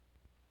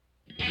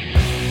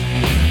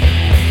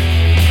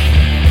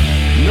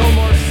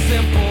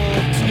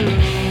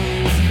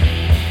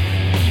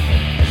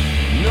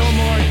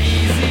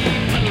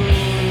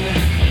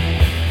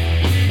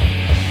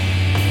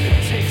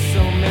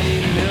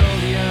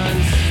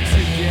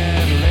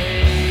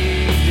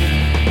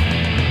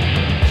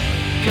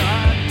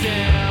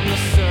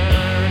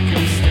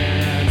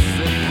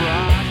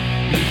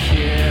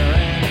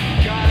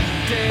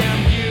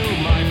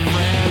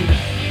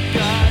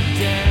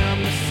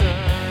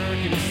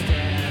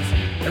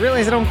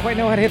realize I don't quite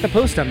know how to hit the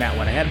post on that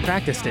one. I hadn't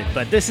practiced it,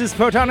 but this is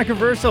Protonic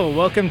Reversal.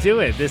 Welcome to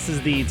it. This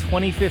is the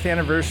 25th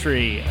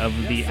anniversary of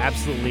the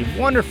absolutely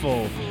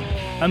wonderful,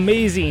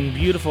 amazing,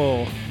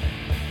 beautiful,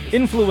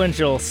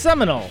 influential,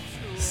 seminal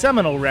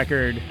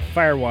record,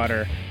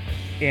 FIREWATER.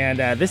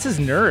 And this is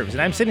Nerves,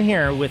 and I'm sitting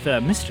here with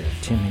Mr.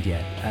 Tim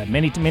Midyett,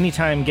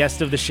 many-time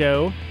guest of the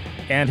show,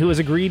 and who has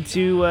agreed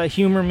to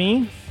humor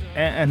me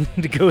and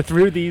to go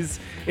through these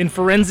in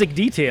forensic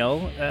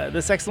detail,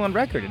 this excellent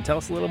record, and tell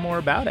us a little more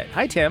about it.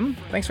 Hi, Tim.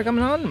 Thanks for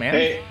coming on, man.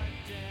 Hey.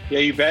 Yeah,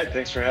 you bet.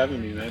 Thanks for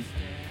having me, man.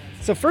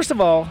 So first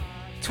of all,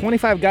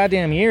 25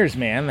 goddamn years,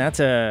 man. That's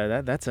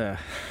a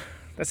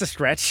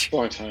stretch.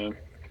 Long time.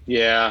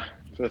 Yeah,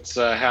 that's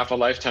half a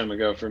lifetime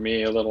ago for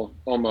me.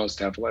 Almost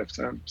half a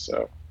lifetime.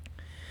 So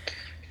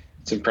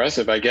it's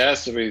impressive, I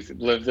guess. We've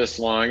lived this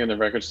long and the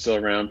record's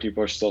still around.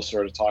 People are still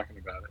sort of talking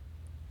about it.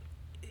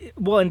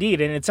 Well,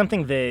 indeed, and it's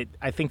something that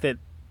I think that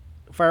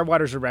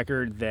FIREWATER's a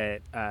record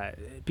that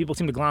people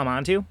seem to glom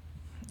onto,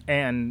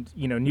 and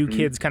new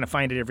kids kind of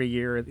find it every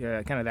year,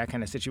 kind of that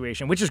kind of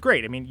situation, which is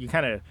great. I mean, you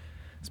kind of,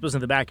 I suppose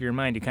in the back of your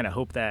mind, you kind of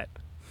hope that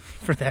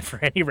for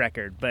any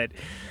record, but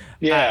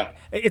yeah,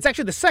 it's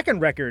actually the second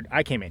record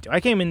I came into.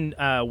 I came in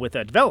with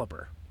a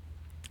developer,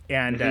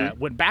 and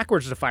went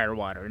backwards to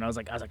FIREWATER, and I was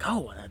like,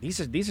 oh, these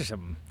are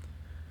some.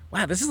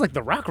 Wow, this is like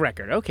the rock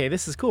record. Okay,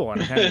 this is cool.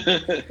 And I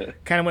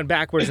kind of went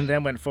backwards and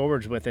then went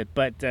forwards with it.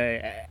 But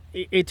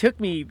it took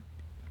me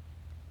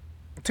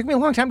a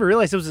long time to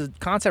realize it was a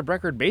concept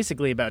record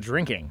basically about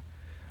drinking,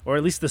 or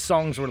at least the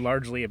songs were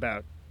largely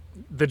about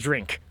the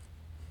drink.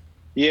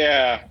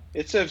 Yeah,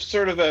 it's a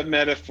sort of a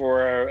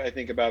metaphor, I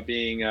think, about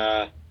being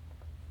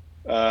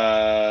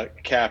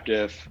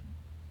captive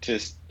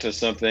to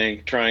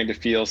something, trying to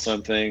feel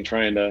something,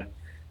 trying to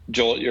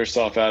jolt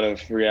yourself out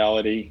of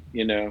reality,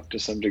 to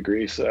some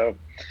degree. So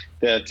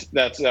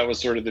that was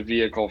sort of the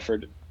vehicle for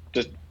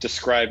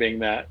describing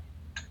that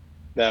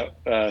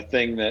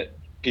thing that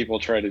people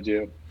try to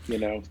do,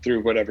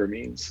 through whatever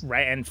means.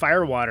 Right. And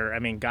FIREWATER, I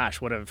mean, gosh,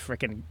 what a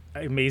freaking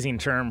amazing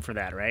term for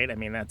that, right? I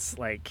mean, that's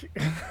like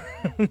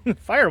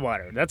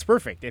FIREWATER. That's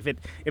perfect. If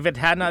it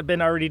had not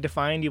been already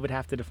defined, you would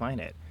have to define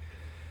it.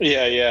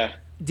 Yeah.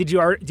 Did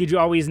you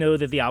always know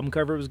that the album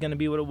cover was going to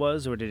be what it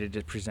was, or did it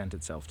just present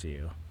itself to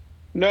you?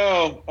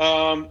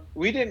 No,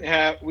 we didn't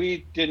have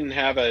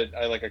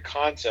a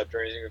concept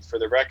or anything for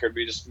the record.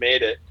 We just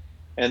made it,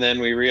 and then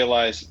we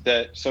realized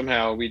that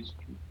somehow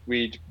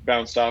we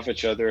bounced off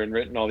each other and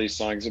written all these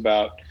songs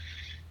about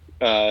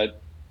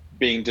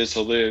being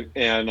dissolute.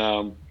 And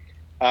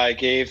I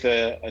gave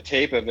a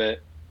tape of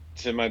it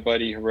to my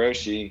buddy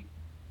Hiroshi,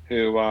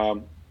 who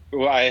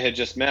I had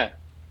just met.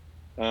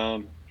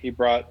 He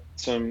brought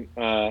some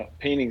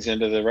paintings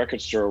into the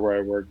record store where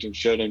I worked and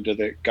showed them to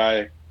the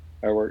guy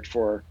I worked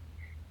for.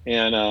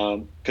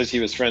 And because he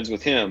was friends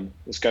with him,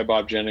 this guy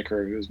Bob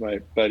Jenniker, who was my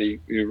buddy,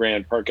 who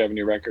ran Park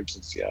Avenue Records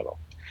in Seattle.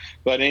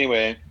 But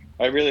anyway,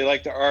 I really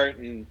liked the art,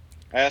 and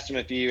I asked him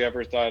if he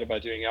ever thought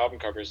about doing album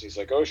covers. He's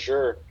like, "Oh,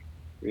 sure,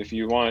 if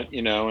you want,"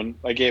 And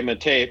I gave him a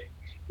tape.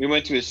 We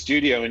went to his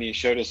studio, and he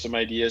showed us some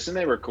ideas, and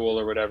they were cool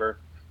or whatever.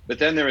 But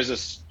then there was a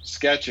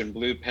sketch in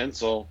blue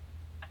pencil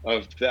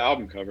of the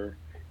album cover,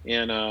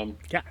 and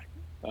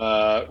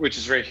which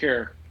is right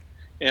here.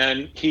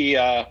 And he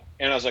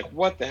and I was like,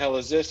 "What the hell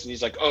is this?" And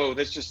he's like, "Oh,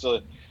 that's just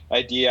an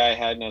idea I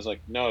had." And I was like,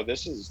 "No,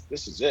 this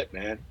is it,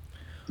 man.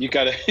 You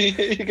gotta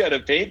you gotta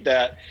paint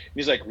that." And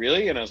he's like,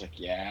 "Really?" And I was like,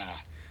 "Yeah."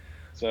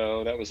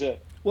 So that was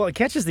it. Well, it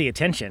catches the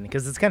attention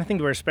because it's the kind of thing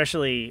where,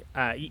 especially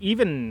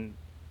even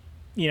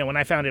when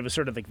I found it was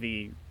sort of like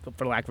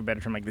for lack of a better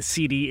term, like the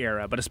CD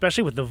era, but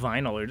especially with the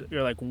vinyl,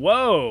 you're like,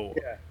 "Whoa,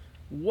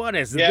 what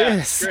is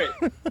this?" Yeah,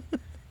 great.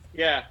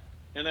 Yeah.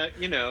 And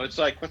it's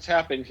like, what's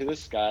happening to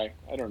this guy?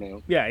 I don't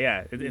know.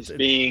 Yeah. Is he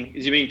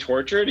being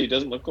tortured? He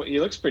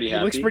looks pretty happy.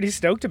 He looks pretty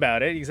stoked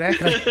about it.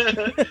 Exactly.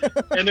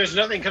 And there's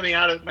nothing coming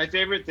out of one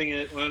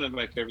of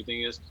my favorite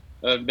things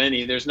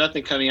many. There's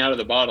nothing coming out of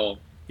the bottle.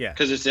 Yeah.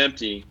 Because it's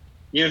empty.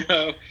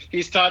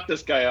 He's taught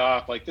this guy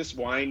off. Like, this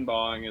wine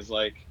bong is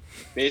like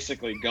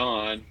basically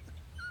gone,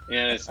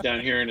 and it's down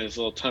here in his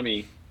little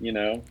tummy.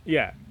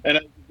 Yeah. And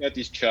I've got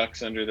these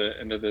chucks under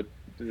the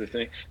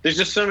thing. There's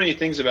just so many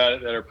things about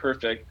it that are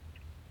perfect.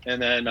 And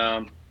then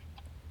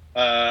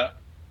I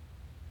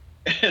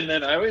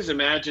always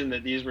imagined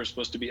that these were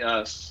supposed to be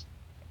us.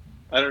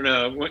 I don't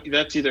know.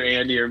 That's either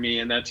Andy or me,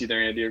 and that's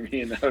either Andy or me,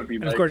 and that would be.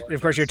 Of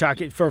course, you're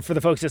talking for the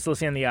folks just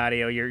listening on the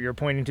audio. You're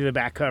pointing to the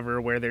back cover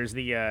where there's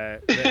the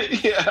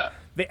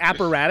the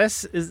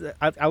apparatus is.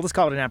 I'll just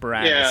call it an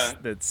apparatus. Yeah,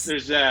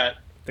 there's that.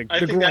 I think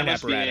that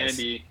must apparatus.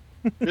 Be Andy.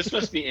 This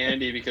must be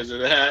Andy because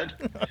of that.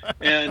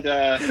 And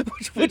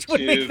which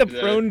would make the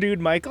prone dude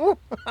Michael.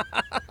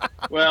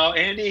 Well,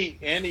 Andy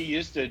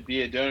used to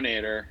be a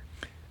donator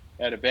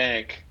at a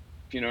bank,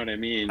 if you know what I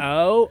mean.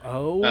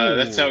 Oh.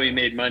 That's how he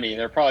made money.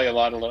 There are probably a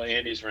lot of little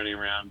Andys running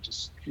around,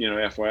 just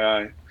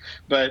FYI.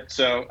 But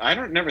so I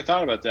never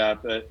thought about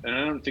that, and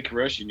I don't think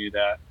Hiroshi knew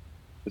that.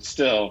 But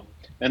still,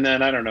 and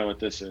then I don't know what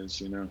this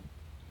is,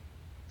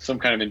 some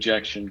kind of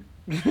injection.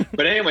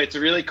 But anyway, it's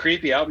a really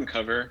creepy album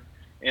cover.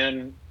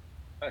 and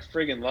I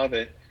friggin' love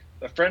it.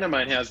 A friend of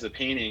mine has the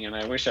painting, and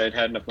I wish I had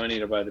had enough money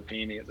to buy the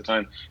painting at the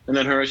time. And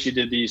then Hiroshi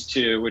did these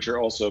two, which are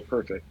also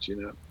perfect,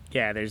 you know.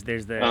 Yeah, there's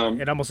the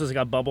it almost looks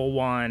like a bubble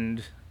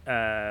wand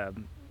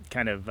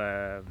kind of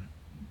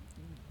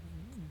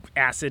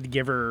acid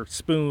giver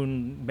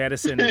spoon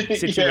medicine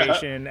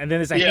situation, and then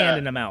there's a hand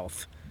in a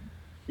mouth.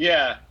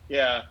 Yeah,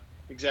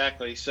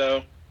 exactly.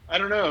 So I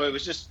don't know. It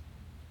was just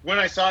when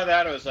I saw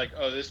that, I was like,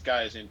 oh, this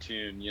guy's in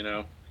tune. You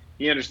know,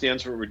 he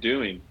understands what we're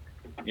doing,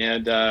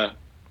 and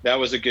that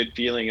was a good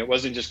feeling. It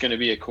wasn't just going to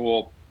be a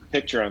cool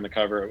picture on the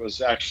cover. It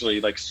was actually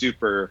like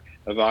super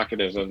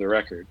evocative of the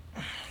record.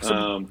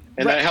 And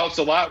that helps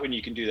a lot when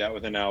you can do that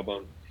with an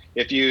album.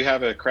 If you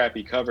have a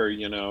crappy cover,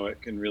 you know, it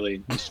can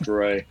really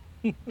destroy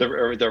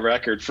the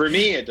record. For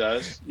me, it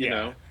does, you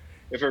know.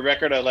 If a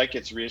record I like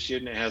gets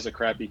reissued and it has a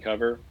crappy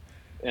cover,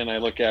 and I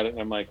look at it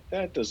and I'm like,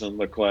 that doesn't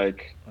look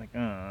like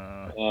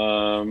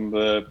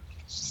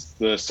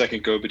the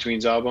second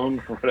Go-Betweens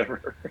album or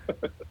whatever.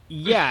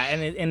 Yeah,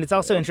 and it's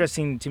also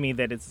interesting to me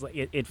that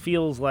it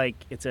feels like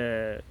it's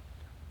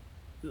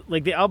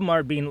like the album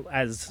art being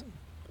as,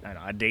 I don't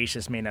know,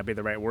 audacious may not be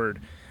the right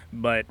word,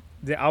 but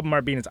the album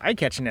art being as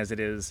eye-catching as it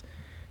is,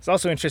 it's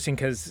also interesting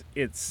because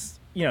it's,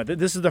 you know,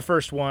 this is the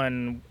first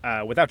one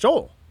without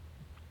Joel,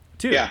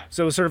 too. Yeah.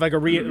 So it was sort of like a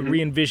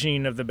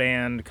re-envisioning of the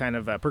band, kind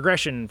of a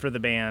progression for the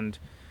band.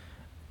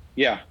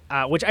 Yeah.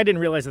 Which I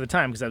didn't realize at the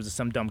time because I was just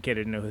some dumb kid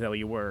who didn't know who the hell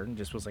you were and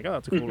just was like, oh,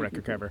 it's a cool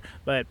record cover.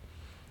 But,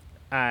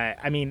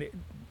 I mean,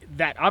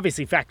 that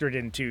obviously factored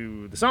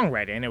into the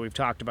songwriting. I know we've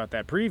talked about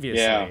that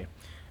previously.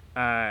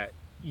 Yeah.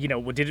 You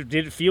know, did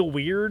it feel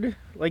weird,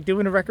 like,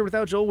 doing a record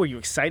without Joel? Were you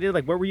excited?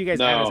 Like, where were you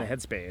guys at as a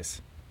headspace?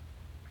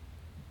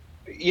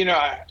 You know,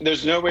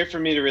 there's no way for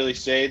me to really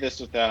say this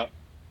without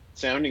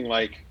sounding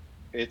like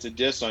it's a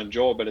diss on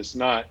Joel, but it's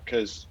not,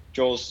 because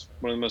Joel's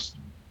one of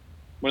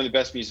the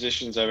best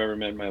musicians I've ever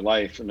met in my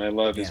life, and I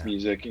love his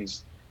music.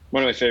 He's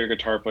one of my favorite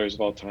guitar players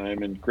of all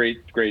time, and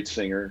great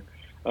singer,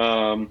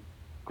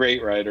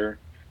 great writer.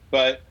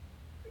 But,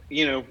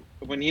 you know,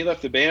 when he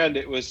left the band,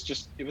 it was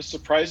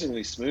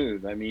surprisingly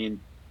smooth. I mean,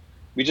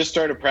 we just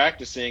started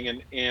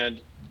practicing,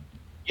 and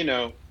you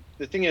know,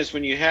 the thing is,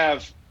 when you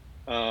have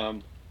a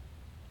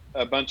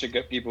bunch of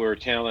people who are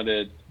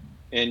talented,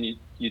 and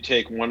you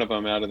take one of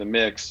them out of the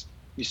mix,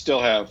 you still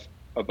have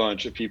a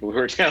bunch of people who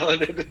are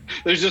talented.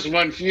 There's just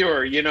one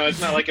fewer, you know. It's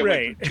not like it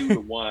went from 2 to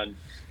 1.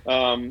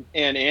 And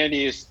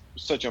Andy is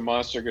such a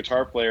monster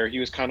guitar player. He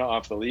was kind of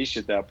off the leash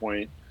at that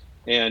point,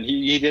 and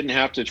he didn't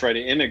have to try to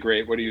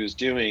integrate what he was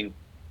doing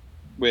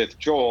with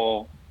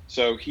Joel,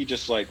 so he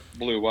just like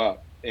blew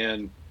up.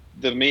 And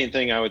the main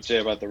thing I would say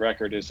about the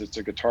record is it's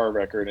a guitar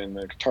record, and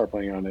the guitar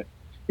playing on it.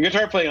 The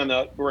guitar playing on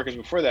the records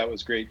before that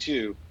was great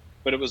too,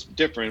 but it was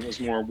different. It was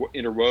more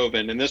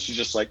interwoven, and this was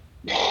just like,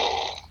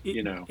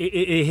 you know,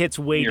 it hits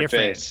way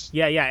different. Face.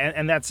 Yeah,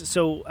 and that's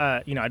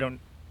so. You know, I don't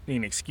need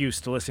an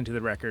excuse to listen to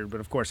the record, but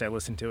of course I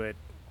listened to it,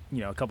 you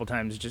know, a couple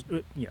times, just,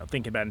 you know,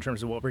 thinking about it in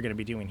terms of what we're going to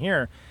be doing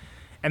here,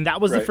 and that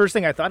was the first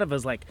thing I thought of.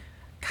 Was like,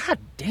 God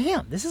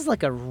damn, this is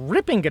like a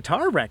ripping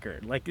guitar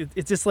record. Like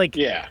it's just like,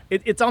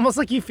 it's almost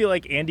like you feel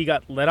like Andy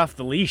got let off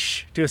the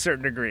leash to a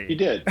certain degree. He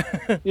did.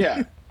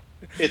 Yeah.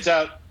 It's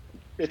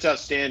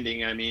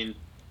outstanding. I mean,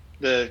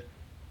 no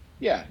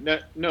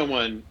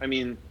one, I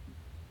mean,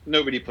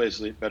 nobody plays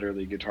better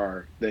lead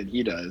guitar than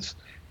he does.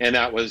 And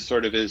that was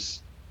sort of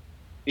his,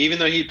 even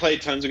though he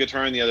played tons of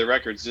guitar on the other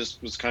records,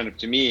 this was kind of,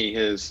 to me,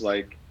 his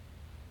like,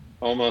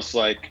 almost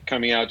like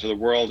coming out to the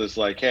world as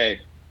like, hey,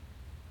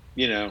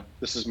 you know,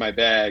 this is my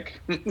bag.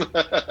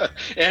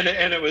 and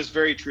it was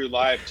very true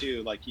live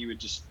too. Like he would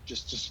just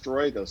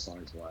destroy those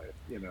songs live,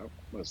 you know,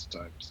 most of the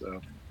time.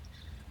 So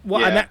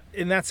well,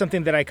 and that's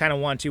something that I kind of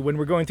want to, when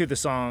we're going through the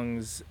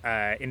songs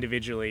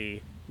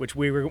individually, which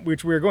we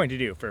were going to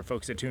do for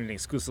folks that tuned in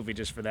exclusively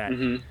just for that.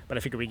 But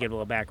I figured we'd give a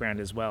little background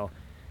as well.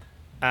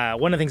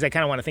 One of the things I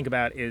kind of want to think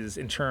about is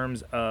in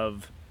terms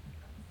of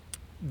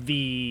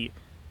the,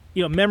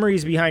 you know,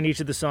 memories behind each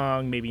of the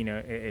song. Maybe, you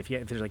know, if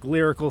there's like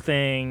lyrical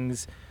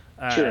things,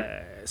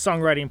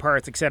 songwriting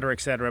parts, et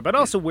cetera, but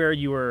also where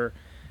you were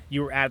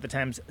at the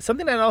time.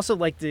 Something I'd also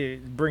like to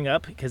bring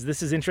up, because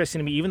this is interesting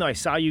to me, even though I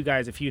saw you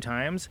guys a few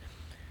times,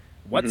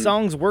 what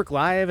songs work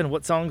live and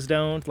what songs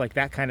don't, like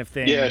that kind of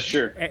thing. Yeah,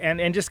 sure.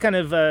 And just kind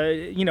of,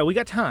 you know, we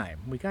got time,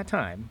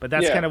 but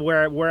that's kind of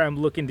where I'm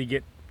looking to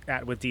get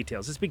at with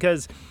details. Just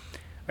because,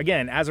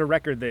 again, as a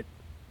record that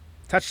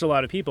touched a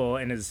lot of people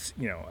and is,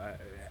 you know,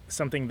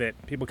 something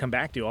that people come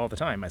back to all the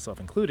time, myself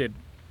included,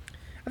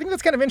 I think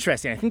that's kind of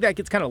interesting. I think that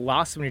gets kind of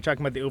lost when you're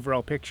talking about the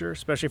overall picture,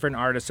 especially for an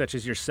artist such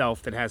as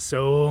yourself that has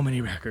so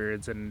many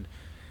records and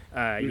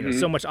you know,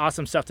 so much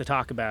awesome stuff to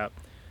talk about.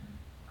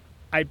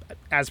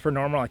 As per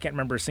normal, I can't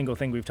remember a single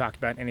thing we've talked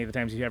about any of the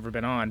times you've ever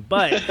been on.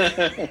 But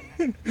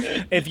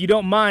if you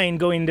don't mind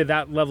going into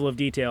that level of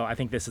detail, I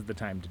think this is the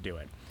time to do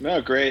it.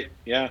 No, great.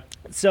 Yeah.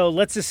 So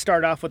let's just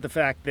start off with the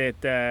fact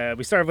that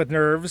we started with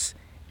Nerves,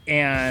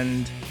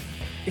 and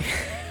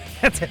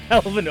That's a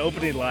hell of an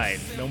opening line.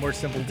 No more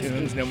simple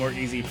tunes, no more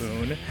easy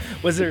poon.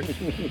 Was there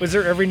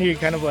ever any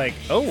kind of like,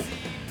 oh,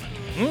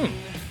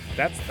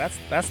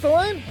 that's the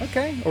line?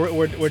 Okay.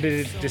 Or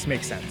did it just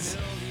make sense?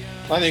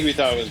 I think we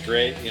thought it was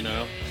great,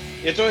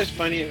 It's always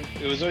funny.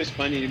 It was always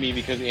funny to me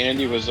because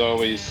Andy was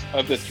always,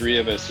 of the three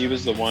of us, he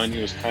was the one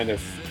who was kind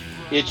of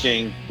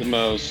itching the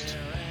most.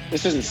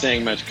 This isn't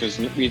saying much because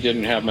we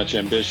didn't have much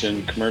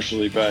ambition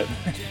commercially, but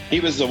he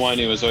was the one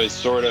who was always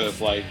sort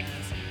of like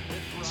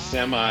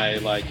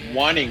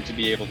wanting to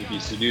be able to be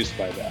seduced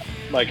by that.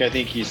 Like, I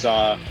think he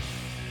saw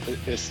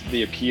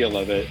the appeal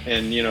of it.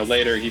 And,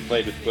 later he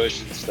played with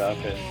Bush and stuff,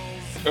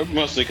 and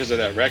mostly because of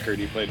that record,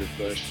 he played with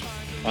Bush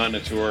on a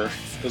tour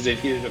because they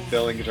needed a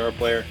fill-in guitar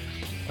player.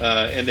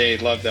 And they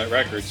loved that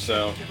record.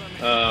 So,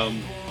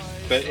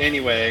 but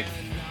anyway,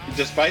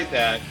 despite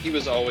that, he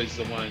was always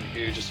the one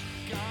who just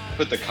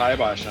put the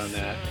kibosh on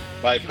that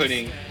by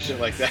putting shit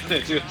like that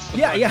into a song.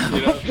 Yeah.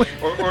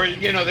 Or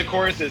the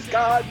chorus is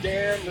 "God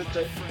damn."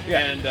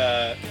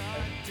 And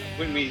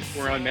when we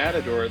were on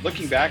Matador,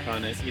 looking back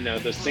on it,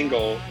 the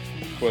single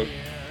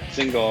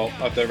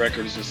off that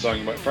record is a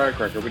song about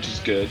Firecracker, which is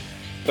good,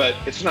 but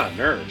it's not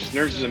Nerves.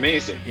 Nerves is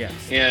amazing. Yeah.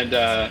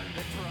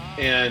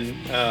 And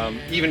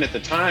even at the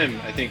time,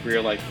 I think we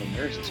were like, well,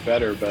 Nerves is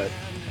better, but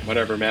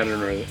whatever,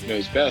 Matador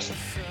knows best.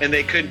 And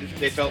they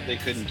felt they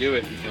couldn't do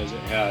it because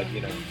it had,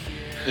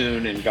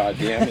 Coon and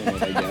Goddamn in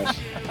it, I guess.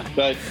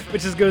 But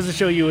which just goes to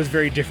show you it was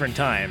very different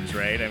times,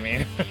 right? I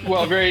mean,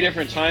 well, very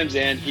different times,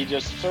 and he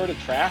just sort of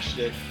trashed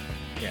it.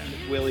 Yeah.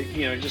 Willie,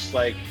 just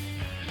like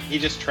he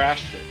just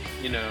trashed it,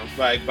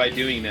 by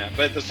doing that.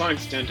 But the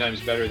song's 10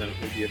 times better than it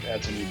would be if it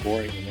had something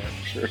boring in there,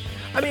 for sure.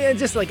 I mean,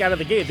 just like out of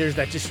the gate, there's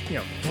that just,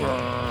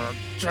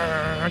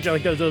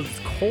 like those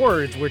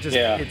chords were just,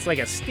 it's like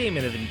a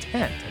statement of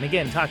intent. And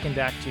again, talking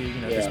back to,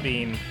 this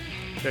being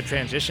the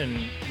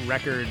transition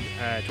record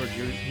towards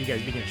you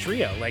guys being a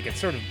trio, like it's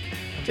sort of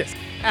just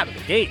out of the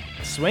gate,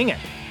 swinging,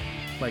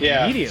 like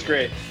immediately. It's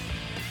great.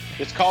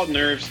 It's called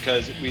Nerves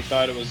because we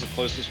thought it was the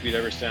closest we'd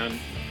ever sound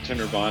to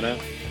Nirvana,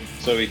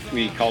 so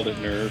we called it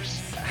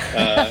Nerves.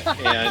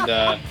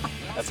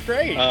 That's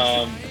great.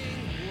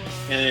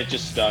 And it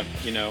just stuck,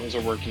 it was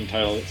a working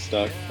title that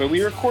stuck. But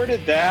we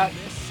recorded that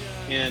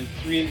and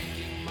 3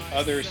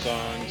 other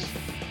songs.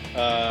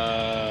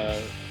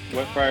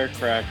 Wet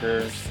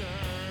Firecracker.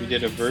 We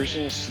did a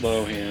version of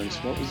Slow Hands.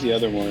 What was the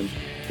other one?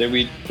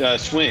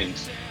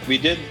 Swings. We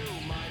did,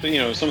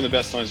 some of the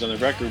best songs on the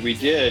record. We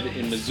did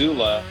in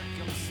Missoula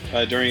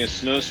during a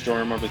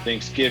snowstorm over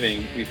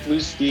Thanksgiving. We flew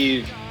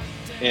Steve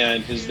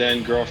and his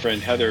then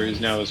girlfriend Heather,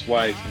 who's now his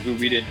wife, who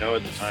we didn't know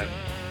at the time.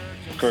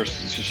 Of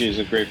course, she's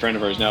a great friend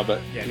of ours now,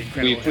 but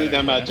we flew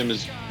them out to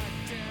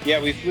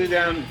we flew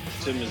them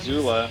to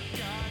Missoula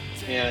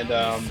and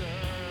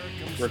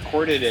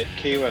recorded at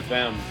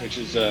KUFM, which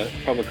is a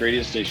public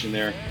radio station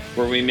there,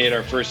 where we made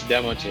our first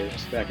demo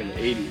tapes back in the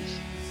 80s.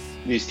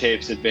 These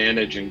tapes,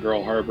 Advantage and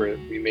Girl Harbor,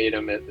 we made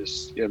them at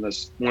this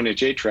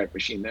 1-inch 8-track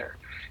machine there.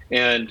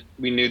 And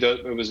we knew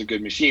that it was a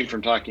good machine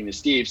from talking to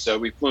Steve, so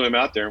we flew him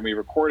out there and we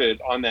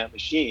recorded on that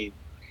machine.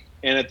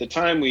 And at the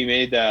time we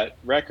made that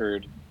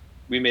record,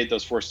 we made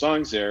those 4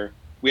 songs there,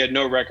 we had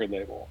no record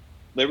label.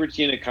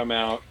 Libertine had come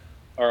out,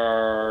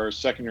 our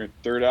second or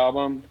third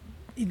album.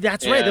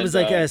 That's right. That was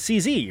like a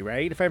CZ,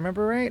 right? If I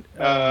remember right.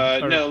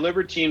 No,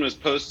 Libertine was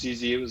post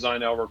CZ. It was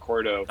on El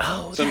Recordo.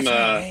 Oh, some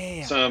that's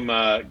right. Some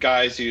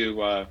guys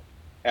who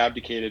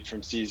abdicated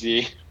from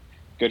CZ.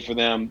 Good for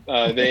them.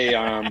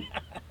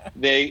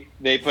 They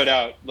put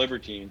out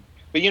Libertine,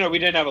 but we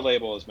didn't have a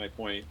label, is my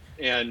point.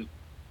 And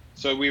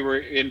so we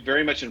were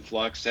very much in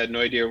flux. Had no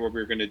idea what we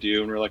were going to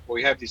do, and we we're like, well,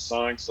 we have these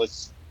songs.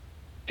 Let's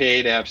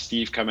pay to have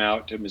Steve come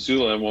out to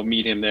Missoula, and we'll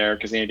meet him there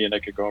because Andy and I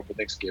could go home for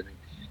Thanksgiving.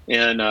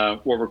 And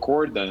we'll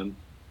record them.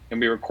 And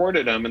we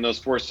recorded them, and those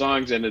 4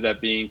 songs ended up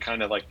being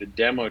kind of like the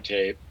demo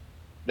tape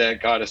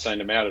that got us signed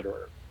to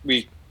Matador.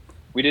 We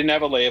didn't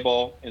have a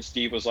label, and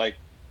Steve was like,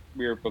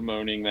 we were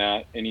bemoaning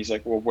that, and he's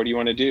like, well, what do you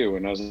want to do?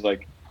 And I was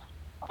like,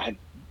 I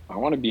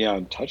want to be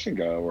on Touch and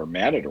Go or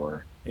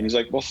Matador. And he's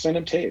like, well, send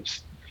him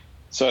tapes.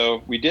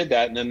 So we did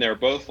that, and then they're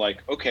both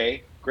like,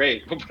 okay,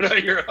 great, we'll put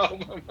out your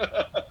album.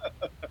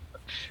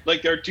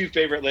 Like their 2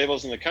 favorite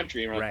labels in the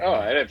country, and we're like,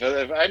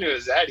 if I knew it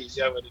was that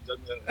easy, I would have done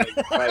that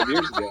like 5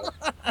 years ago.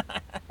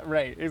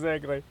 Right,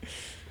 exactly.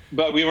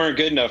 But we weren't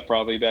good enough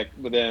probably back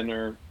then,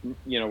 or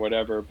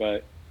whatever.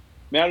 But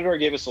Matador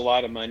gave us a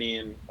lot of money,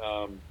 and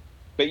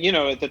but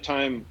at the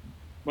time,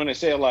 when I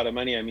say a lot of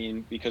money, I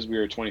mean because we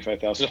were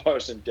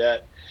 $25,000 in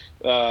debt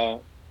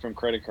from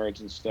credit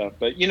cards and stuff.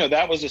 But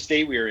that was the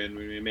state we were in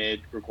when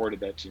we recorded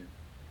that tune,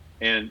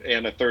 and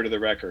a third of the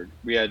record.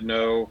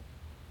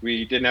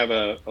 We didn't have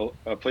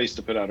a place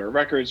to put out our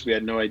records. We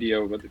had no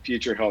idea what the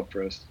future held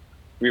for us.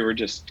 We were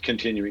just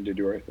continuing to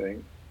do our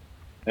thing.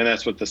 And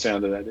that's what the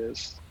sound of that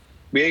is.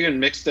 We even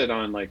mixed it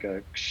on like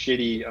a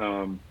shitty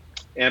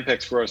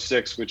Ampex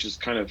 406, which is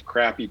kind of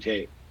crappy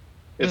tape.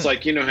 It's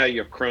like, you know how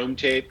you have chrome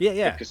tape,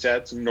 yeah. the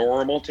cassettes,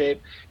 normal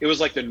tape. It was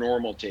like the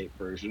normal tape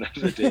version of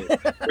the tape.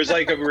 It was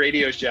like a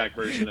Radio Shack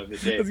version of the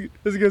tape. I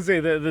was gonna say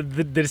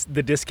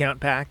the discount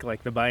pack,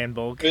 like the buy in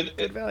bulk,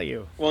 good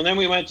value. Well, and then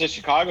we went to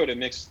Chicago to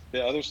mix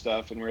the other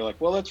stuff, and we were like,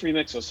 well, let's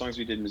remix those songs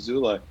we did in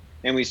Missoula.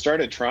 And we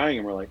started trying,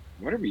 and we're like,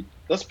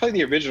 let's play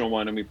the original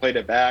one. And we played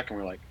it back, and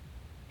we're like,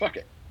 fuck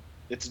it,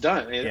 it's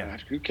done.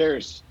 Who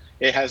cares?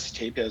 It has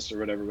tape hiss or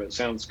whatever, but it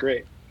sounds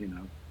great, you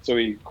know. So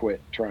we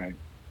quit trying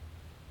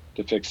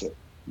to fix it.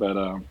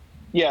 But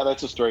yeah,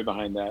 that's the story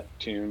behind that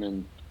tune,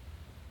 and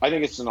I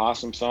think it's an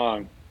awesome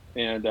song.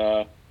 And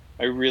I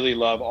really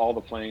love all the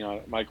playing on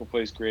it. Michael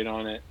plays great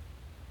on it.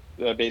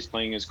 The bass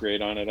playing is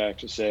great on it, I have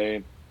to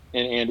say.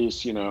 And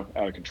Andy's, you know,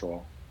 out of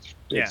control.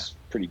 It's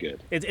pretty good.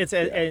 It's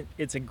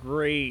a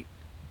great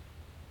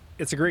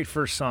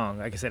first song.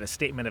 Like I said, a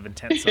statement of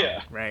intent song,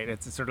 right?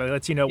 It sort of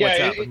lets you know what's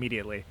up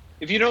immediately.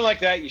 If you don't like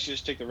that, you should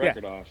just take the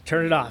record off.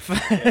 Turn it off.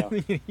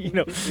 You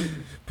know,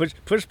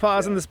 push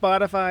pause on the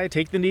Spotify.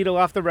 Take the needle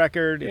off the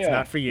record. It's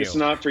not for you. It's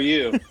not for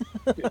you.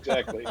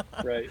 Exactly.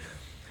 Right.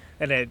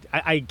 And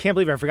I can't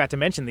believe I forgot to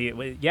mention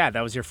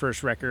that was your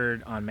first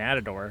record on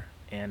Matador,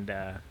 and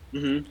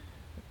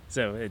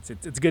so it's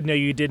good to know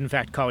you did in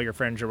fact call your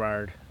friend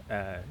Gerard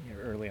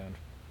early on.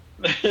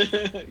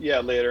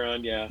 Yeah, later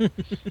on. Yeah.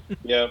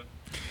 Yep.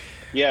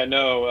 Yeah,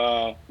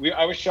 no,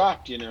 I was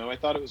shocked, you know. I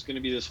thought it was going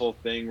to be this whole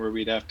thing where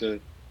we'd have to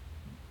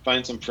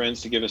find some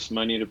friends to give us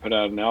money to put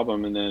out an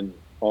album, and then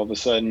all of a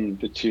sudden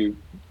the two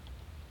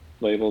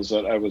labels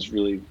that I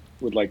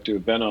would like to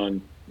have been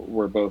on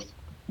were both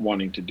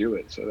wanting to do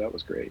it, so that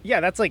was great.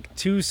 Yeah, that's like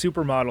two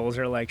supermodels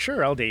are like,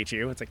 sure, I'll date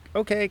you. It's like,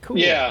 okay, cool.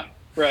 Yeah,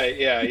 right,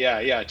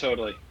 yeah,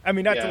 totally. I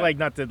mean, not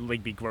to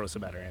be gross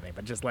about it or anything,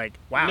 but just like,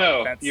 wow.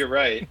 No, you're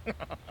right.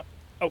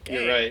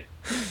 Okay. You're right.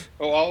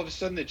 Oh, all of a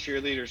sudden the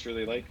cheerleaders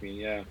really like me,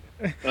 yeah.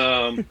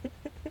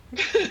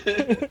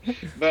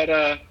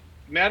 But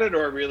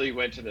Matador really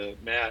went to the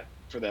mat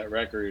for that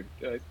record.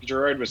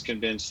 Gerard was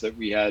convinced that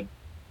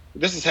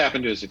this has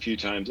happened to us a few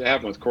times. It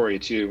happened with Corey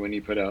too when he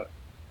put out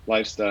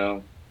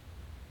Lifestyle.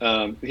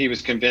 He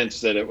was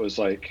convinced that it was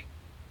like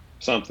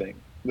something,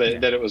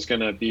 that it was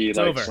going to be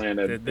like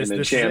slanted and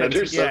enchanted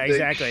or something. Yeah,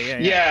 exactly.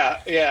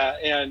 Yeah.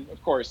 And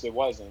of course it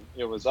wasn't.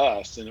 It was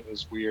us, and it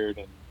was weird.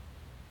 And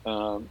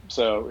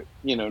so,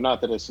 you know, not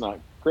that it's not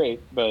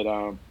great,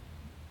 but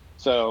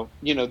so,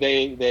 you know,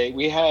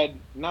 we had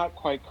not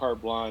quite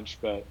carte blanche,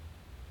 but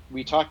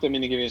we talked them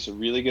into giving us a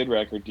really good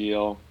record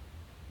deal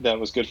that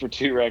was good for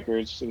 2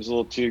 records. It was a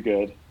little too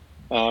good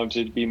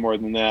to be more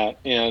than that.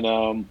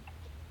 And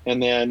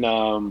then,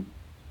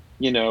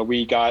 you know,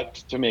 we got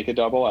to make a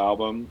double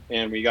album,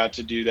 and we got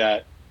to do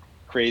that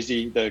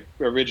the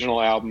original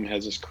album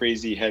has this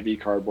crazy heavy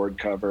cardboard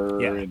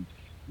cover, and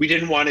we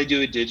didn't want to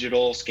do a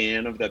digital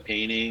scan of the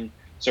painting.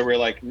 So we're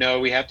like, no,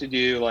 we have to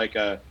do like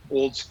a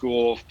old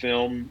school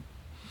film,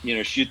 you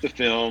know, shoot the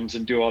films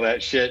and do all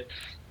that shit.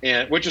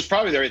 And which was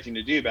probably the right thing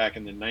to do back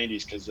in the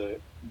 90s, because the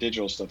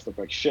digital stuff looked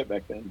like shit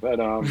back then. But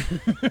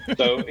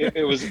so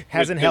it was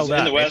hasn't held up.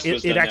 In the West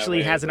it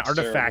actually has an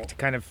terrible artifact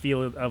kind of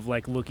feel of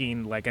like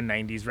looking like a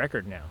 90s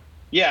record now.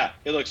 Yeah,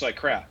 it looks like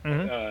crap.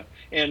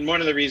 And one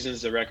of the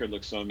reasons the record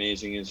looks so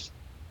amazing is,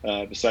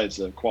 besides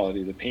the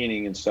quality of the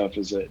painting and stuff,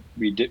 is that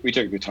we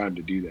took the time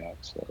to do that.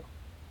 So,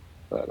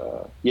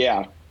 but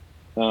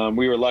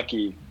we were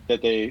lucky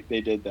that they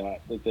did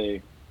that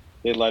they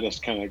let us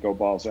kind of go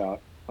balls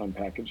out on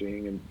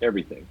packaging and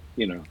everything,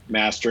 you know,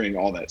 mastering,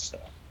 all that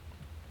stuff.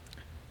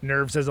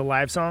 Nerves as a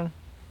live song?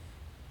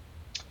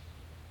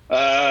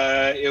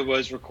 It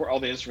was all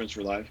the instruments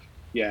were live.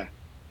 Yeah.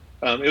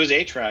 It was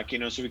 8-track, you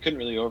know, so we couldn't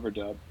really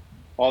overdub.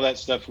 All that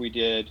stuff we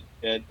did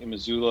in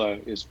Missoula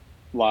is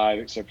live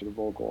except for the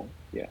vocal.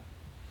 Yeah.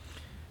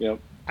 Yep.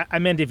 I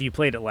meant if you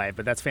played it live,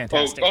 but that's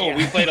fantastic.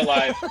 We played it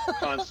live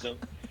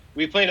constantly.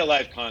 We played it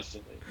live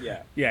constantly.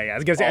 Yeah. Yeah. I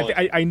was gonna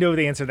say, I know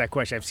the answer to that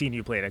question. I've seen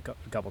you play it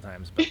a couple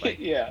times. But like...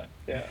 yeah.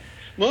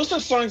 Most of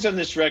the songs on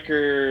this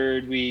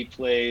record we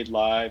played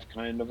live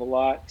kind of a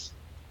lot.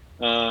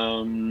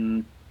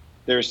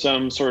 There's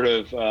some sort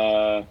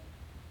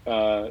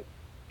of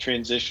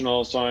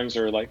transitional songs,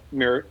 or like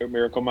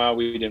Miracle Mile.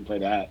 We didn't play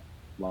that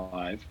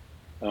live.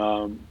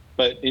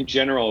 But in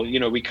general, you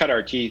know, we cut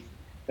our teeth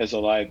as a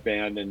live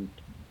band,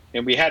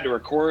 and we had to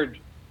record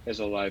as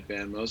a live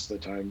band most of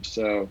the time.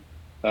 So,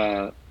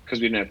 because we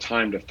didn't have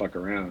time to fuck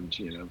around,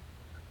 you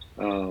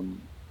know.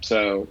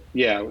 So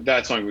yeah,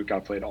 that song we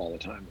got played all the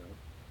time, though.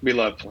 We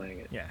love playing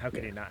it. Yeah, how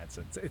could you not?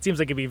 It seems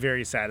like it'd be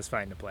very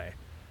satisfying to play.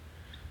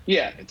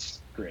 Yeah,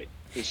 it's great.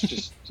 It's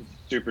just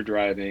super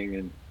driving,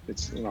 and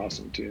it's an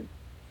awesome tune.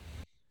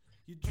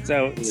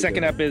 So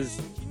second up is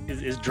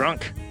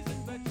Drunk.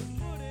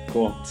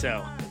 Cool.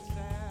 So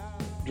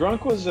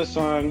Drunk was a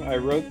song, I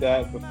wrote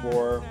that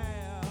before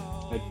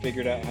I'd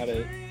figured out how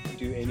to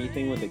do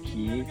anything with a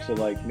key to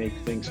like make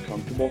things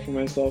comfortable for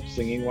myself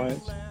singing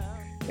wise.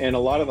 And a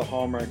lot of the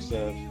hallmarks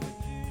of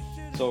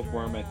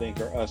Silkworm, I think,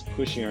 are us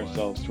pushing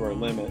ourselves to our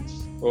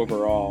limits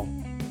overall,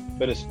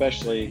 but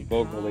especially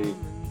vocally.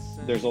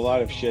 There's a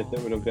lot of shit that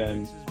would have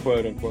been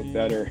quote unquote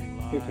better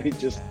if we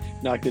just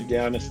knocked it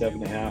down a step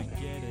and a half.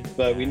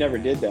 But we never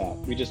did that.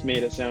 We just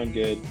made it sound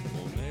good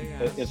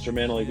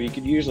instrumentally. We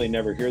could usually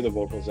never hear the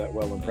vocals that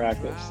well in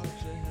practice.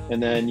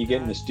 And then you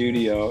get in the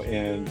studio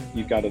and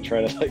you've got to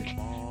try to like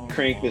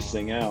crank this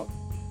thing out.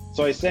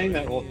 So I sang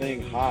that whole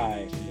thing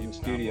high in the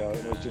studio,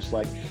 and it was just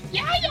like,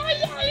 yeah.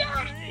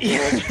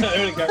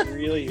 It got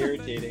really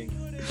irritating,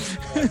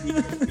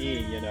 even to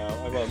me, you know.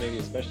 Well, maybe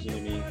especially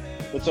to me.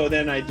 But so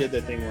then I did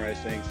the thing where I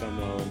sang some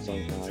low and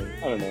some high.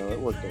 I don't know. It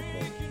worked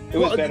okay. It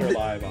was better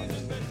live,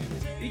 honestly.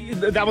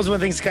 That was one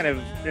of the things kind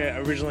of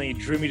originally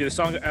drew me to the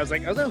song. I was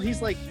like, oh no,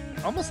 he's like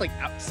almost like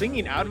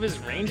singing out of his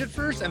range at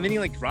first, and then he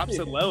like drops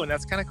it low, and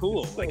that's kind of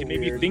cool. So like it made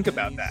me think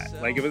about that.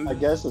 Like it was. I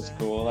guess it's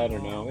cool. I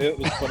don't know. It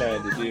was what I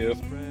had to do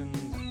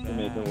to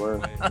make it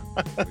work.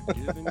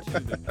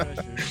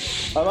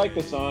 I like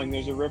the song.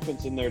 There's a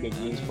reference in there to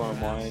Boone's Farm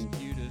wine.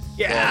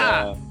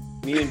 Yeah.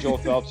 But, me and Joel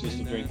Phelps used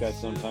to drink that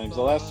sometimes.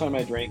 The last time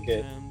I drank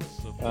it,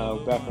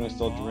 back when I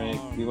still drank,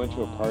 we went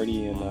to a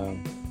party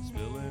and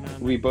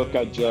we both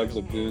got jugs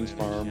of Boone's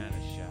Farm,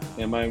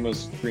 and mine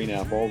was green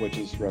apple, which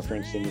is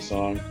referenced in the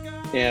song.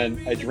 And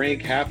I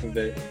drank half of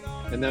it,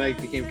 and then I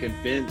became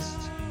convinced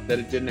that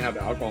it didn't have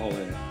alcohol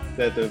in it,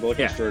 that the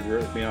liquor store had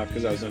ripped me off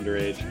because I was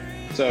underage.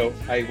 So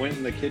I went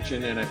in the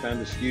kitchen and I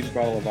found this huge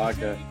bottle of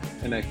vodka,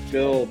 and I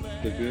filled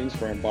the Boone's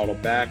Farm bottle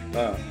back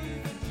up.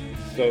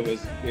 So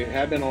it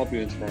had been all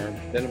Boone's Farm,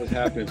 then it was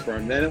half Boone's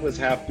Farm, then it was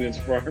half Boone's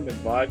Farm and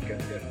vodka.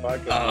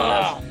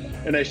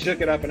 And I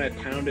shook it up and I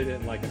pounded it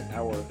in like an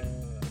hour.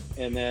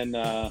 And then,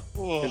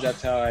 because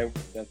that's how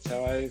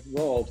I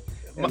rolled.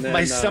 And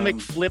my stomach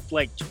flipped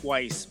like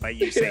twice by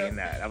you saying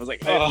that. I was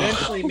like, I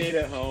eventually made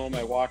it home.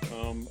 I walked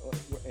home,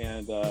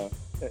 and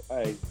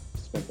I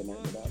spent the night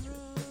in the bathroom.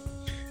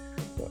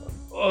 So,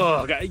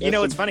 oh God! You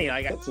know, it's funny.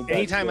 Like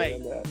anytime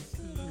right.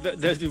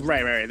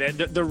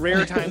 The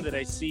rare time that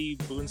I see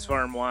Boone's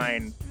Farm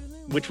wine,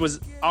 which was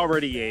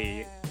already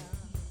a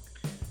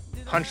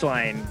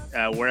punchline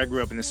where I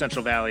grew up in the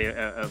Central Valley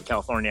of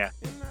California.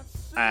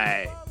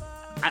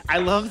 I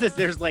love that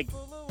there's like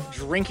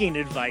drinking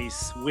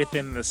advice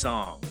within the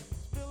song.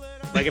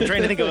 Like I'm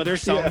trying to think of other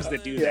songs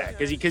that do that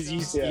because you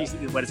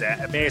what is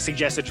that? May I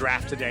suggest a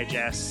draft to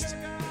digest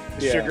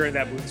the sugar in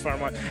that Boone's Farm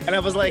wine? And I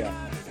was like,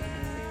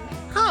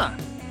 huh,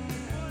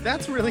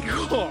 that's really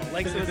cool.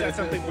 Like, so is that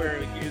something where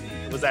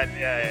was that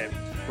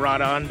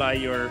brought on by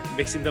your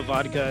mixing the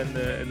vodka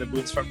and the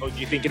Boone's Farm? What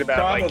you thinking about?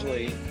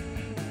 Probably.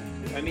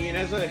 Like, I mean,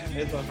 as a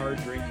hard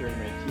drinker in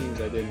my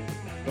teens, I didn't.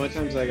 The only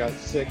times I got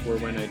sick were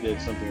when I did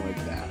something like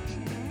that.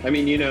 I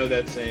mean, you know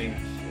that saying,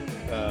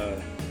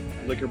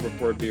 liquor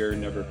before beer,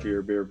 never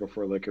fear, beer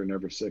before liquor,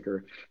 never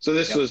sicker. So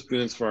this was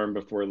Boone's Farm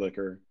before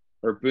liquor,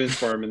 or Boone's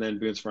Farm and then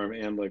Boone's Farm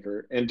and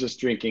liquor, and just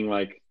drinking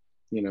like,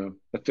 you know,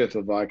 a fifth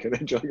of vodka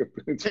and a jug of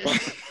Boone's Farm.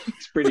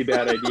 It's a pretty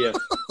bad idea.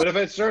 But if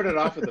I started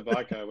off with the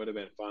vodka, I would have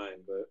been fine,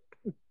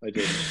 but I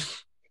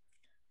didn't.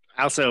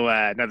 Also,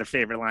 another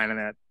favorite line in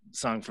that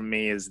song from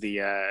me is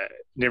the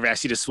never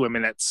asked you to swim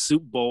in that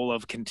soup bowl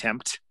of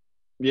contempt.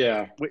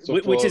 Yeah, so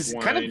which is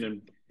kind of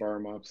and bar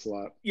mop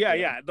slap.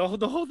 Yeah. The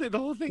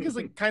whole thing is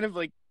like kind of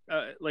like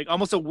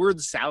almost a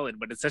word salad,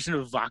 but it's such an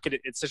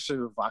evocative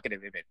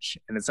image,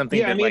 and it's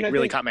something that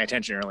really caught my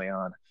attention early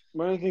on.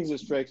 One of the things that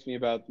strikes me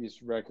about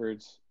these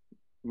records,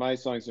 my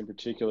songs in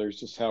particular, is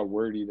just how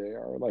wordy they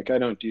are. Like I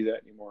don't do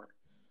that anymore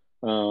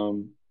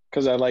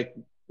because I like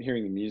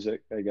hearing the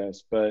music, I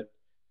guess, but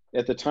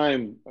at the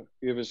time,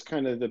 it was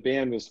kind of, the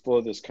band was full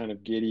of this kind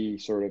of giddy,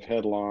 sort of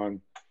headlong,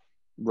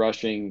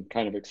 rushing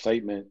kind of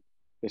excitement,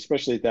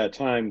 especially at that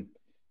time,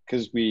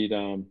 because the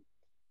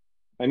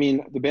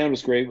band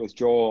was great with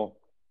Joel,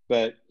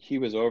 but he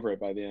was over it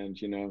by the end,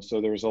 you know,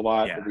 so there was a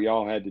lot that we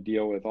all had to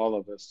deal with, all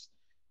of us,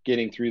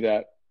 getting through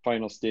that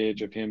final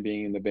stage of him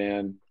being in the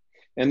band.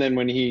 And then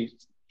when he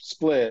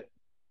split,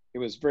 it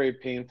was very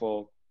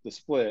painful, the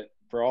split,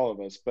 for all of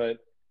us, but,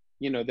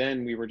 you know,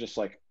 then we were just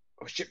like,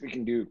 oh shit, we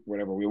can do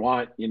whatever we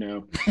want, you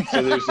know.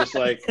 So there's just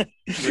like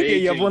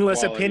you have one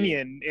less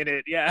opinion in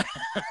it, yeah.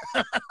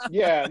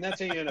 Yeah, and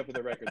that's how you end up with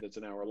a record that's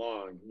an hour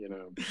long, you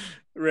know.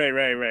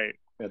 Right.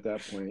 At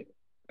that point,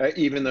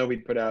 even though we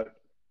put out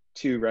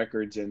 2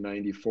 records in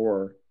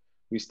 '94,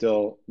 we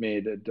still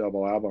made a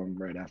double album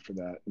right after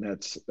that, and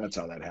that's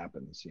how that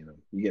happens, you know.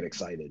 You get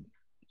excited.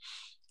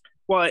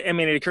 Well, I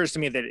mean, it occurs to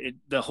me that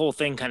the whole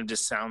thing kind of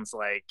just sounds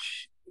like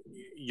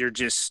you're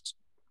just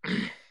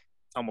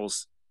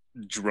almost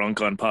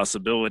drunk on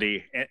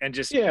possibility and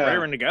just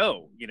raring to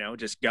go, you know,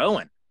 just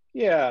going.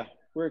 Yeah,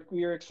 we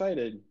were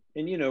excited,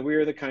 and you know, we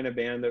were the kind of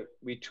band that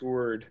we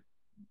toured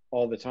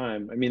all the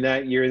time. I mean,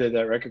 that year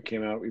that record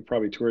came out, we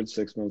probably toured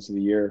 6 months of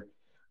the year,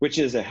 which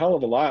is a hell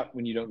of a lot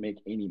when you don't make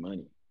any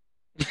money.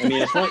 I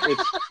mean,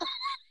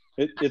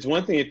 it's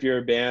one thing if you're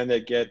a band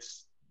that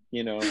gets,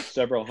 you know,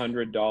 several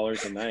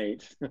 $100s a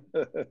night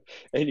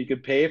and you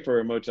could pay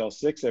for a Motel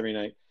 6 every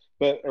night,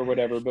 or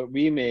whatever, but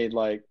we made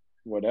like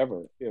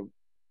whatever, it,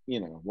 you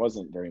know,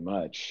 wasn't very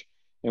much,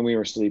 and we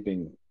were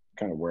sleeping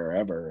kind of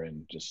wherever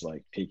and just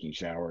like taking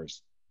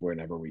showers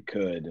whenever we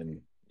could,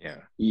 and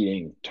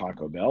eating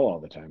Taco Bell all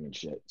the time and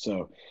shit.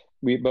 So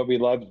we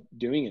loved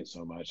doing it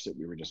so much that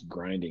we were just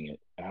grinding it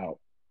out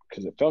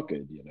because it felt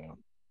good,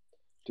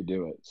 to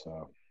do it.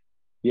 So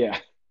yeah,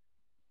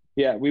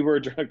 we were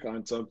drunk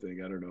on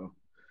something. I don't know.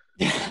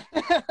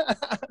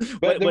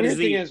 But the weird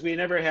thing is we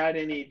never had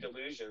any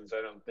delusions,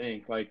 I don't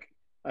think. Like,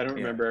 I don't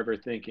remember ever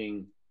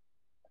thinking,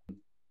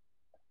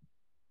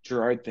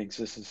 Gerard thinks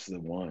this is the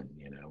one,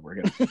 we're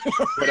gonna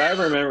what I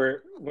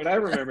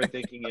remember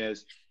thinking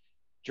is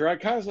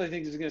Gerard Cosley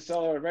thinks he's gonna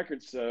sell our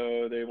records,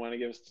 so they want to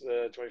give us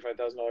a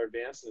 $25,000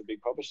 advance and a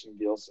big publishing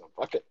deal, so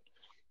fuck it.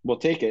 We'll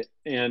take it.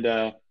 And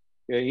I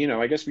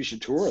guess we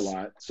should tour a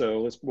lot.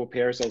 So we'll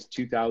pay ourselves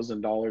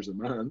 $2,000 a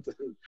month,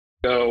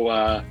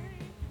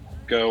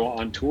 go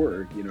on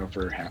tour,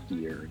 for half the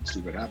year and see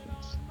what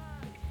happens.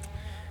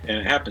 And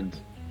it happened.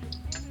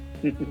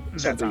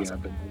 That's awesome.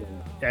 Happened.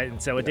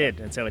 And so it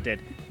did. So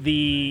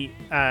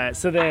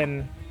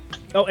then,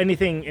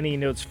 any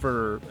notes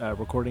for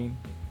recording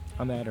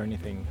on that or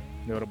anything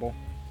notable?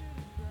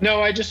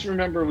 No, I just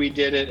remember we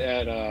did it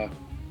at,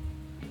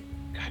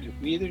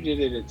 we either did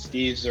it at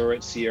Steve's or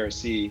at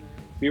CRC.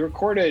 We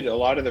recorded a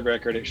lot of the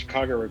record at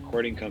Chicago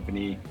Recording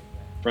Company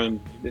from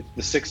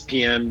the 6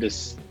 p.m.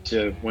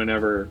 to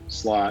whenever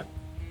slot,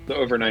 the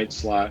overnight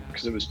slot,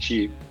 because it was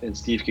cheap and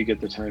Steve could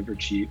get the time for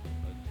cheap.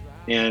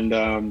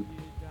 And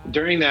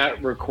during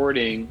that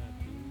recording,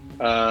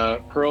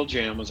 Pearl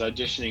Jam was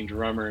auditioning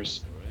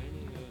drummers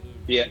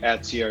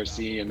at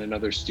CRC in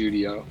another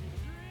studio.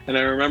 And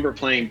I remember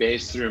playing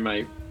bass through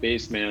my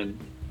Bassman,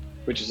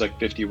 which is like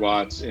 50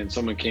 watts, and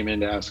someone came in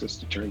to ask us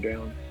to turn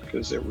down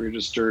because we were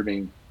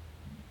disturbing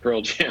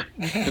Pearl Jam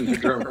in the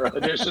drummer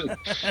audition.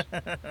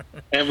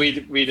 And we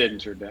didn't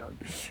turn down.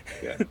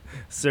 Yeah.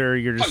 Sir,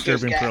 you're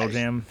disturbing Pearl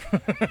Jam.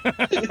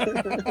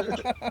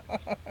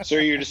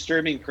 Sir, you're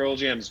disturbing Pearl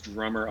Jam's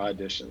drummer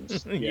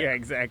auditions. Yeah,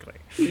 exactly.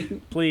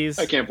 Please.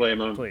 I can't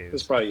blame him. Please.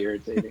 It's probably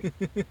irritating.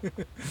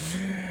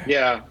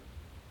 Yeah.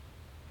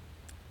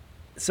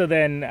 So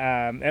then,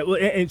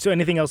 so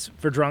anything else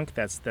for Drunk?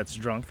 That's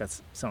Drunk.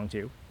 That's song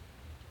 2.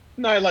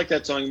 No, I like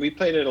that song. We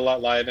played it a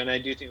lot live, and I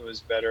do think it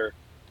was better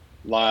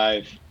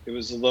live. It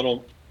was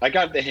I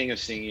got the hang of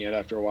singing it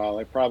after a while.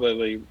 I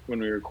probably, when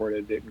we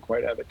recorded, didn't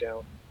quite have it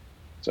down.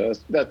 So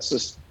that's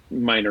just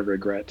minor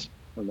regret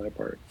on my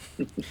part.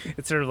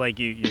 It's sort of like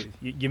you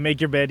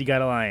make your bed, you got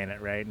to lie in it,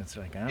 right? And it's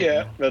like,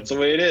 yeah, that's the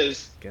way it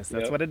is. Guess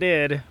that's what it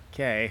did.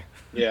 Okay.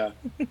 Yeah.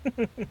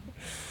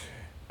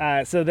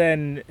 So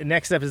then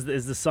next up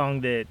is the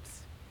song that,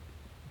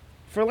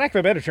 for lack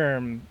of a better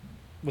term,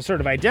 was sort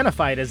of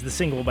identified as the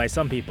single by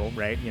some people,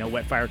 right?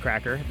 Wet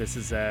Firecracker. This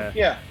is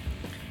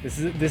This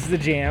is a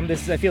jam. I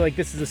feel like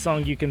this is a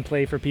song you can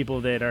play for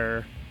people that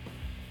are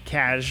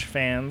Cash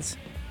fans.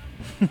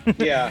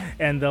 Yeah.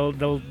 And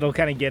they'll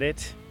kind of get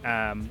it.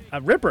 A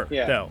ripper,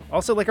 though.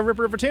 Also like a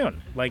ripper of a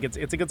tune. Like it's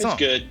a good song. It's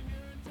good.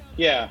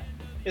 Yeah.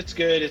 It's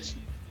good.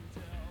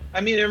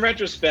 In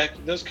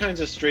retrospect, those kinds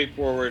of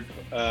straightforward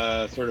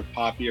sort of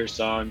poppier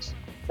songs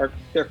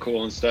they're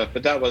cool and stuff,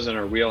 but that wasn't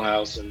our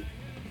wheelhouse, and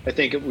I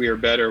think we were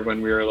better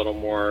when we were a little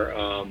more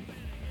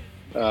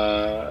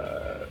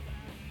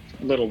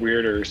little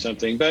weirder or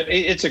something. But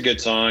it's a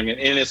good song, and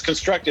it's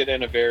constructed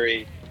in a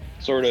very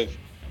sort of,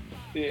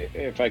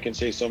 if I can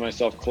say so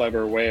myself,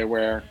 clever way,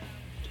 where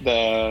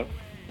the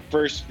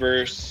first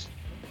verse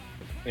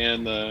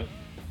and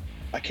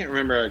I can't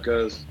remember how it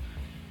goes.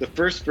 The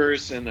first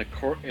verse and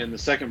the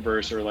second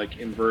verse are like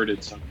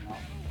inverted somehow,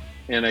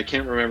 and I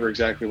can't remember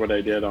exactly what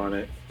I did on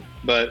it,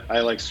 but I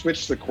like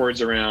switched the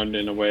chords around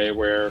in a way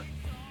where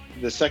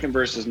the second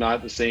verse is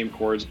not the same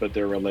chords, but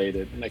they're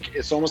related. And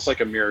it's almost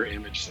like a mirror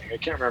image thing. I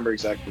can't remember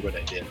exactly what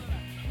I did,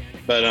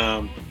 but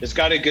it's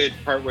got a good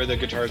part where the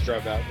guitars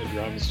drop out and the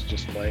drums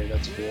just play.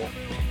 That's cool.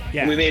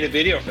 Yeah. And we made a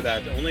video for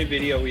that, the only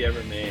video we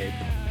ever made,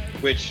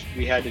 which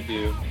we had to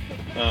do.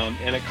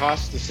 And it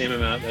costs the same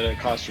amount that it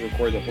costs to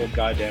record the whole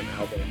goddamn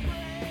album.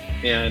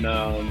 And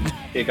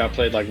it got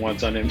played like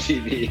once on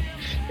MTV.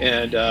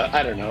 And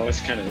I don't know, it's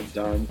kind of a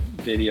dumb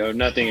video.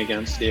 Nothing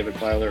against David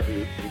Plyler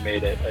who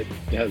made it. It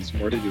has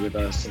more to do with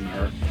us and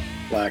our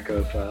lack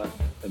of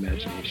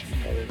imagination,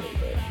 probably.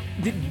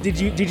 But,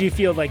 did you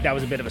feel like that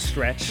was a bit of a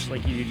stretch?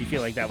 Like, did you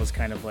feel like that was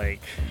kind of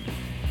like,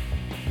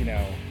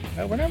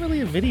 we're not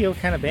really a video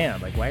kind of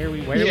band. Like, why are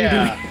we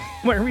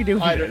doing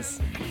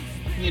this?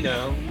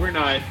 We're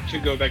not, to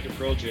go back to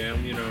Pearl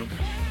Jam,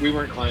 we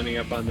weren't climbing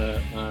up on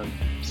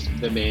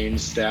the main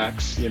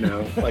stacks,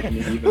 like in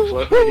the Even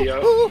Flow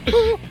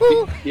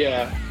video.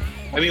 Yeah.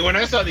 When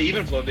I saw the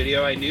Even Flow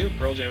video, I knew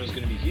Pearl Jam was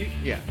going to be huge.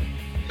 Yeah.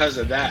 Because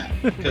of that.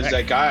 Because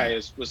that guy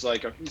was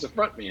like, he's a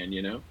front man,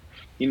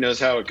 He knows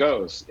how it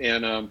goes.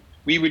 And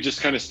we would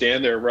just kind of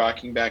stand there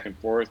rocking back and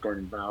forth,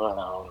 going, blah, blah,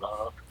 blah,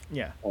 blah,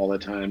 yeah, all the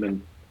time.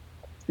 And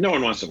no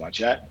one wants to watch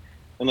that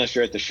unless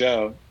you're at the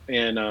show.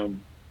 And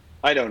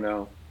I don't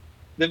know.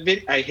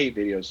 I hate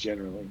videos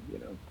generally,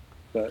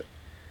 but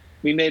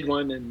we made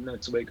one, and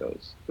that's the way it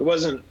goes. It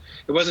wasn't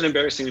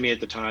embarrassing to me at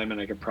the time, and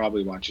I could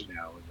probably watch it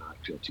now and not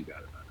feel too bad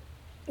about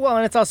it. Well,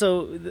 and it's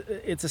also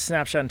it's a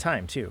snapshot in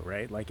time too,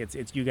 right? Like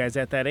it's you guys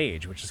at that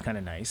age, which is kind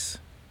of nice.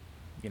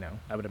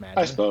 I would imagine.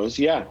 I suppose,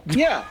 yeah,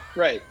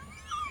 right,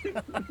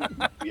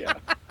 yeah.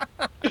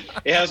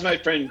 It has my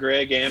friend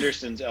Greg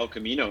Anderson's El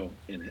Camino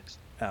in it.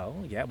 Oh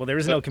yeah, well there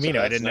is no Camino.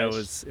 So I didn't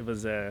nice. know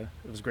it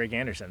was Greg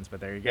Anderson's,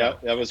 but there you go. Yeah,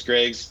 that was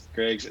Greg's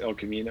El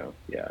Camino.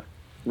 Yeah,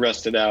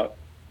 rusted out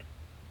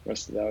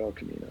El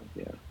Camino.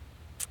 Yeah.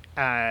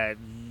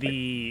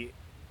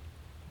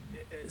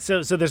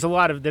 So there's a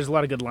lot of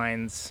good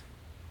lines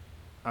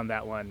on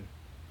that one.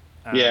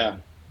 Yeah.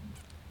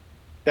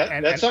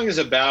 That song is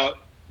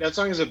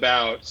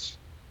about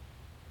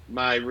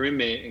my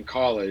roommate in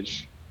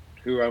college,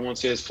 who I won't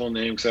say his full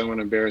name because I don't want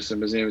to embarrass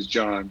him. His name is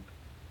John.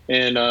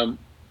 And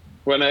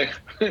when I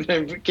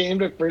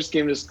first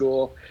came to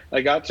school,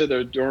 I got to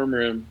the dorm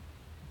room,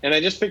 and I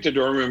just picked a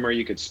dorm room where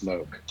you could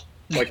smoke.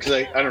 Like, cause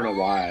I don't know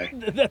why.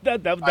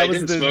 that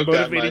was the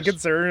motivating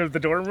concern of the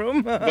dorm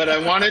room. But I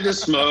wanted to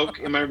smoke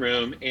in my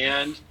room,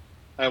 and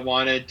I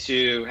wanted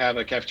to have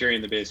a cafeteria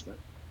in the basement.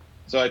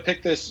 So I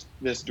picked this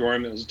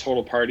dorm. It was a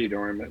total party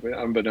dorm,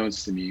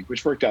 unbeknownst to me,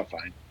 which worked out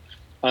fine,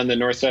 on the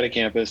north side of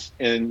campus.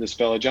 And this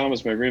fellow John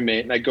was my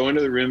roommate. And I go into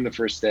the room the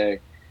first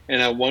day,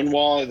 and on one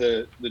wall of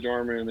the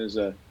dorm room is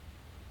a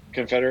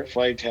Confederate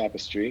flag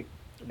tapestry.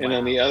 Wow. And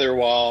on the other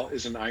wall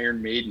is an Iron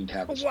Maiden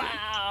tapestry.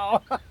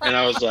 Wow. And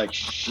I was like,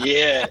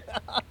 shit,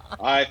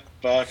 I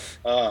fucked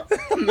up.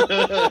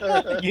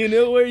 You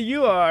know where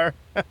you are.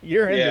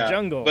 You're in the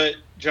jungle. But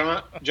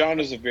John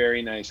is a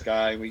very nice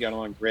guy. We got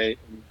along great.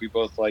 We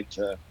both like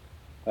to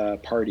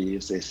party,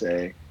 as they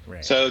say.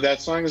 Right. So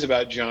that song is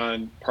about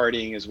John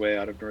partying his way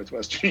out of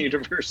Northwestern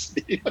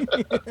University.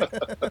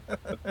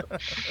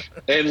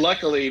 And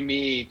luckily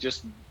me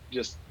just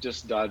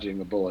dodging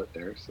the bullet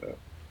there. So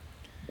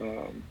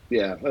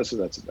yeah, that's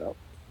what that's about.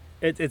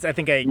 It's I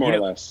think more or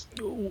less.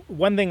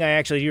 One thing I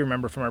actually do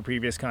remember from our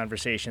previous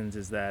conversations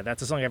is that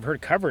that's a song I've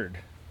heard covered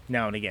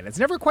now and again. It's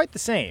never quite the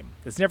same.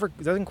 It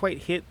doesn't quite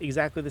hit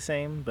exactly the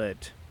same,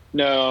 but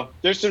no,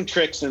 there's some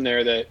tricks in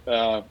there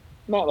that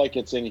not like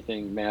it's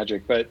anything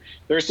magic, but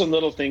there's some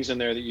little things in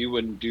there that you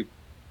wouldn't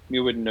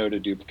know to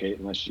duplicate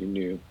unless you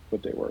knew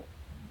what they were.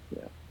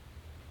 Yeah,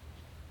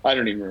 I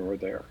don't even remember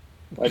what they are.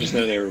 I just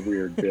know they were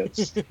weird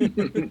bits.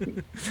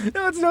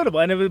 No, it's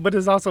notable, but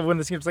it's also one of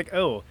the seems like,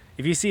 oh,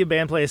 if you see a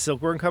band play a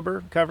Silkworm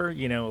cover,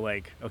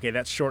 like, okay,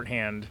 that's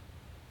shorthand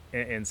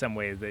in some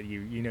ways that you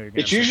know you're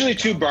gonna. It's usually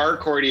too bar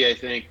chordy. I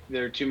think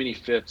there are too many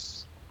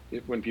fifths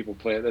when people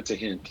play it. That's a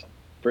hint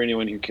for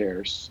anyone who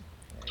cares.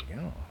 There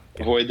you go.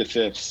 Avoid the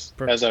fifths,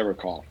 as I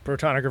recall.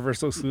 Protonic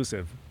Reversal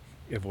exclusive.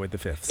 Avoid the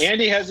fifths.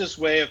 Andy has this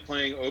way of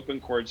playing open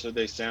chords so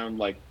they sound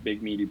like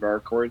big meaty bar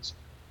chords,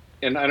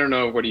 and I don't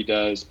know what he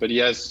does, but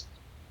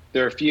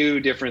there are a few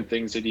different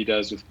things that he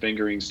does with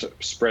fingerings to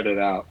spread it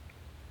out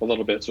a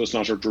little bit, so it's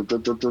not sort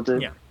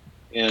of. Yeah.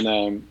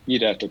 And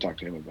you'd have to talk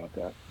to him about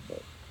that.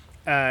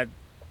 But.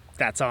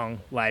 That song,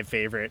 live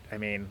favorite. I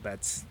mean,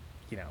 that's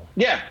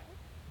Yeah.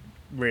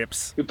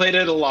 Rips. We played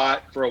it a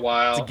lot for a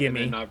while. It's a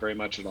gimme. And then not very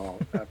much at all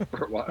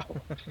for a while.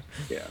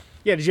 Yeah.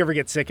 Yeah. Did you ever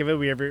get sick of it?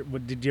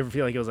 Did you ever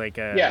feel like it was like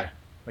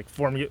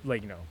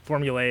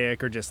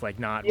formulaic or just like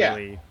not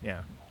really?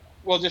 Yeah.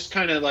 Well, just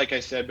kind of like I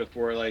said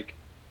before, like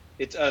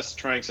it's us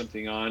trying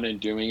something on and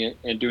doing it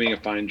and doing a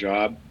fine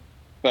job.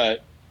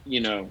 But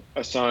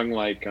a song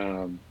like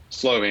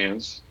 "Slow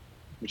Hands,"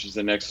 which is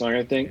the next song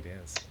I think. It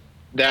is.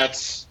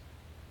 That's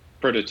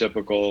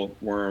prototypical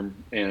Worm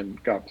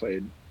and got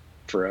played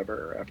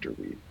forever after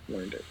we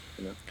learned it.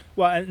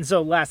 Well, and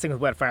so last thing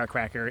with Wet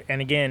Firecracker,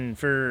 and again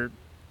for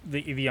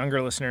the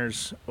younger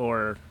listeners,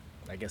 or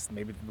I guess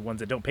maybe the ones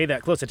that don't pay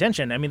that close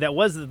attention. I mean, that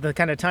was the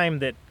kind of time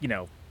that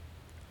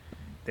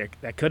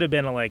that could have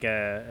been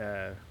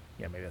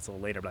maybe that's a little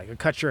later, but like a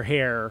Cut Your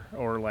Hair,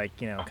 or like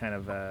kind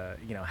of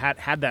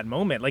had that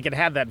moment, like it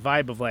had that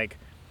vibe of like,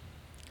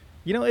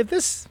 if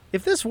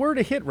this were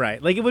to hit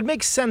right, like it would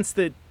make sense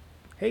that,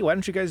 hey, why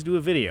don't you guys do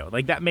a video?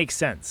 Like that makes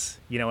sense.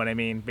 You know what I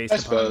mean?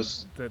 Based upon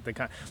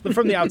the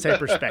from the outside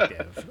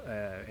perspective.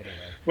 Anyway.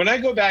 When I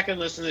go back and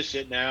listen to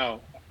shit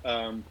now,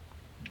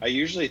 I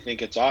usually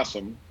think it's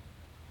awesome,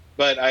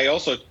 but I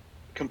also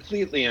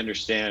completely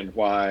understand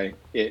why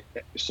it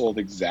sold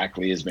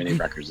exactly as many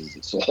records as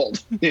it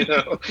sold.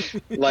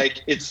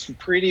 Like it's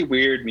pretty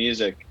weird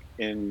music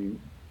in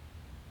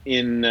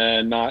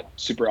a not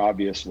super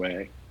obvious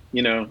way.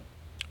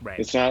 Right.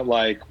 It's not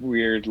like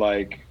weird,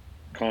 like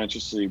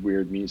consciously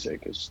weird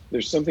music.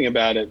 There's something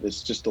about it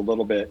that's just a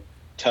little bit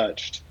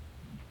touched,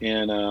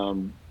 and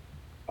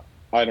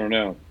I don't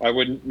know. I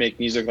wouldn't make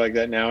music like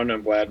that now, and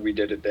I'm glad we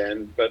did it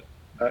then. But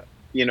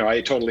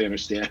I totally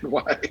understand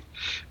why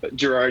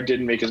Gerard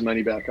didn't make his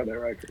money back on that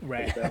record.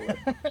 Right.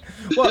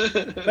 Well,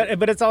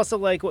 but it's also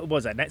like, what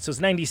was that? So it's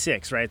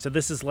 96, right? So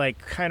this is like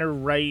kind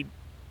of right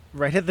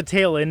at the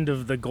tail end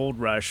of the gold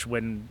rush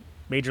when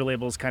major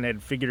labels kind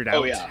of figured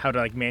out how to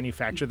like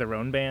manufacture their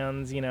own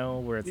bands,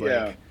 where it's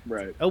like,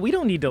 right. Oh, we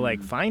don't need to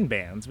like find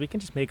bands. We can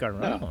just make our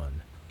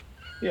own.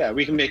 Yeah,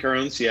 we can make our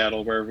own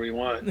Seattle wherever we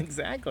want.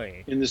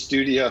 Exactly. In the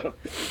studio.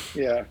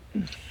 Yeah.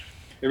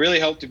 It really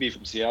helped to be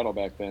from Seattle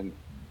back then.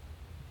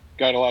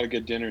 Got a lot of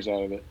good dinners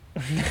out of it.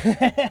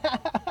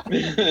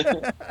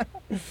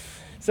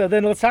 So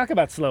then let's talk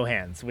about Slow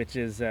Hands, which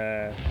is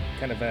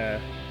kind of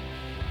a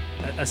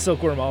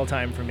Silkworm all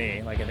time for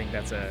me. Like I think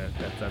that's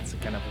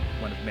kind of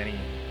one of many.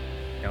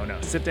 No,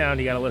 sit down.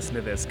 You got to listen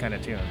to this kind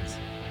of tunes.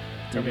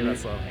 Tell me about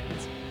Slow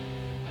Hands.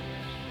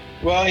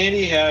 Well,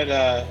 Andy had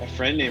a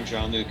friend named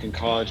Jean-Luc in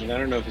college, and I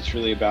don't know if it's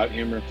really about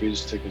him or if we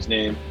just took his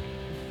name.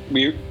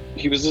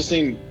 He was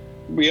listening.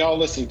 We all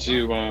listened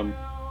to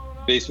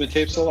Basement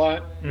Tapes a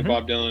lot, the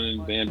Bob Dylan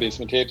and Van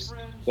Basement Tapes.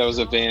 That was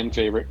a Van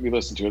favorite. We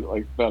listened to it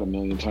like about 1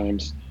 million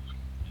times.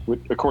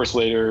 Of course,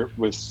 later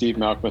with Steve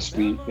Malkmus,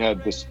 we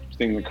had this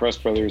thing, the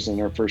Crust Brothers, and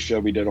our first show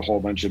we did a whole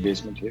bunch of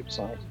Basement Tape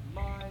songs.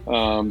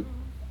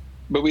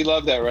 But we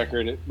loved that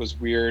record. It was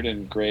weird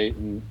and great,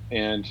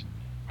 and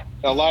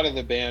a lot of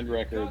the band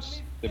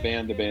records, the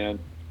band,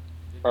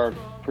 are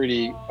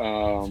pretty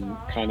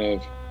kind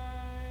of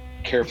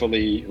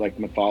carefully like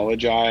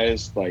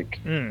mythologized, like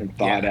and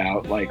thought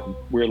out. Like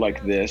we're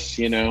like this,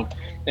 you know.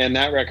 And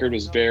that record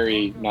was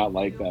very not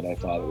like that. I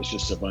thought it was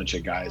just a bunch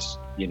of guys,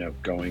 you know,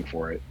 going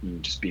for it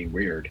and just being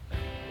weird.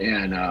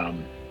 And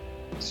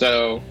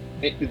so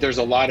there's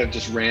a lot of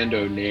just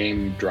rando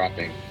name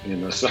dropping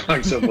in the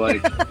songs of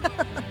like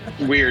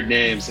weird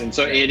names. And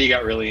so Andy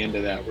got really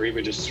into that, where he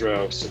would just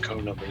throw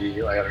Conan, I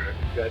don't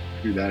know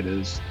who that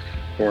is,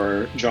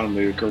 or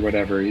Jean-Luc or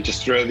whatever. He'd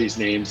just throw these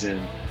names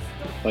in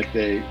like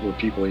they were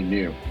people he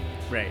knew.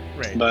 Right.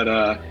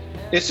 But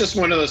it's just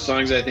one of those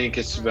songs. I think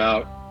it's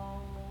about,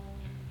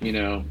 you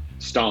know,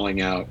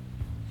 stalling out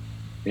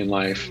in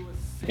life.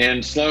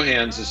 And Slow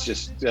Hands is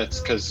just, that's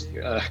because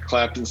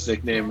Clapton's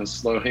nickname was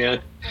Slow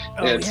Hand.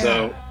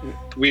 So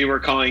we were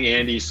calling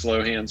Andy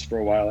Slow Hands for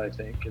a while, I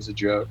think, as a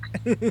joke.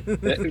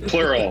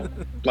 Plural,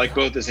 like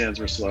both his hands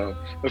were slow.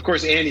 Of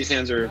course, Andy's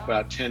hands are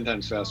about 10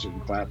 times faster than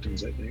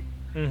Clapton's, I think.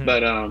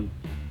 But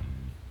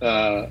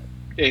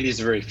Andy's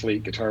a very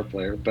fleet guitar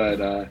player,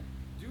 but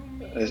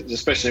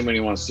especially when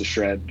he wants to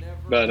shred.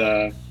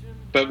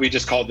 But we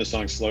just called the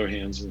song Slow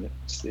Hands, and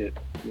it,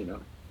 you know,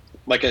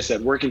 like I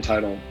said, working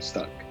title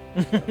stuck.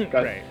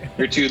 Right.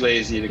 You're too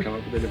lazy to come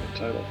up with a different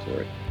title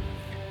for it.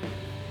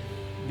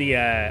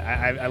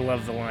 I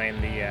love the line,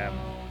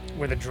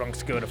 where the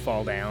drunks go to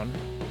fall down.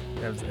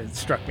 It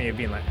struck me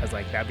as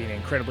that being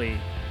incredibly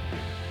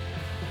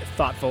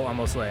thoughtful,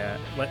 almost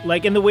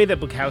like in the way that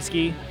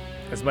Bukowski,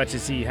 as much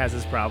as he has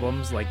his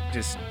problems, like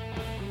just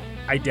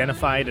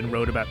identified and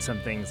wrote about some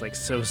things like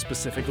so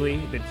specifically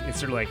that it's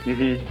sort of like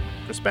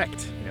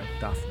respect, you know,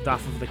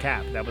 doff of the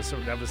cap. That was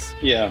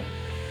yeah.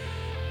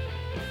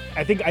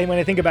 I think when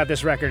I think about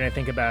this record, and I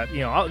think about, you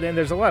know, then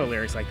there's a lot of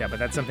lyrics like that, but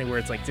that's something where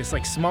it's like just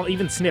like small,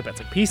 even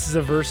snippets, like pieces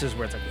of verses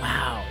where it's like,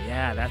 wow,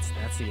 yeah, that's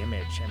the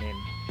image. I mean,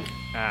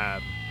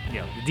 you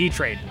know, the D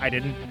Trade, I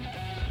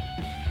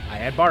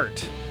had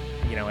Bart,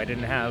 you know, I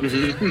didn't have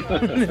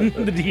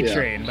the D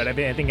Train, but I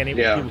think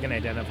people can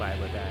identify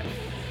with that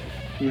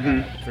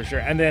for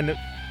sure. And then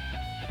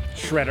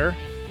Shredder,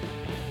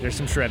 there's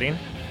some shredding.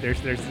 There's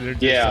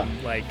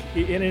some, like,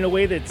 in a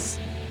way that's.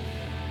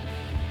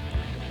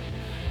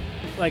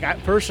 Like, I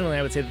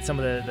would say that some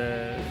of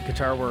the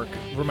guitar work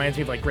reminds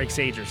me of like Greg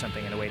Sage or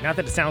something in a way. Not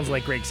that it sounds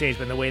like Greg Sage,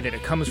 but in the way that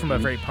it comes from a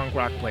very punk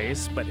rock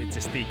place, but it's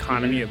just the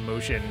economy of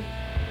motion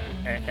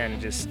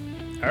and just,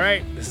 all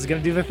right, this is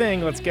going to do the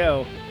thing, let's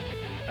go.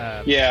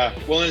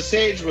 Well, and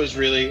Sage was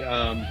really,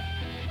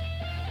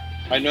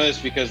 I know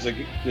this because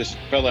this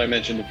fellow I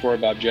mentioned before,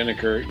 Bob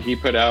Jenniker, he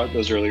put out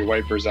those early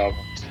Wipers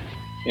albums,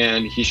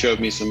 and he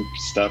showed me some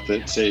stuff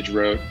that Sage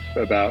wrote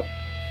about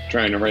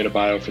trying to write a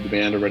bio for the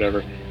band or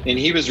whatever. And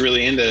he was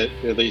really into,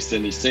 at least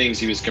in these things,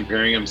 he was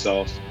comparing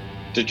himself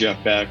to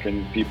Jeff Beck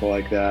and people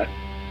like that,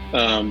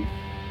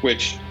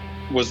 which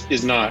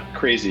is not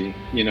crazy,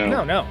 you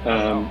know. No.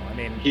 I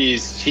mean,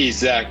 he's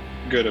that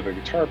good of a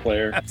guitar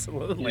player.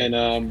 Absolutely.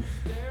 And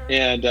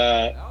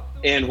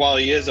while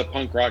he is a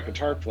punk rock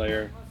guitar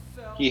player,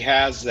 he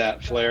has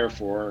that flair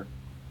for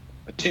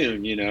a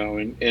tune, you know,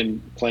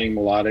 and playing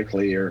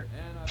melodically or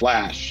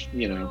flash,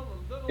 you know.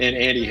 And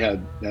Andy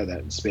had that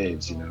in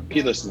spades, you know.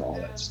 He listened to all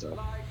that stuff.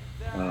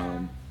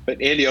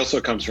 But Andy also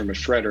comes from a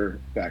shredder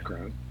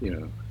background, you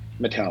know,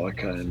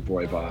 Metallica and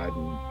Voivod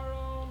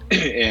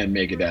and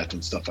Megadeth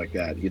and stuff like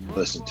that. He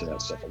listened to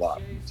that stuff a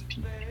lot when he was a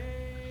teenager.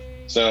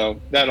 So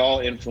that all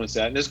influenced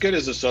that. And as good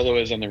as the solo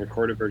is on the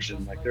recorded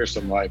version, like there's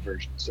some live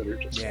versions that are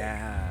just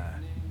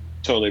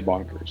totally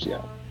bonkers.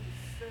 Yeah,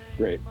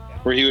 great.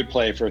 Where he would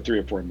play for 3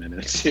 or 4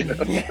 minutes. You know?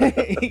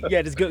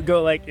 Yeah, just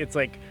go like it's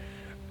like.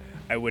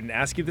 I wouldn't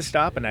ask you to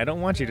stop, and I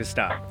don't want you to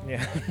stop.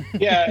 Yeah.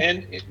 Yeah,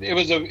 and it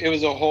was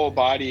a whole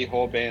body,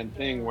 whole band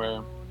thing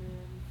where,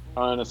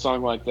 on a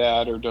song like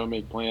that or Don't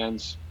Make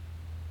Plans,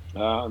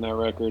 on that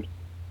record,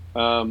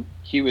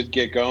 he would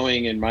get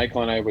going, and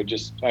Michael and I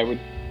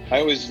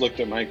always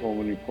looked at Michael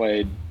when we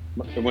played,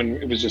 when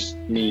it was just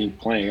me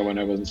playing, when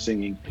I wasn't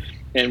singing,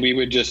 and we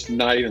would just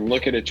not even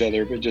look at each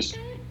other, but just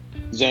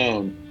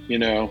zone, you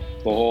know,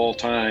 the whole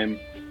time,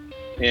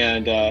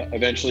 and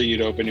eventually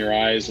you'd open your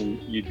eyes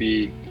and you'd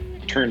be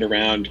turned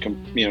around,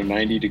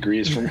 90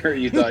 degrees from where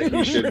you thought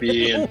you should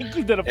be,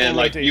 and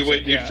like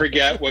you'd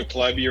forget what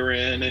club you were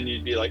in, and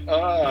you'd be like,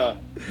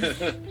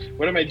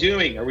 what am I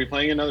doing? Are we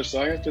playing another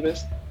song after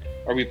this?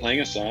 Are we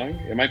playing a song?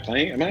 Am I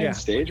on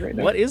stage right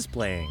now? What is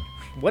playing?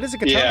 What is a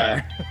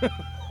guitar? Yeah,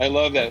 I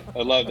love that.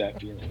 I love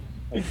that feeling.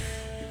 Like,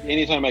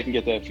 anytime I can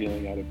get that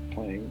feeling out of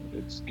playing,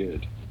 it's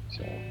good.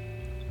 So.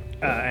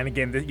 And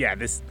again,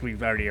 this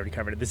we've already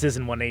covered it. This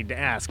isn't one I need to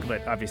ask,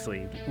 but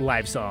obviously,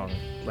 live song.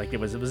 Like,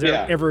 was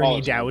there ever any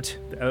doubt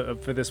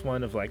for this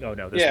one of like, oh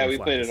no, this one we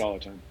flies. played it all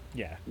the time.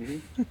 Yeah.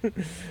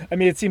 Mm-hmm. I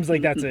mean, it seems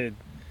like that's a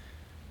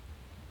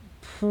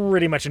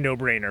pretty much a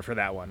no-brainer for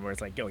that one, where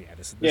it's like, oh yeah,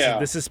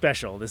 this is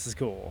special. This is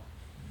cool.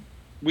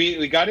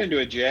 We got into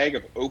a jag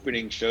of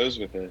opening shows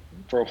with it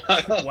for a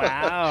while.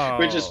 Wow.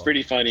 Which is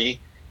pretty funny.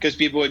 Because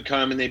people would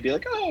come and they'd be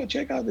like, oh,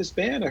 check out this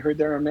band. I heard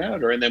they're on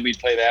Matter. And then we'd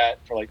play that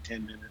for like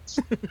 10 minutes.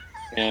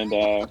 And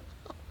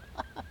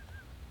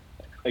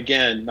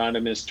again, not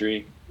a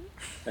mystery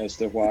as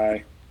to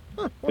why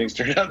things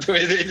turned out the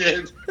way they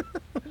did.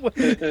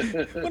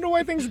 Wonder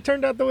why things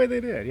turned out the way they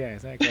did. Yeah,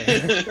 exactly.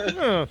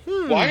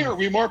 Why aren't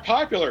we more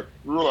popular?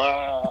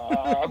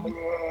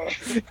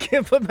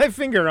 Can't put my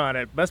finger on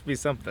it. Must be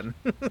something.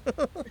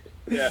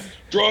 Yeah.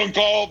 Drunk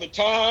all the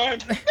time.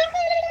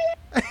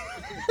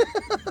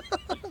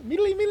 Me.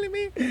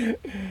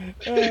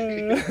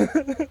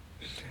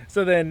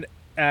 So then,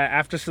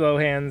 after Slow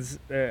Hands,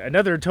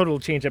 another total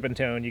change up in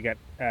tone. You got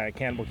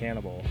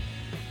Cannibal.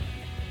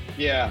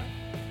 Yeah,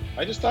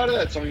 I just thought of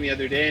that song the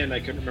other day, and I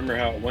couldn't remember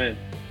how it went.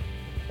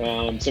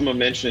 Someone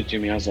mentioned it to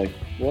me. I was like,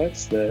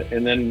 "What's the?"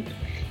 And then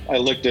I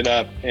looked it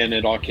up, and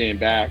it all came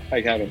back. I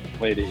haven't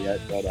played it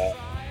yet, but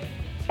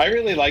I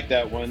really like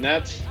that one.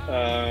 That's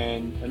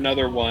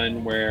another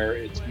one where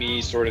it's me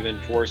sort of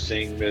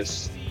enforcing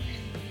this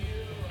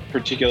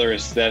particular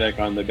aesthetic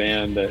on the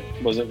band that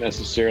wasn't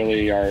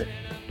necessarily our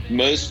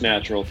most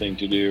natural thing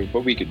to do,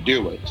 but we could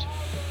do it.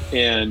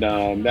 And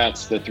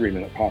that's the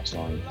 3-minute pop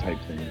song type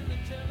thing.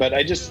 But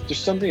there's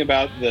something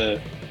about there's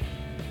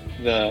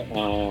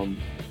kind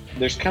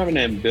of an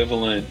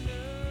ambivalent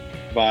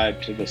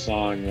vibe to the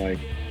song. Like,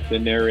 the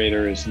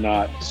narrator is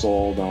not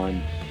sold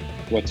on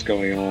what's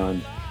going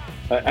on.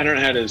 I don't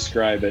know how to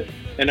describe it.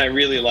 And I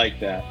really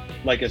like that.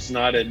 Like, it's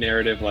not a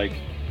narrative like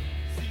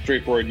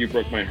straightforward, you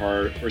broke my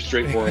heart, or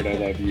straightforward, I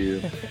love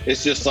you.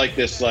 It's just like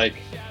this, like,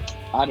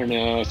 I don't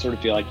know, I sort of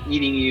feel like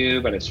eating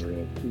you, but I sort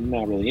of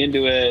not really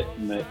into it,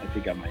 and I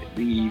think I might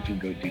leave and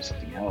go do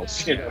something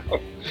else, you know?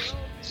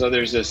 So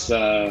there's this,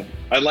 I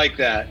like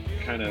that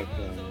kind of,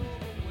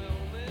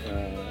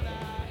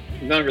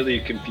 not really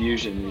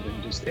confusion,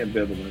 even just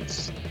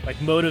ambivalence. Like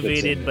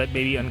motivated, but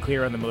maybe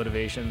unclear on the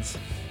motivations.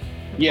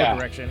 Yeah,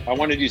 direction. I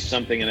want to do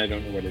something and I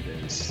don't know what it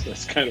is.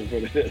 That's kind of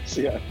what it is,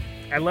 yeah.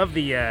 I love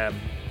the, I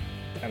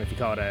don't know if you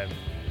call it a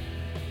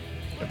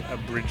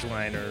bridge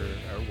line or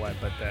what,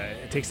 but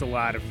it takes a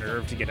lot of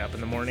nerve to get up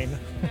in the morning.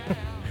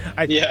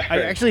 I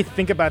actually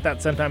think about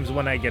that sometimes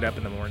when I get up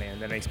in the morning,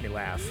 and that makes me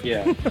laugh.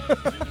 Yeah.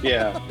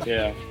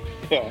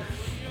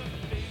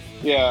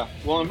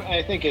 Well,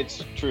 I think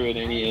it's true at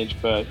any age,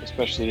 but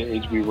especially the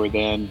age we were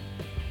then.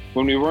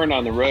 When we weren't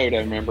on the road, I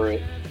remember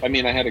it. I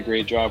mean, I had a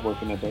great job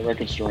working at the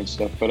record store and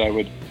stuff, but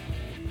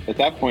at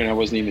that point, I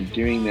wasn't even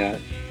doing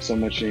that so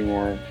much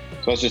anymore.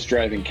 So I was just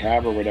driving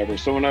cab or whatever.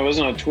 So when I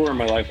wasn't on tour,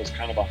 my life was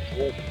kind of a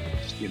whole,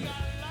 you know.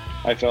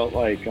 I felt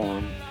like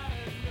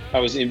I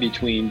was in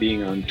between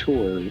being on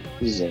tour.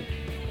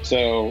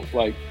 So,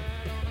 like,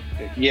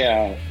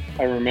 yeah,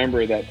 I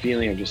remember that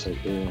feeling of just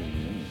like, you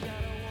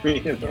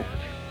know,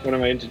 what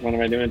am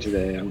I doing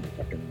today?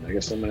 I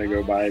guess I'm gonna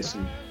go buy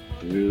some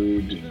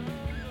food.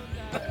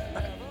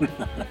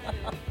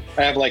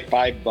 I have like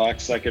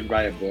 $5. I could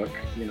buy a book,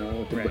 you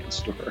know, at the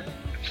bookstore.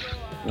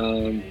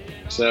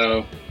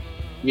 So,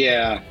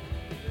 yeah,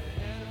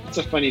 it's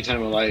a funny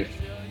time of life,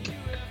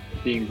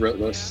 being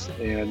rootless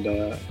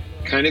and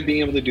kind of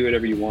being able to do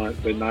whatever you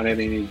want, but not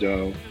having any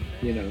dough.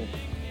 You know,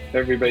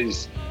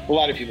 a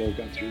lot of people have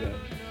gone through that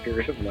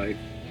period of life.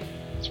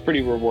 It's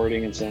pretty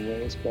rewarding in some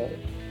ways, but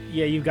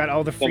yeah, you've got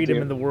all the freedom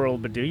in the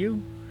world, but do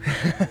you?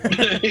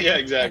 Yeah,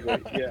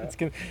 exactly. Yeah,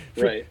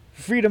 right.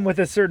 Freedom with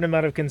a certain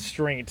amount of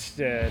constraint,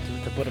 to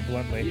put it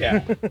bluntly. Yeah.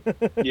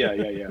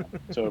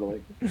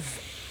 Totally.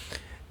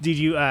 Did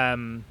you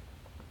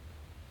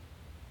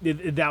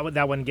did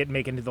that one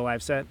make into the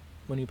live set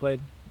when you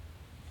played?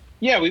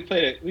 Yeah, we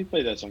played it. We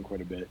played that song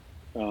quite a bit.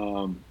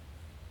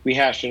 We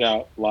hashed it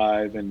out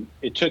live, and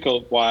it took a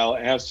while.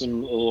 It has a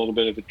little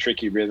bit of a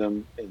tricky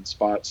rhythm and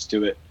spots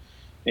to it,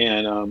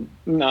 and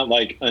not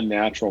like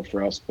unnatural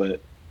for us,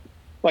 but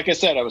like I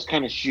said, I was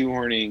kind of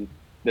shoehorning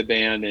the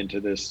band into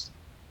this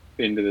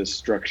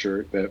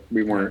structure that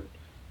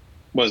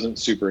wasn't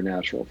super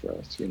natural for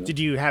us. You know? Did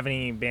you have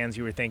any bands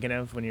you were thinking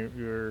of when you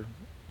were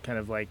kind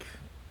of like,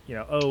 you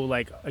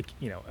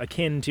know,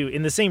 akin to,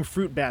 in the same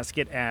fruit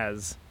basket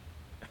as?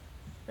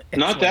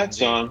 Not that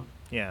song.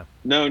 Yeah.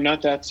 No,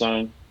 not that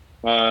song.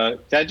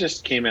 That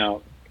just came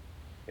out,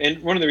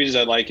 and one of the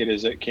reasons I like it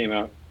is it came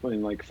out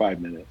in like 5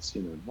 minutes.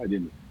 You know,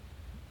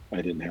 I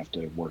didn't have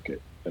to work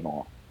it at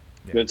all.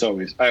 Yeah.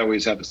 I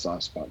always have a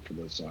soft spot for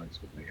those songs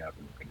when they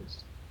happen,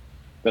 because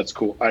that's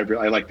cool. I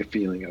like the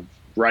feeling of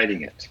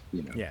writing it,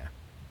 Yeah.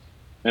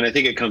 And I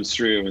think it comes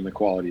through in the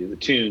quality of the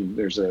tune.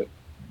 There's a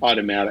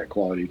automatic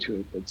quality to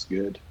it that's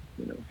good,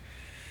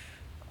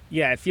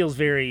 Yeah, it feels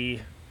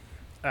very,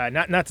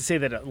 not to say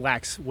that it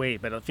lacks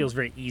weight, but it feels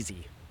very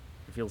easy.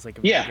 It feels like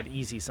an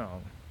easy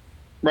song.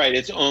 Right.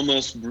 It's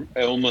almost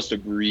a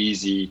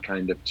breezy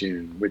kind of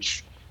tune,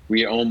 which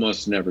we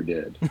almost never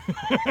did.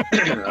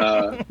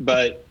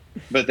 But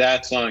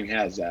that song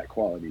has that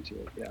quality to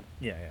it. Yeah.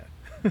 Yeah.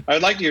 I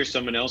would like to hear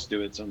someone else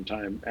do it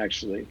sometime,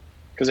 actually,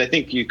 because I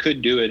think you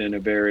could do it in a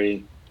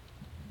very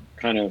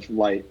kind of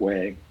light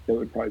way. That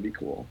would probably be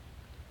cool.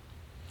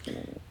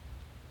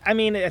 I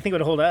mean, I think it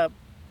would hold up.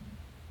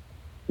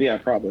 Yeah,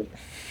 probably.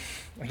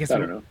 I guess I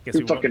don't know.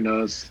 Who fucking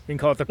knows? We can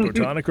call it the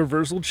Protonic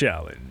Reversal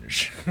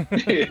Challenge.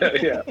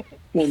 Yeah.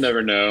 We'll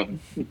never know.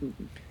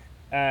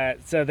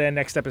 So then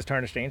next up is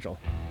Tarnished Angel.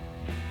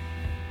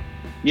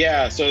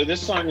 Yeah, so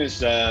this song is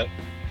the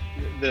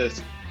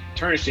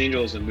Tarnished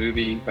Angel is a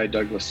movie by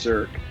Douglas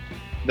Sirk,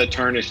 The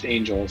Tarnished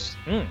Angels.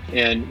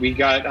 And we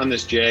got on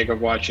this jag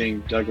of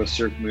watching Douglas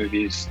Sirk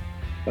movies.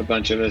 A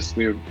bunch of us,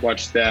 we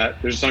watched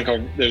that. There's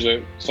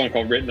a song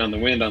called Written on the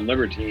Wind on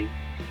Libertine.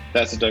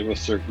 That's a Douglas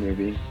Sirk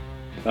movie.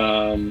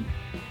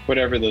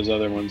 Whatever those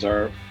other ones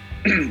are,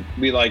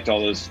 we liked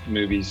all those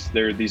movies.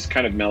 They're these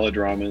kind of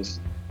melodramas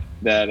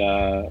that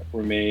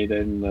were made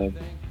in the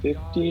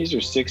 50s or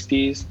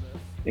 60s.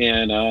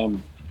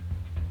 And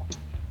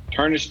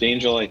Tarnished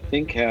Angel, I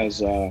think,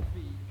 has I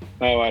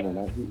don't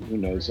know, who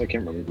knows? I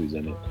can't remember who's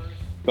in it.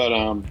 But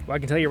well, I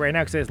can tell you right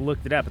now because I just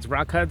looked it up. It's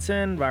Rock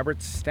Hudson,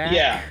 Robert Stack.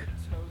 Yeah.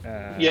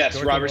 Yes,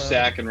 Dorothy Robert Malone.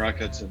 Stack and Rock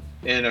Hudson.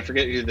 And I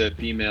forget who the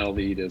female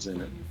lead is in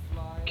it.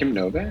 Kim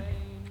Novak?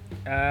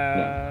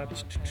 No.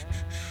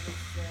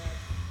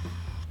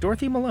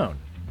 Dorothy Malone.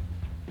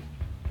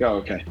 Oh,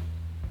 okay.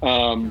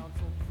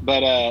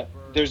 But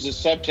there's a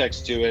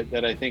subtext to it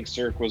that I think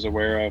Sirk was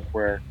aware of,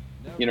 where,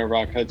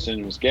 Rock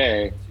Hudson was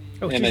gay.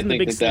 Oh, and she's I in The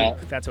think Big Sleep.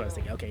 That's what I was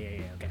thinking.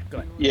 Okay, okay. Go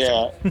ahead.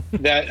 Yeah,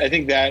 I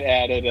think that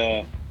added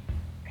a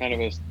kind of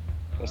a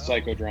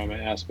psychodrama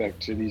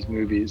aspect to these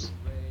movies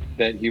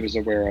that he was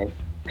aware of.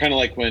 Kind of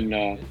like when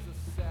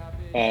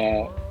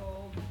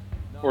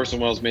Orson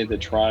Welles made The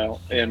Trial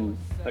and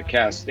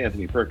cast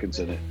Anthony Perkins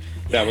in it.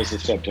 That was the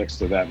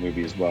subtext of that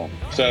movie as well.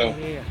 So,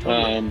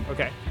 Totally.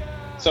 Okay.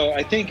 So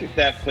I think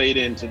that played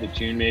into the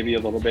tune maybe a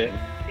little bit.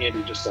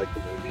 Andy just liked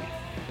the movie.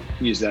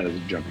 Used that as a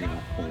jumping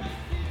off point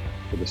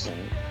for the song.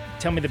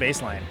 Tell me the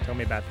bass line. Tell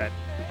me about that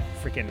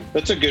freaking...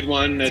 That's a good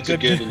one. That's a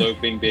good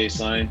loping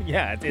bass line.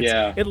 Yeah,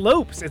 it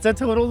lopes. It's a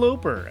total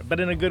loper, but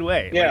in a good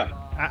way. Yeah. Like,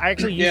 I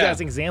actually used that as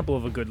an example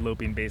of a good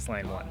loping bass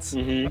line once.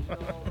 Mm-hmm.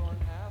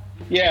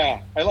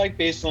 Yeah, I like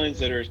bass lines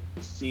that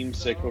seem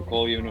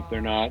cyclical, even if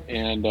they're not,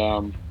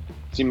 and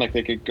seem like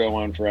they could go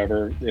on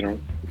forever.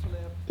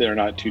 They're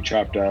not too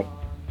chopped up,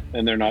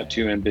 and they're not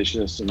too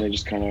ambitious, and they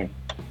just kind of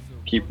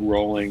keep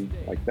rolling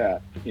like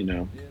that,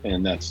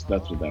 and that's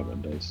what that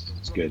one does.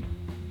 It's good.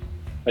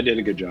 I did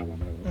a good job on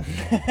that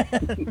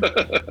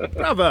one.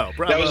 Bravo.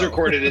 That was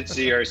recorded at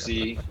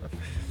CRC.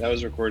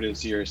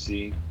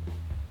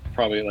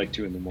 Probably at like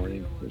 2 a.m.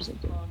 or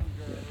something.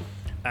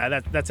 Yeah.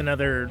 That's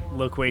another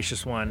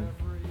loquacious one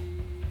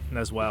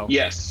as well.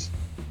 Yes.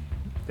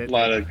 A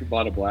lot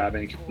of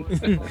blabbing.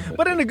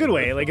 But in a good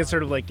way. Like, it's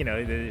sort of like,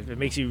 it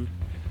makes you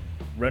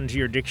run to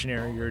your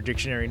dictionary, your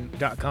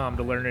dictionary.com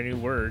to learn a new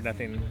word.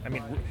 Nothing. I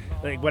mean,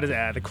 like, what is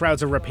that? The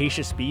crowd's a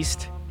rapacious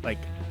beast. Like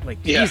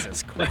yeah.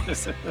 Jesus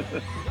Christ.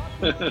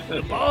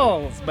 The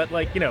balls. But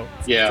it's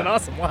an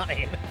awesome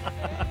line.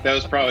 That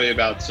was probably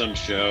about some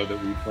show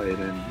that we played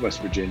in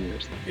West Virginia or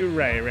something.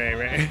 Right.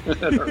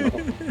 I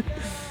don't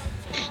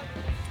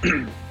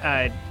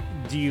know.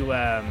 Do you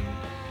I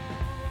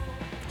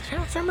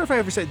don't remember if I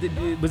ever said,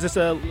 was this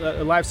a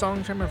live song?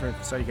 I'm trying to remember if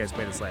I saw you guys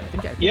play this live. I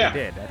think I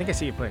did. I think I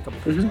see you play a couple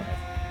times live.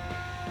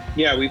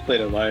 Yeah, we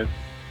played it live.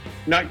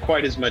 Not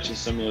quite as much as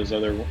some of those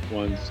other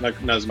ones. Not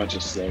as much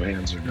as Slow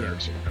Hands or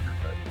Nerves or whatever,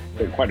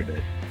 but quite a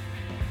bit.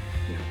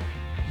 Yeah.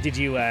 Did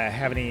you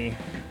have any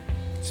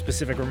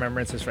specific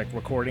remembrances for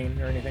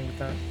recording or anything with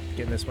that?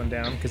 Getting this one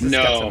down? Because it's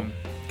got some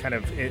kind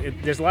of,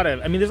 there's a lot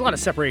of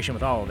separation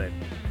with all of it.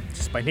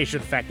 Just by nature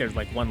of the fact there's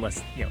one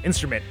less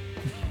instrument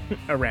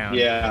around.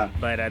 Yeah.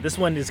 But this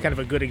one is kind of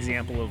a good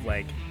example of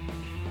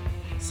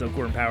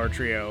Silkworm Power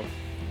Trio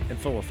in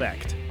full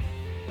effect.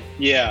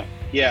 Yeah.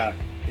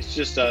 It's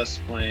just us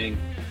playing,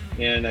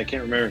 and I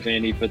can't remember if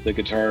Andy put the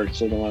guitar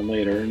solo on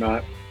later or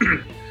not,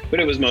 but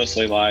it was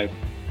mostly live.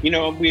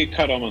 We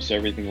cut almost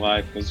everything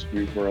live because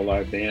we were a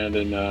live band,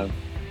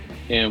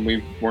 and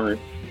we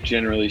weren't,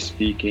 generally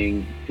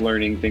speaking,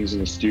 learning things in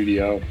the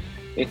studio.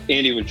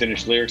 Andy would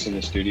finish lyrics in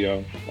the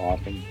studio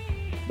often,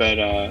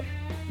 but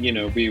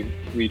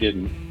we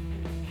didn't.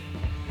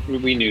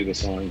 We knew the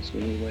songs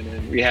when we went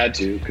in. We had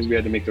to, because we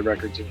had to make the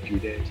records in a few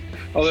days.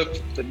 Although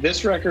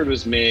this record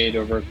was made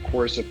over a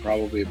course of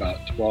probably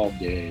about 12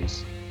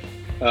 days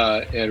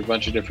at a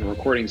bunch of different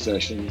recording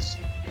sessions.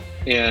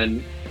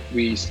 And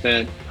we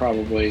spent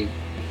probably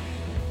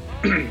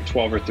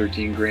 12 or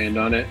 13 grand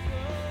on it,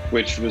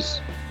 which was,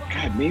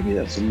 God, maybe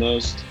that's the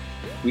most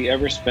we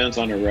ever spent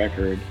on a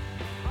record,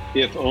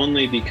 if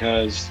only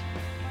because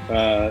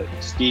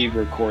Steve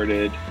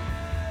recorded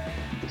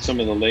some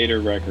of the later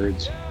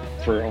records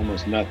for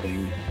almost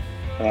nothing,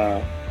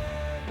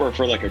 or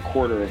for like a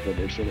quarter of what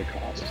they should have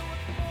cost.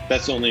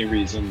 That's the only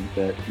reason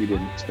that we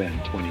didn't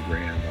spend 20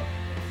 grand on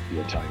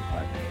the Italian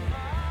Pipe.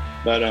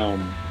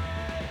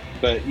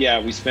 But yeah,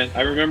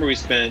 I remember we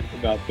spent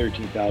about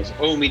 13,000.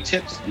 Oh, and we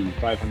tipped Steve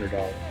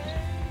 $500.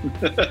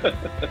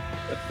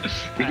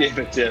 We gave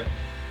a tip.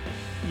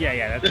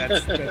 Yeah,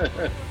 that's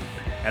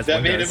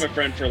that made him a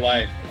friend for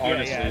life.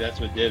 Honestly, yeah. That's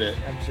what did it.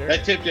 I'm sure.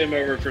 That tipped him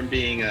over from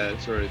being a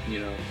sort of,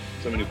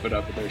 someone who put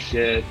up with their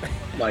shit,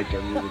 liked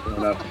our music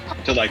growing up,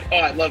 to like, oh,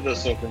 I love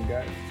those Silkworm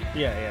guys.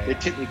 Yeah. They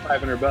tipped me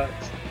 $500.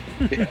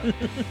 Yeah.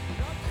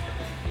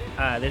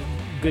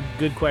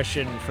 Good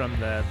question from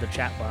the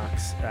chat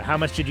box. How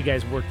much did you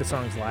guys work the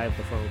songs live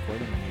before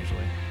recording them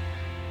usually?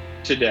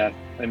 To death.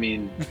 I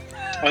mean,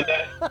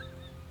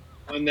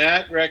 on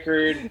that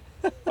record,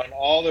 on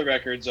all the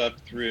records up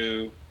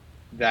through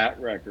that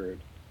record,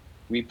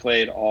 we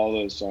played all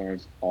those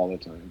songs all the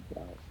time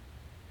live,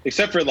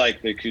 except for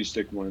like the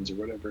acoustic ones or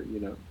whatever,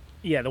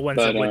 Yeah, the ones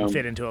that wouldn't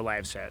fit into a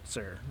live set,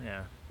 sir.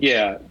 Yeah.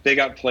 Yeah, they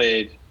got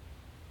played.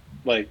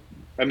 Like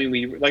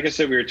I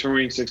said, we were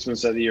touring 6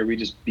 months out of the year. We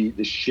just beat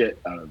the shit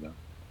out of them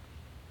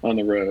on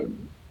the road,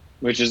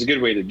 which is a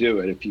good way to do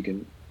it if you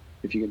can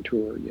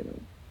tour,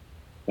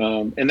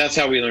 and that's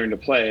how we learned to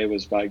play,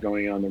 was by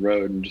going on the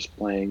road and just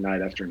playing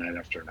night after night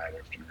after night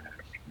after night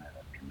after night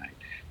after night.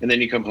 And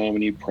then you come home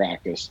and you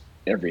practice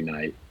every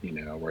night,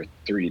 or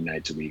 3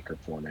 nights a week or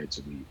 4 nights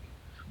a week,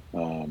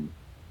 and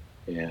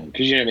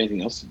because you didn't have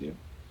anything else to do,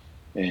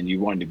 and you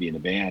wanted to be in the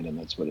band, and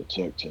that's what it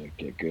took to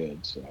get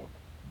good. So.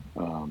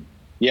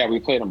 Yeah,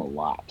 we played them a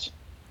lot.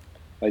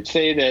 I'd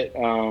say that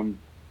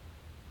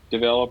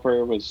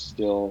Developer was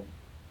still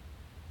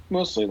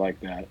mostly like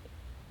that.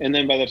 And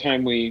then by the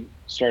time we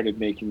started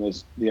making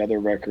the other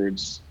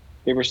records,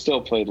 they were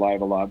still played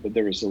live a lot, but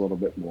there was a little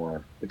bit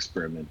more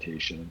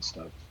experimentation and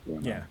stuff going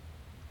on.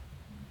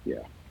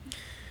 Yeah.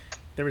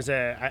 There was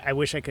I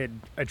wish I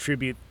could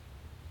attribute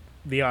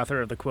the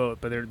author of the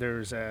quote, but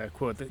there's a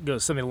quote that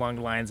goes something along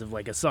the lines of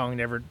like, a song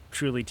never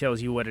truly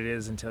tells you what it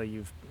is until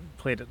you've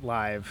played it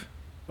live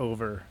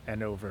over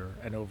and over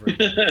and over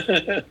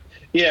again.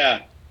 Yeah,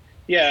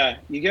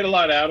 you get a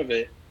lot out of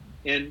it,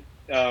 and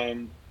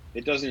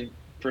it doesn't,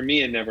 for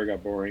me, it never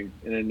got boring,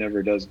 and it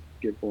never does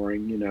get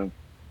boring.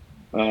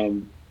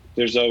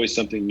 There's always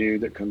something new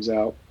that comes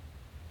out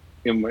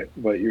in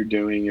what you're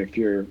doing, if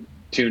you're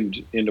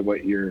tuned into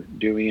what you're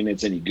doing and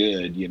it's any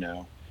good.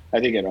 I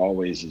think it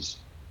always is.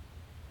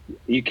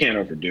 You can't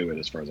overdo it,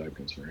 as far as I'm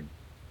concerned.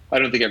 I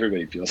don't think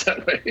everybody feels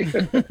that way.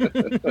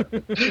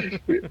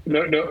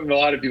 No, a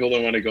lot of people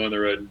don't want to go on the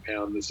road and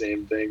pound the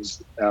same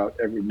things out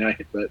every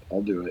night, but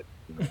I'll do it.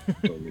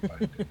 Totally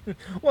fine.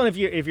 Well, if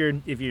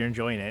you're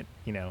enjoying it,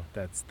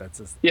 that's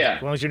yeah.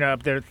 As long as you're not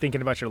up there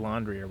thinking about your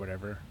laundry or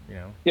whatever,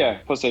 Yeah.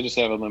 Plus, I just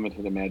have a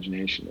limited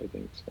imagination, I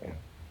think. So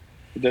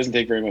it doesn't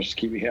take very much to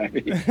keep me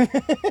happy.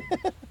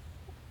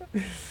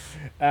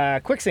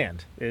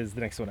 Quicksand is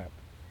the next one up.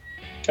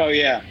 Oh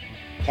yeah.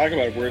 Talk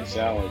about a word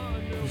salad.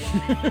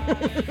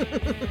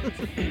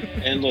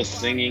 Endless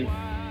singing.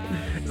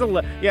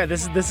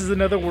 This is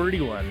another wordy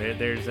one.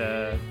 There's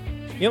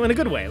in a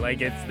good way. Like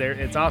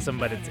it's awesome,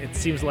 but it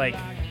seems like,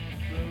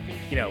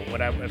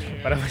 what I was,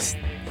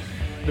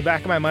 in the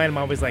back of my mind, I'm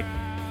always like,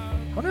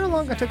 I wonder how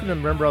long I took to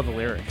remember all the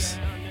lyrics.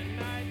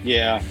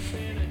 Yeah,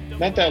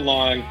 not that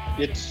long.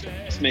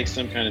 It makes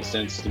some kind of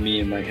sense to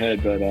me in my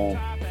head, but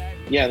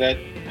yeah,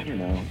 I don't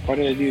know. Why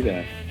did I do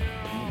that?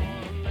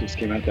 It just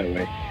came out that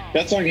way.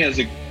 That song has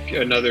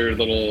another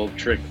little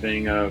trick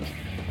thing of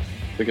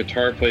the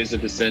guitar plays a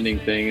descending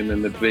thing, and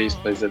then the bass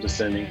plays a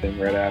descending thing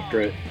right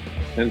after it.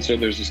 And so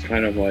there's this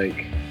kind of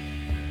like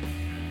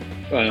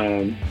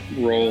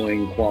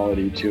rolling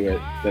quality to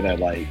it that I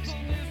liked.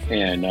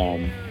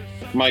 And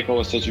Michael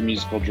was such a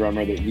musical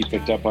drummer that he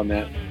picked up on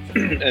that,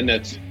 and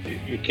it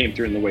came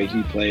through in the way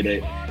he played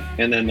it.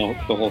 And then the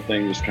whole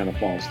thing just kind of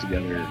falls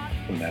together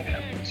when that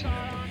happens.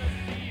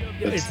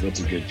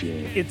 That's a good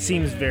feeling. It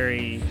seems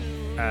very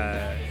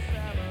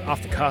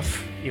off the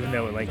cuff, even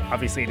though like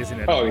obviously it isn't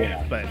at all.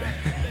 Yeah. But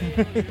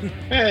I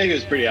think it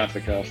was pretty off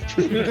the cuff.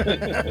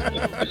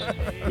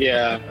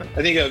 Yeah,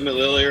 I think the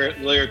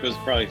lyric was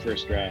probably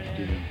first draft.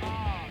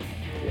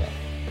 Yeah,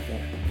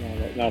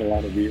 not a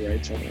lot of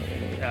rewrites on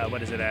it.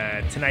 What is it?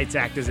 Tonight's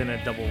act is in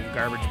a double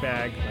garbage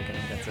bag. Like I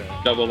think that's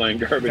a double line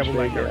garbage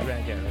bag.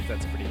 Yeah,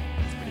 that's pretty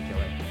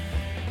killer.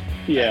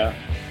 Yeah,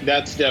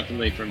 that's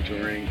definitely from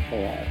touring a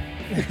lot.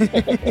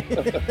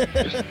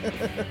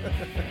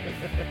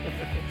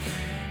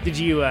 Did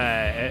you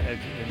I'm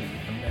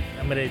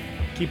going to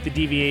keep the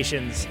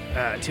deviations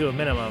to a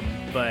minimum,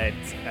 but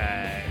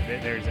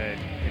there's a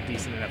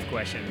decent enough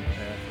question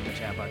from the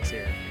chat box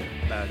here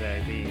about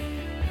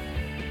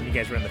when you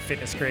guys were in the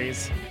fitness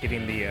craze,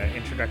 getting the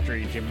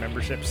introductory gym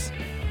memberships.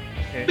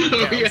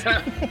 Oh, towns.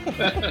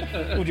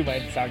 yeah. Would you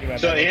mind talking about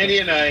So that? Andy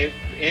and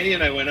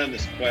I went on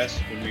this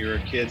quest when we were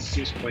kids. It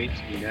seems quaint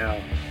to me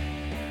now,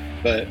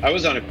 but I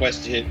was on a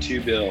quest to hit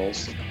 2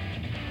 bills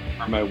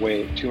for my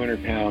weight,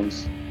 200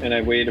 pounds, and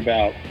I weighed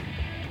about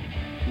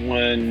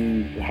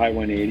high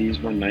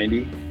 180s,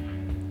 190.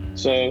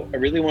 So I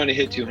really wanted to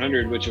hit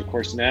 200, which of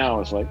course now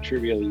is like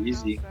trivially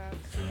easy.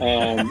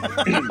 But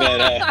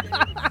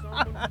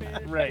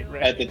right.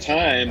 at the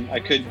time, I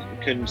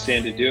couldn't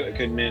stand to do it. I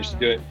couldn't manage to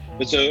do it.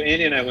 But so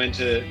Andy and I went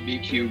to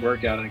BQ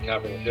Workout on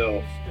Capitol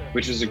Hill,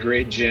 which was a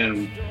great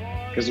gym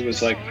because it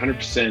was like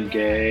 100%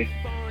 gay.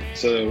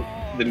 So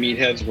the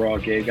meatheads were all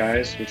gay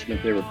guys, which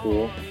meant they were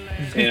cool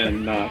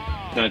and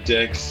not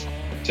dicks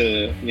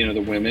to,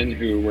 the women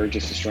who were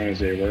just as strong as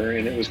they were.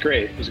 And it was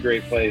great. It was a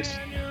great place.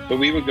 But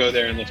we would go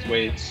there and lift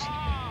weights,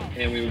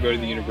 and we would go to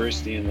the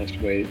university and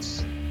lift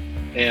weights.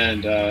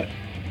 And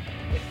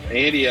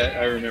Andy,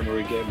 I remember,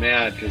 would get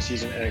mad because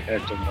he's an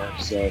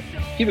ectomorph, so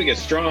he would get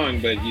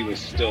strong, but he was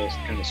still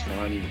kind of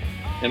scrawny.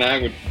 And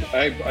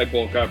I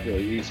bulk up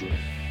really easy.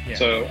 Yeah.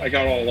 So I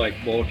got all like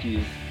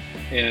bulky,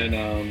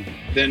 and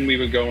then we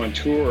would go on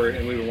tour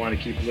and we would want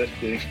to keep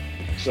lifting.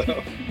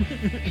 So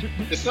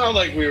it's not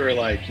like we were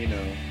like, we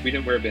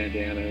didn't wear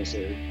bandanas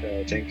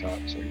or tank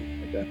tops or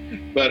anything like that.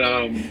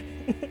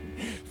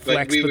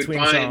 But we would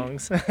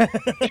find songs.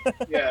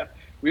 Yeah,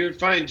 we would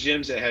find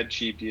gyms that had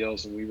cheap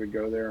deals, and we would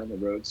go there on the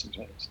road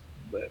sometimes,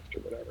 lift or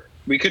whatever.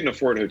 We couldn't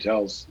afford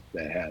hotels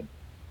that had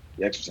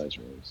the exercise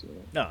rooms.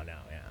 No,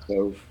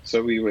 yeah.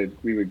 So we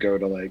would go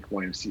to like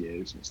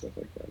YMCA's and stuff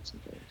like that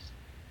sometimes.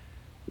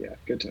 Yeah,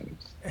 good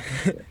times.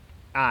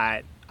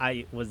 Yeah.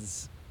 I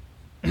was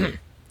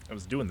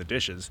doing the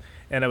dishes,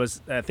 and I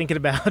was thinking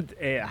about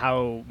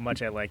how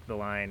much I like the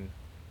line.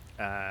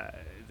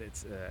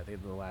 It's I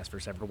think the last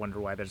verse. Ever wonder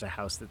why there's a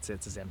house that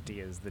sits as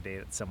empty as the day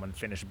that someone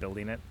finished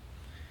building it?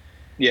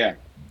 Yeah,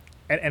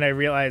 and I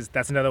realized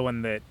that's another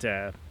one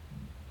that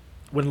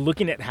when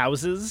looking at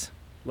houses,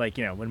 like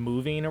when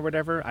moving or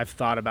whatever, I've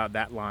thought about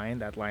that line.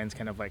 That line's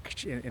kind of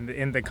like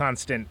in the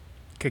constant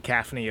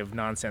cacophony of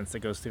nonsense that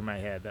goes through my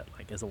head. That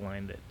like is a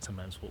line that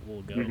sometimes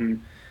will go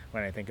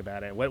when I think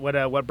about it.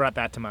 What brought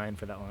that to mind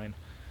for that line?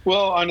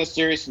 Well, on a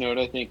serious note,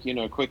 I think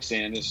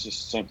quicksand is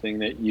just something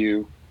that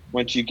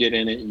once you get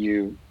in it,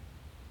 you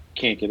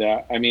can't get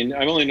out. I mean,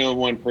 I've only known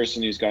one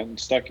person who's gotten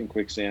stuck in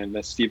quicksand.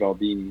 That's Steve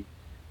Albini.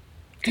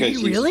 Did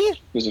he really? He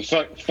was a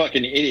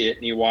fucking idiot,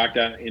 and he walked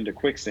out into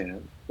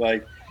quicksand.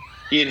 Like,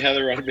 he and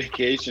Heather were on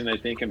vacation, I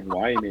think, in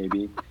Hawaii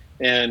maybe,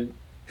 and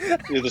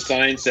the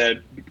sign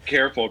said,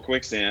 "Careful,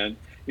 quicksand."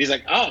 He's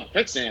like, "Oh,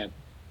 quicksand,"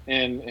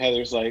 and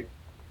Heather's like,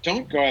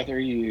 "Don't go out there,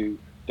 you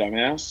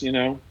dumbass,"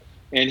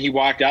 And he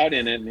walked out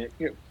in it,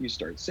 and you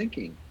start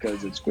sinking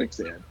because it's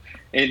quicksand.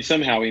 And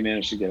somehow he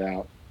managed to get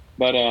out.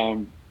 But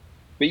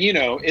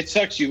it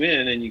sucks you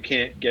in, and you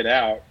can't get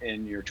out,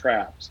 and you're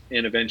trapped.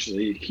 And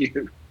eventually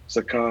you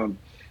succumb.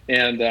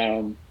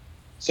 And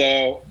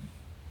so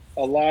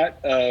a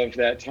lot of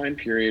that time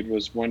period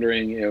was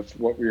wondering if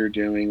what we were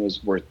doing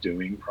was worth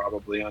doing,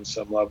 probably on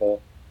some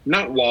level.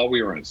 Not while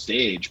we were on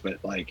stage,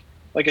 but like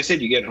I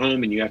said, you get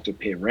home and you have to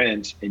pay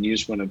rent, and you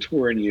just went on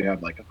tour and you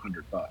have like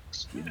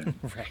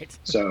 $100, Right.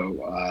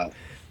 So,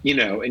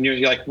 and you're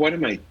like, what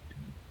am I?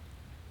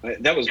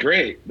 That was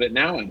great, but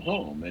now I'm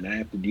home and I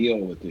have to deal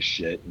with this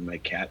shit, and my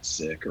cat's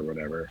sick or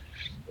whatever.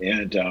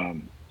 And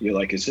you're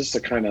like, is this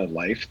the kind of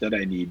life that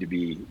I need to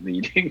be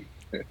leading?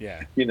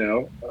 Yeah.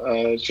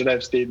 Should I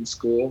have stayed in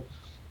school?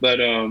 But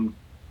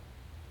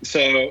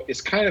so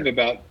it's kind of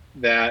about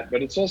that,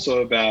 but it's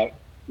also about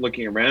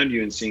looking around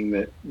you and seeing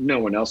that no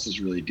one else is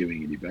really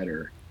doing any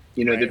better.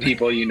 Right. The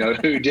people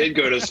who did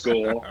go to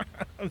school.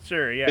 I'm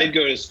sure, yeah. They'd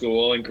go to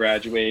school and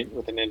graduate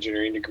with an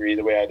engineering degree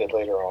the way I did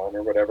later on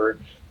or whatever,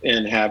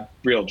 and have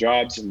real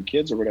jobs and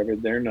kids or whatever.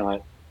 They're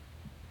not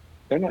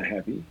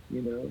happy,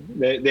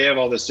 They have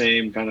all the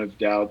same kind of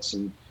doubts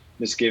and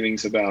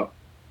misgivings about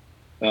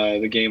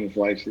the game of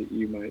life that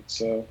you might.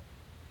 So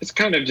it's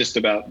kind of just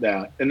about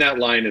that. And that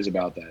line is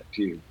about that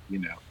too,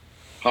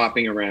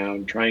 hopping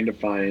around, trying to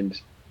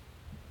find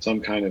some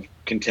kind of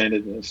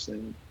contentedness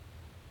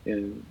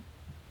and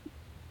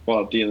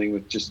while dealing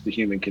with just the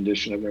human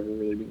condition of never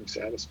really being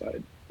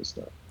satisfied with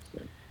stuff. So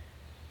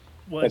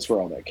that's where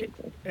all that came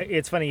from.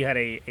 It's funny you had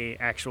a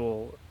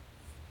actual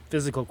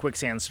physical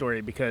quicksand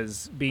story,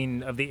 because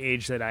being of the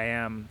age that I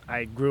am,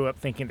 I grew up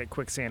thinking that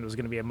quicksand was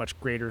going to be a much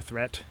greater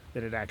threat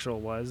than it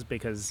actually was,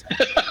 because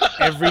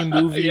every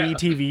movie,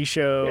 TV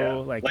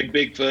show, like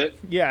Bigfoot.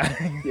 Yeah.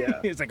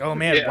 It's like, oh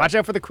man, watch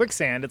out for the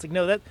quicksand. It's like,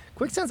 no, that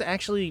quicksand's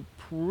actually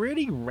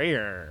pretty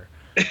rare.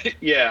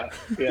 Yeah.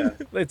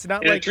 It's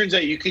not it turns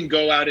out you can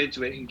go out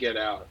into it and get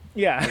out.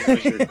 Yeah.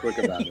 You're quick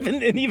about it.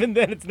 And even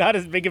then, it's not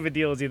as big of a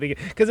deal as you think.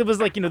 Because it was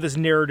like, this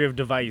narrative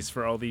device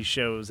for all these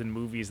shows and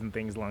movies and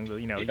things along the,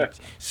 you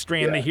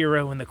strand the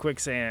hero in the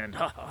quicksand,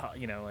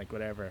 like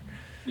whatever.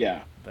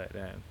 Yeah. But,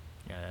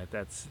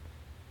 that's,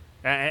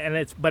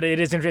 but it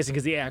is interesting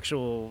because the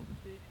actual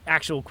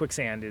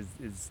quicksand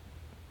is,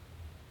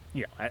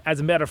 as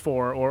a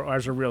metaphor or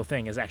as a real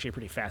thing, is actually a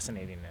pretty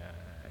fascinating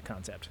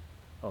concept.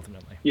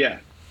 ultimately. Yeah,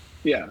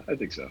 I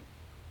think so.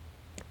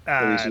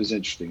 At least it was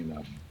interesting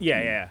enough.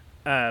 Yeah.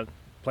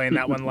 Playing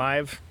that one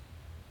live.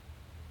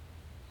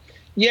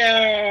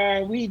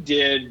 Yeah, we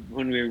did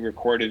when we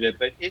recorded it,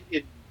 but it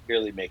didn't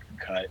really make the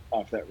cut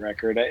off that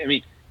record. I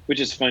mean, which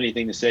is a funny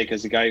thing to say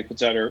because the guy who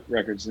puts out our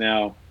records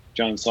now,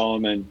 John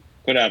Solomon,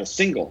 put out a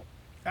single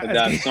of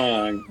that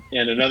song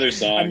and another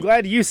song. I'm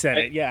glad you said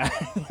it, yeah.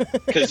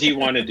 Because he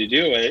wanted to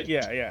do it.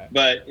 Yeah.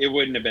 But it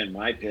wouldn't have been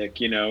my pick.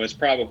 It's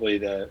probably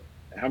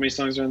how many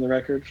songs are on the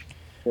record?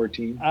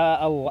 14?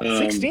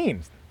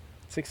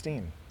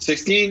 16.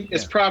 16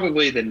 is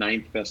probably the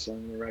 9th best song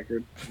on the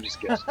record. I'm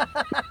just guessing.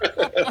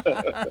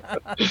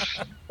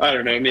 I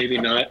don't know, maybe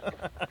not.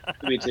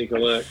 Let me take a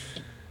look.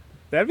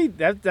 That'd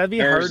be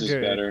hard is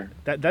to. Better.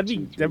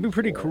 That'd be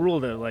pretty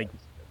cool to like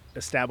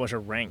establish a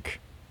rank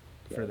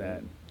for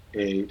that.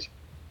 8.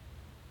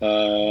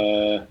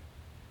 I'm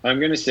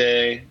gonna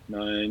say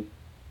 9.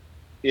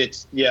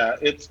 It's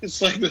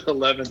like the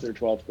 11th or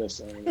 12th best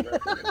song on the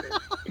record.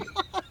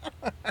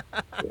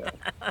 Yeah.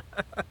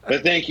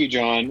 But thank you,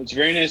 John. It's a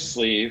very nice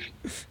sleeve.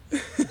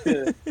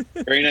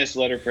 Very nice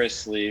letterpress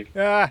sleeve.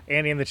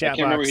 Andy in the chat box.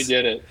 I can't remember who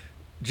did it.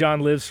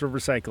 John lives for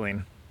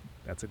recycling.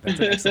 That's an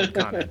excellent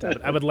comment.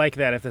 I would like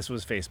that if this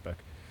was Facebook.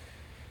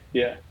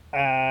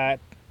 Yeah.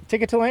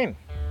 Ticket to Lane.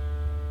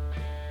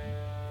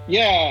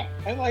 Yeah,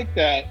 I like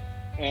that.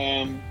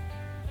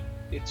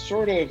 It's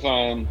sort of,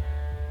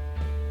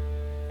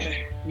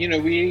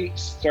 we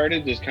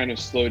started to kind of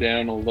slow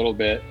down a little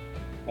bit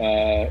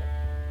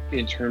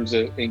in terms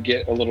of, and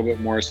get a little bit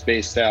more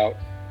spaced out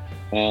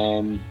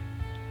on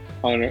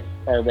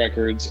our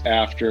records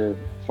after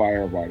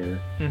FIREWATER.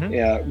 Mm-hmm.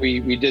 Yeah,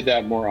 we did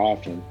that more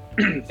often.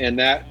 And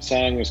that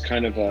song was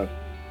kind of a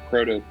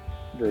proto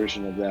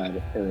version of that,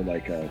 or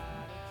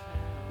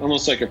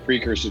almost like a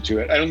precursor to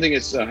it. I don't think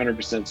it's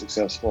 100%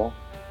 successful,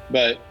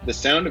 but the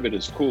sound of it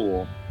is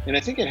cool. And I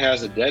think it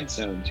has a dead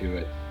sound to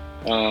it.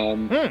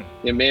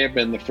 It may have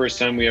been the first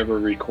time we ever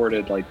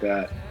recorded like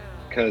that,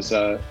 because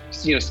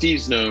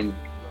Steve's known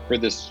for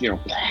this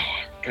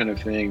kind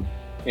of thing,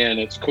 and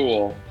it's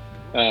cool.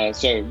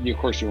 So of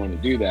course you want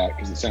to do that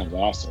because it sounds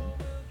awesome.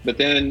 But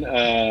then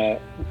I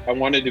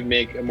wanted to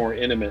make a more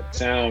intimate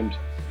sound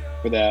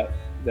for that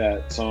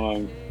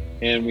song,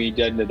 and we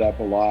deadened it up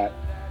a lot,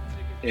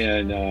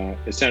 and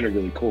it sounded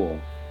really cool.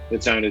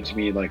 It sounded to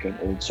me like an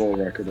old soul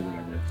record or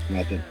whatever.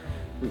 Not that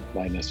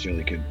I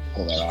necessarily could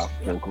pull that off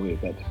vocally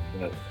at that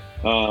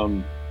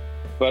time,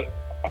 but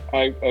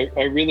I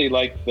really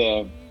like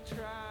the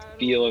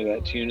feel of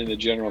that tune, and the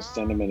general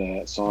sentiment of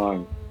that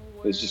song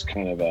is just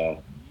kind of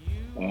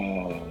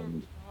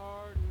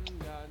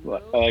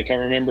I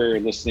remember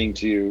listening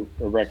to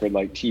a record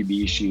like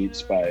TB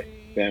Sheets by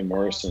Van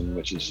Morrison,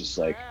 which is just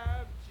like,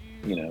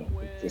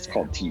 it's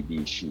called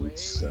TB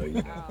Sheets, so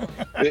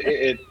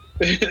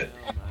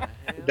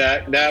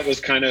that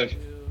was kind of,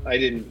 I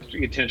didn't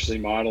intentionally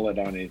model it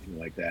on anything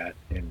like that,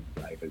 and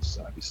I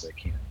obviously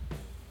can't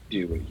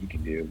do what he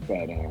can do,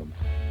 but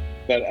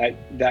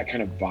that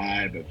kind of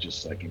vibe of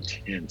just like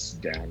intense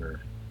downer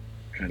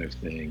kind of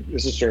thing.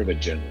 This is sort of a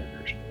general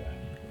version of that.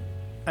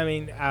 I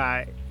mean,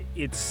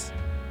 it's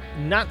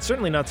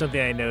certainly not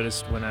something I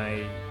noticed when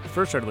I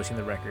first started listening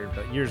to the record,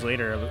 but years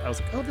later I was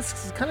like, oh, this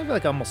is kind of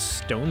like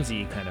almost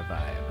Stonesy kind of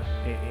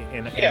vibe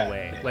in a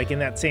way, like in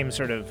that same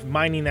sort of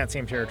mining that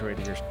same territory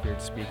that you're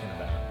speaking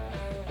about.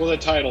 Well, the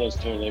title is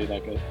totally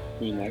like a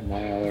Moonlight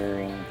Mile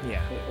or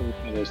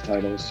one of those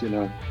titles,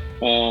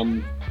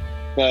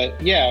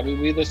 but yeah, I mean,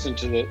 we listened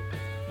to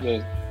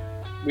the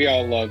we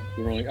all love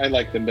the Rolling. I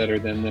like them better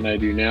than I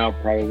do now,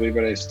 probably,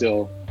 but I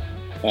still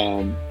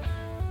and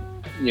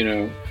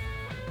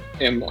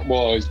will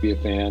always be a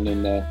fan.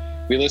 And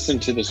we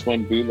listened to this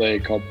one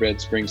bootleg called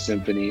Red Spring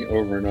Symphony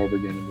over and over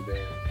again in the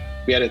band.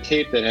 We had a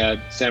tape that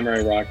had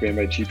Samurai Rock Band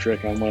by Cheap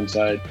Trick on one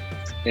side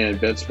and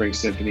Bed Spring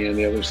Symphony on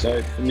the other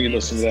side. And we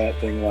listened to that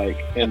thing like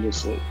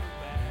endlessly.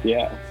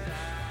 Yeah.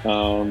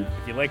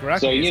 If you like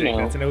rock music,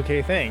 that's an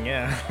okay thing,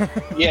 yeah.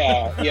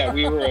 yeah,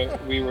 we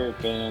were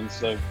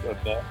fans of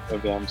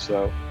them,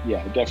 so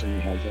yeah, it definitely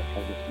has a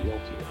feel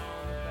to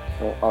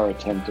it. Our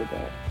attempt at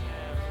that.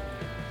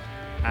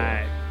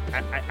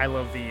 I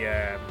love the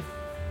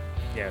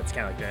it's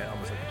kind of like that,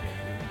 almost like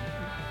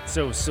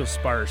so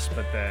sparse,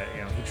 but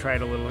he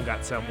tried a little and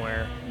got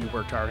somewhere. You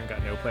worked hard and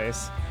got no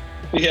place.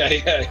 Yeah.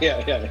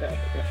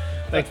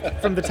 Like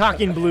from the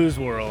Talking Blues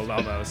world,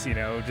 almost,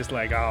 just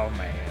like, oh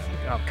man,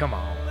 oh come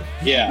on.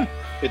 Yeah,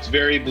 it's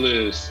very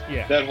blues.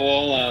 Yeah, that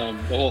whole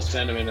the whole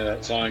sentiment of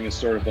that song is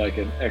sort of like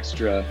an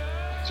extra,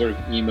 sort of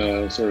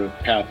emo, sort of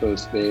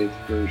pathos-based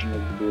version of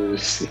the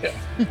blues. Yeah,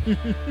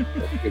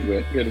 that's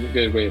a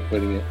good way of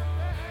putting it.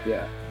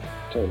 Yeah,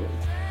 totally.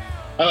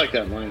 I like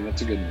that line.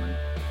 That's a good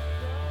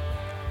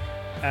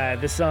line.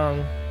 This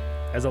song,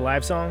 as a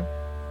live song?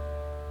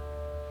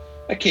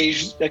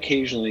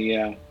 Occasionally,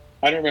 yeah.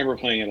 I don't remember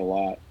playing it a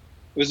lot.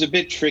 It was a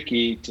bit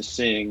tricky to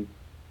sing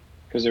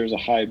because there was a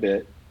high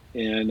bit,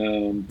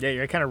 and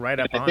you're kind of right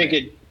up on it. I think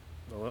it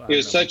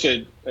was such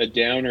a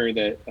downer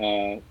that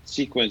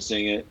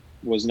sequencing it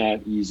was not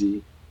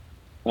easy.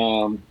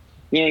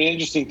 You know, an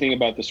interesting thing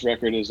about this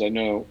record is I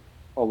know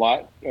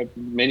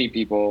many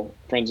people,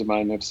 friends of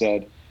mine, have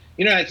said,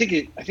 you know, I think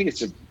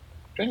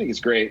it's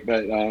great,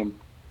 but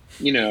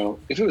you know,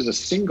 if it was a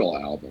single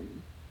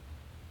album,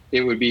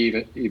 it would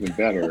be even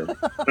better. And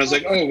I was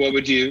like, oh, what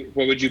would you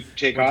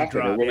take off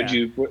it, or what would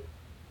you put?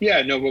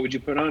 Yeah, no, what would you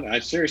put on? I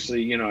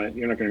seriously, you know,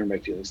 you're not going to hurt my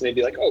feelings. They'd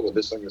be like, oh, well,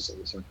 this song, this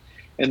song.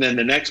 And then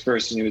the next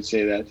person who would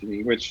say that to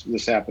me, which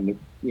this happened,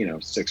 you know,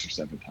 6 or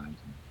 7 times.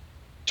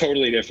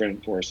 Totally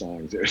different 4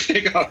 songs. They would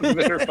take off the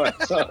better 5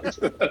 songs.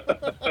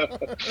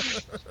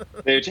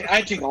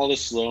 I'd take all the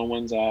slow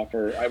ones off,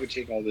 or I would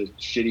take all the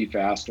shitty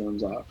fast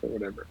ones off, or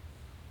whatever.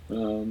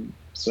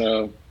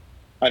 So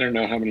I don't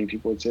know how many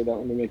people would say that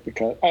when they make the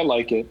cut. I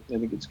like it. I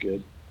think it's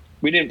good.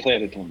 We didn't play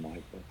it a ton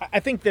live. I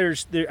think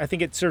I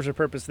think it serves a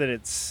purpose that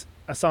it's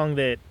a song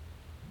that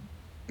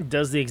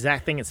does the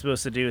exact thing it's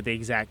supposed to do at the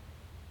exact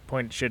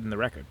point it should in the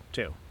record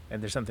too.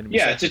 And there's something to be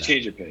said. Yeah, it's a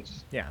change of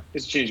pace. Yeah,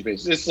 it's a change of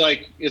pace. It's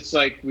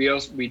like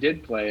we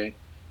did play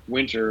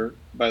 "Winter"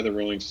 by the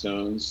Rolling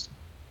Stones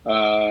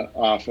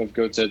off of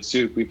Goat's Head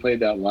Soup. We played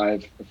that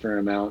live a fair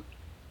amount.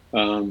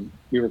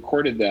 We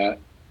recorded that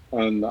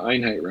on the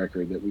Einheit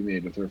record that we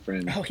made with our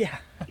friend. Oh yeah,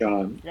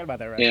 John. Forgot about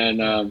that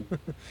record.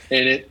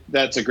 And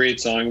that's a great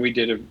song. We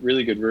did a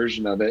really good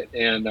version of it.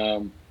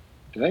 And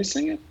did I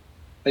sing it?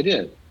 I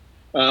did.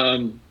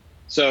 But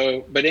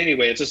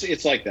anyway,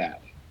 it's like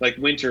that. Like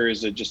 "Winter"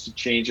 is just a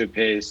change of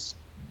pace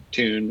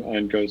tune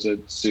on Goat's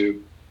Head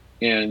Soup,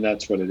 and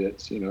that's what it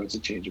is. You know, it's a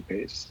change of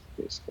pace,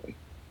 basically.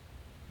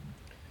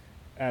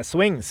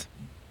 Swings.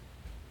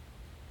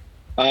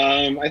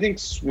 I think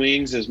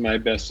 "Swings" is my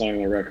best song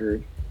on the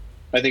record.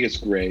 I think it's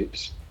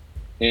great,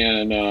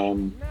 and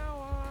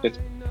it's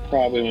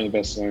probably one of the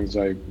best songs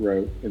I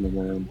wrote in the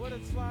Worm.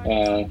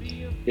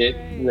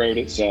 It wrote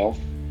itself,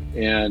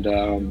 and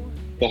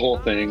the whole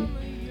thing.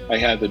 I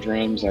had the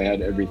drums, I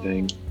had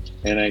everything,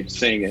 and I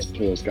sang it to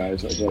those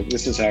guys. I was like,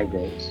 "This is how it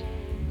goes."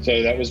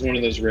 So that was one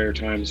of those rare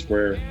times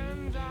where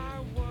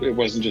it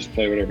wasn't just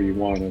play whatever you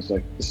want. I was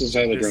like, "This is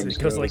how the drums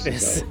goes like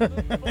this."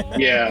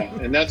 Yeah,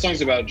 and that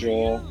song's about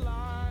Joel,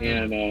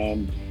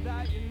 and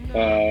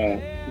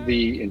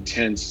the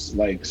intense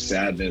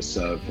sadness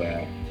of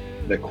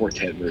the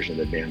quartet version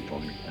of the band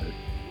falling apart.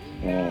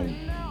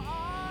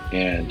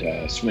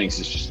 And Swings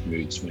is just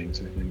mood swings,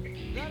 I think.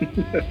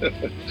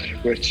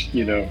 Which,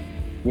 you know,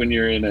 when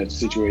you're in a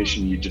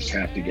situation you just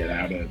have to get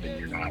out of, and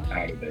you're not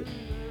out of it,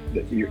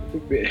 that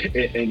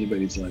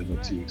anybody's liable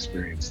to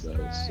experience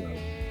those. So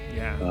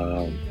yeah.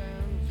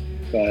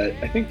 But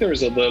I think there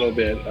was a little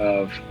bit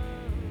of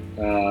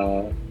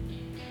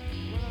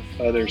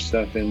other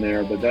stuff in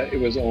there, but that it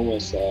was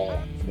almost all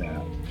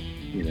that,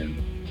 you know,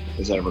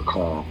 as I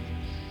recall.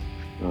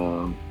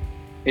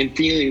 And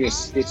feeling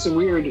this, it's a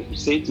weird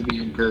state to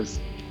be in, because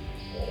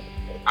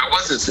I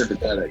wasn't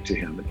sympathetic to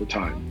him at the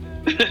time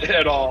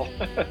at all.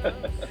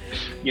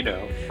 You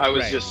know, I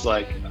was just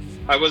like,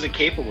 I wasn't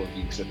capable of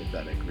being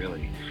sympathetic,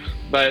 really.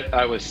 But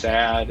I was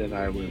sad, and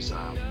I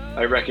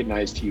I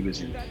recognized he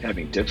was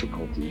having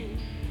difficulty.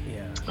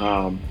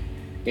 Yeah.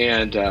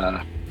 And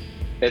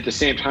at the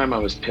same time, I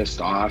was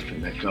pissed off,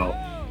 and I felt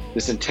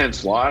this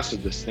intense loss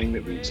of this thing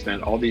that we'd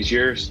spent all these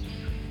years.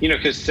 You know,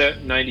 because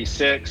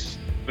 96,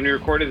 when we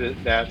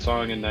recorded that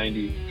song in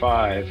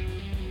 95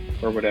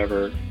 or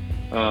whatever,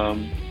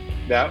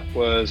 that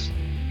was,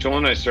 Joel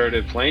and I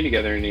started playing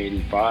together in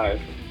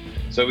 85.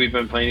 So we've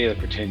been playing together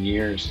for 10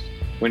 years.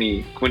 When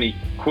he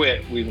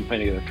quit, we've been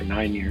playing together for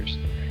 9 years.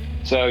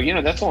 So, you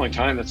know, that's a long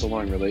time. That's a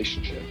long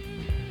relationship.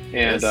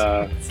 And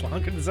it's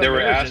longer than there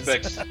were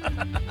aspects.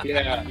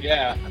 Yeah.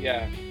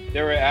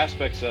 There were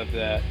aspects of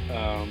that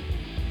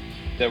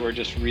that were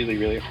just really,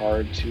 really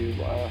hard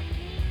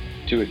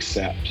to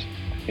accept.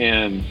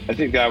 And I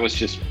think that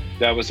was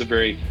a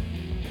very,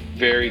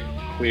 very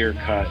clear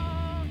cut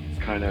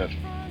kind of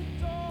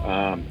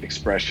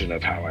expression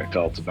of how I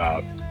felt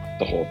about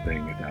the whole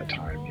thing at that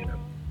time, you know.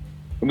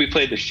 And we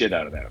played the shit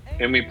out of that,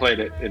 and we played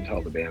it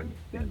until the band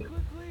ended,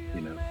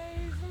 you know.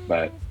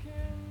 But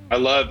I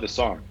love the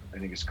song. I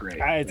think it's great.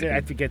 I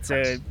think it's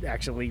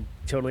actually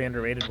totally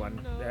underrated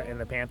one in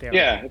the Pantheon.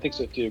 Yeah, I think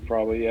so too,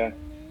 probably, yeah.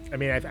 I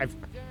mean,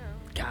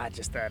 God,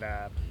 just that,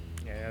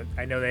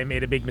 I know they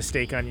made a big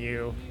mistake on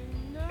you,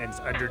 and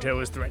Undertow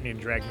was threatening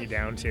to drag me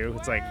down too.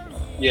 It's like...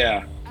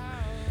 Yeah.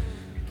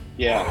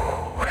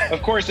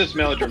 Of course it's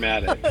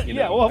melodramatic. You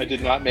know, yeah, well, I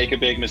did not make a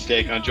big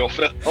mistake on Joel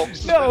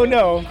Phillips.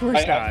 No, of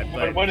course not.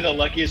 But one of the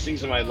luckiest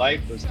things in my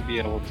life was to be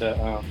able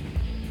to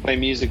play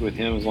music with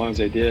him as long as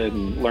I did,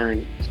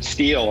 and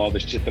steal all the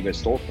shit that I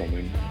stole from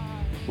him,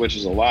 which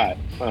is a lot.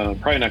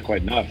 Probably not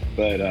quite enough,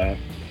 but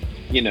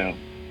you know.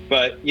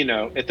 But, you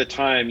know, at the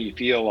time you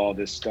feel all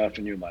this stuff,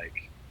 and you're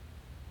like,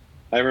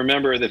 I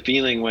remember the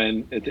feeling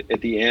when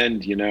at the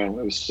end, you know,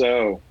 it was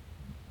so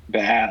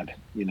bad,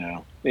 you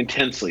know,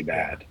 intensely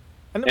bad.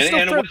 And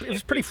it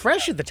was pretty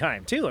fresh at the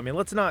time too. I mean,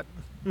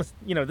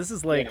 you know, this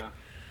is like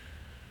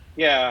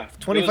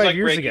 25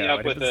 years ago.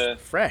 Up with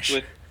fresh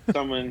with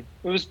someone.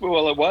 It was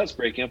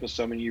breaking up with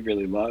someone you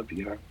really loved.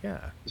 You know.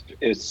 Yeah.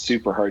 It's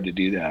super hard to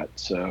do that.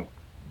 So,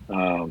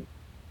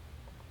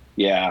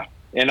 Yeah.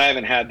 And I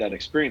haven't had that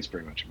experience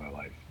very much in my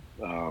life.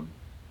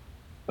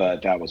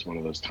 But that was one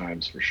of those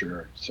times for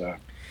sure. So,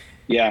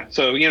 yeah.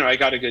 So, I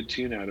got a good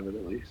tune out of it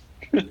at least.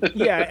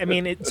 Yeah, I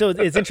mean, so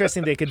it's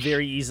interesting. They could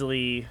very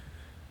easily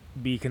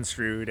be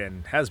construed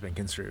and has been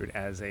construed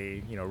as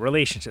a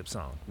relationship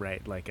song,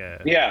 right? Like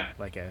a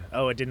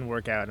it didn't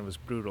work out and it was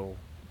brutal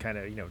kind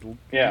of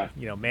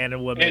man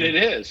and woman, and it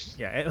is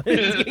exactly.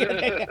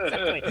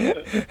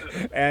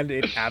 And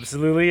it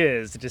absolutely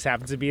is. It just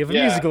happens to be of a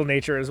musical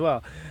nature as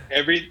well.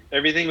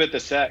 Everything but the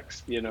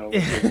sex,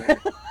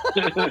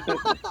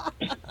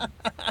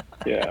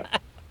 Yeah.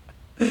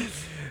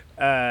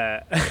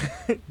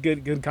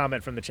 Good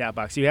comment from the chat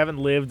box. You haven't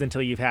lived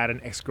until you've had an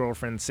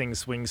ex-girlfriend sing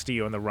swings to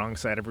you on the wrong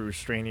side of a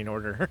restraining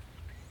order.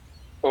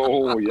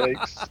 Oh,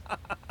 yikes.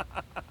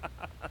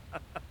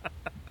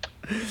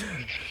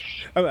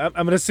 I'm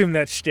going to assume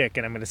that's shtick,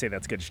 and I'm going to say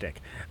that's good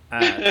shtick.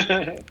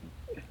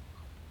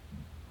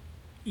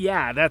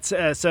 Yeah, that's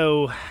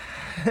so.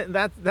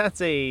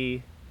 That's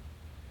a.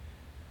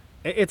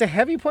 It's a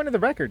heavy point of the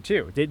record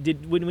too.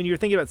 Did when you were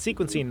thinking about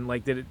sequencing,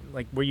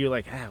 were you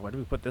like, why do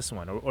we put this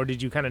one, or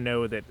did you kind of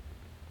know that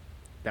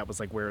was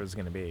like where it was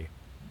going to be?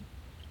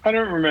 I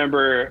don't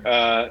remember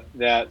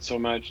that so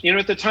much.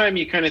 At the time,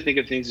 you kind of think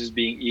of things as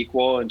being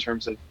equal in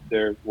terms of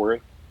their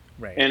worth.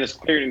 Right. And it's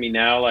clear to me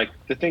now, like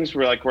the things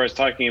were like where I was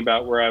talking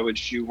about where I would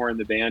shoehorn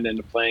the band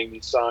into playing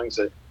these songs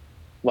that,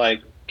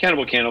 like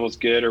Cannibal's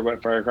good or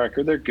Wet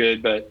Firecracker, they're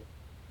good, but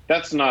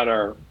that's not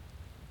our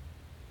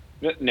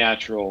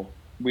natural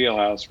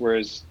wheelhouse.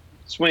 Whereas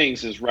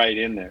Swings is right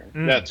in there.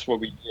 That's what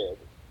we did.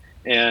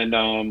 And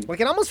like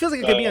it almost feels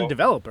like it could be on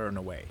Developer in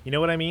a way. You know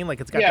what I mean? Like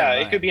it's got that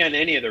vibe. It could be on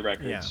any of the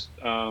records.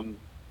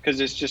 Because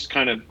it's just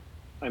kind of,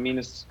 I mean,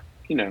 it's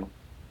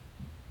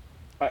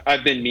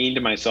I've been mean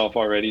to myself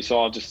already,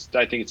 so I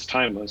think it's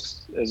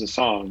timeless as a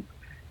song,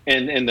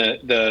 and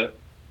the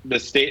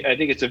state. I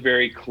think it's a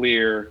very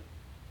clear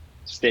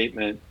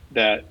statement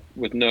that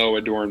with no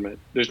adornment,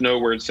 there's no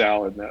word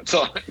salad in that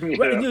song.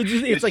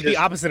 It's like just the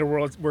opposite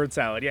of word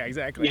salad. Yeah,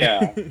 exactly.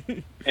 Yeah,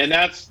 and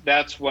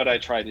that's what I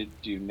try to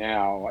do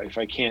now. If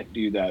I can't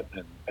do that,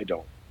 then I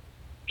don't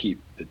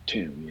keep the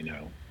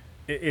tune.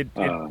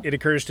 It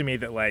occurs to me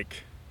that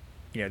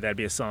that'd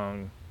be a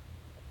song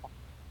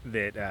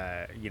that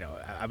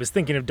I was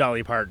thinking of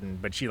Dolly Parton,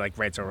 but she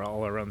writes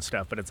all her own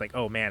stuff. But it's like,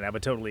 oh man, I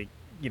would totally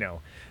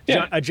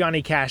a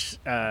Johnny Cash,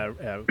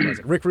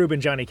 Rick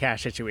Rubin, Johnny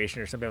Cash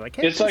situation or something like.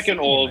 Hey, it's like an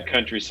old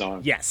country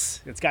song.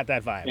 Yes, it's got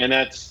that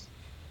vibe.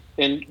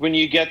 And when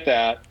you get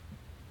that,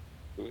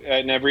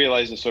 and I've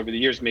realized this over the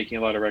years, making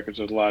a lot of records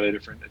with a lot of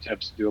different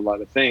attempts to do a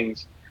lot of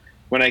things.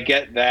 When I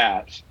get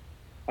that,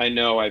 I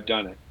know I've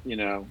done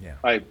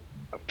it.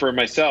 For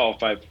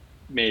myself, I've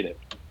made it.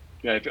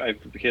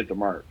 I've hit the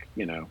mark,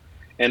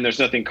 and there's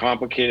nothing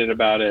complicated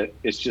about it.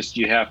 It's just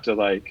you have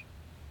to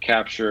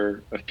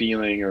capture a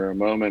feeling or a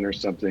moment or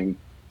something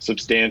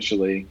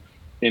substantially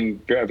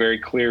in a very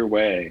clear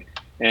way.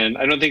 And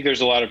I don't think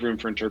there's a lot of room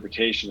for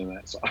interpretation in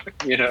that song.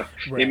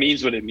 Right. It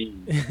means what it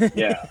means.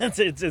 Yeah,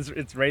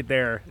 it's right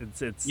there.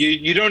 It's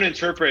you don't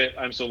interpret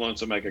 "I'm so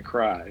lonesome I could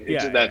cry."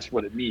 That's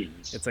what it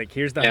means. It's like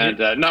here's the and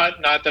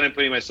not that I'm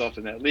putting myself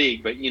in that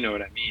league, but you know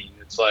what I mean.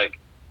 It's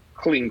like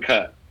clean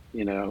cut.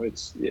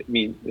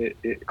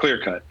 It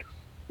clear cut.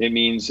 It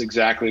means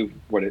exactly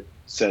what it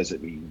says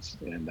it means,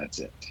 and that's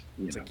it.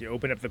 It's like you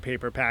open up the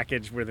paper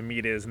package where the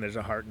meat is, and there's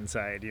a heart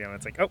inside.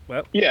 It's like, oh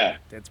well, yeah,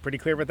 it's pretty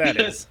clear what that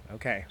is.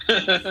 Okay.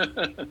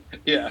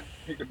 Yeah,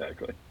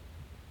 exactly.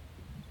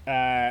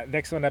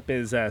 Next one up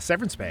is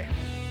Severance Pay.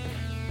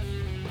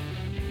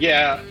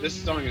 Yeah,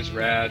 this song is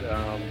rad.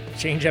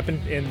 Change up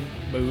in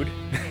mood.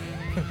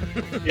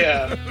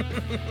 Yeah.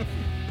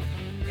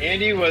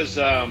 Andy was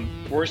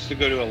forced to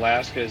go to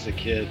Alaska as a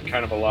kid,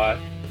 kind of a lot.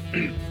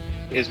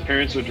 His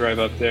parents would drive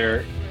up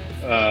there.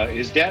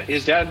 His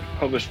dad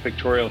published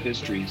pictorial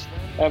histories.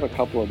 I have a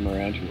couple of them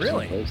around here.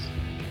 Really? Someplace.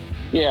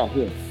 Yeah,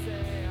 here.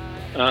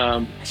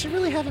 I should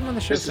really have him on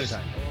the show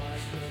sometime.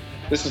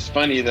 This is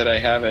funny that I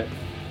have it.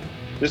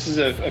 This is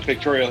a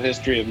pictorial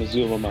history of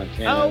Missoula,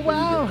 Montana. Oh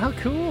wow, how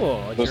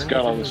cool! It's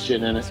got all this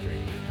shit in it.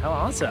 How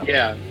awesome!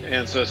 Yeah,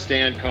 and so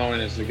Stan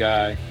Cohen is the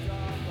guy.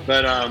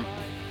 But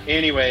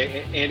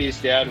anyway,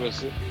 Andy's dad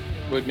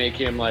would make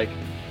him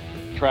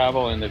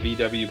travel in the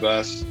VW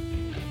bus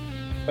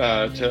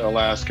to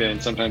Alaska,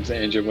 and sometimes the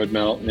engine would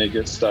melt and they'd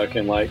get stuck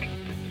in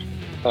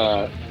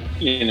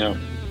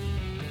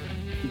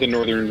the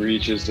northern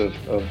reaches of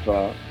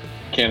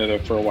Canada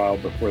for a while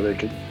before they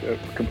could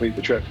complete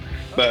the trip.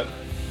 But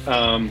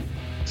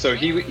so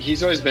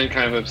he's always been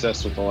kind of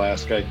obsessed with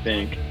Alaska, I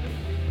think.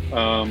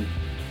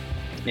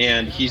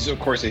 And he's, of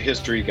course, a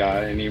history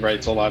guy, and he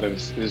writes a lot of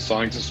his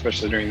songs,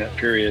 especially during that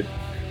period,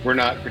 were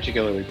not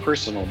particularly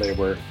personal. They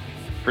were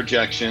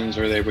projections,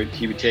 or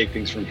he would take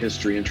things from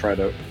history and try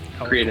to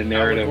create a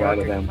narrative out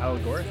of them.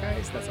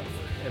 Allegoricize? That's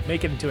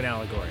make it into an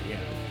allegory, yeah.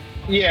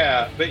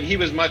 Yeah, but he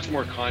was much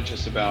more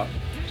conscious about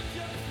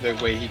the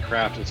way he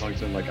crafted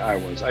songs than I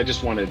was. I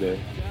just wanted to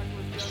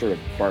sort of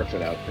barf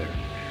it out there.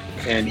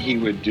 And he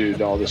would do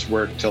all this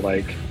work to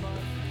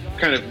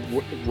kind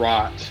of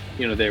wrought.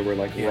 You know, they were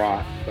like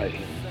wrought by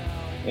him,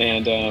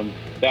 and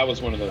that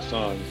was one of those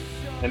songs.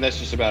 And that's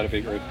just about a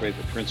big earthquake,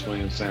 the Prince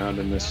William sound,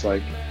 and this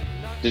like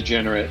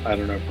degenerate, I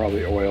don't know,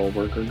 probably oil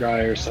worker guy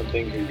or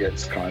something who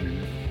gets caught in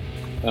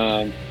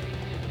it.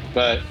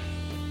 But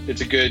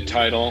it's a good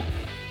title,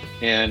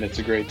 and it's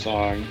a great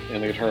song,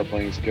 and the guitar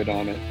playing is good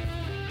on it.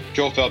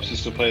 Joel Phelps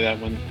used to play that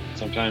one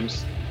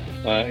sometimes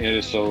in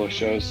his solo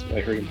shows. I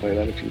heard him play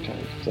that a few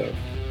times. So.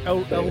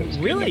 Oh,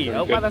 really?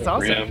 Oh, wow, that's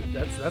awesome.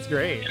 That's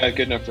great. Yeah,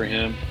 good enough for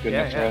him. Good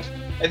enough for us.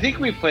 I think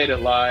we played it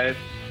live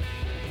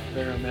a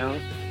fair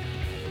amount,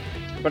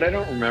 but I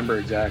don't remember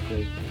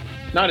exactly.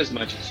 Not as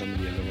much as some of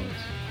the other ones.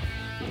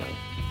 You know,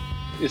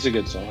 it's a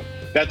good song.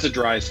 That's a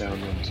dry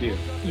sound one too.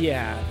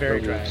 Yeah,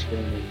 very dry.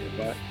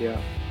 But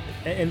yeah.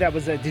 And that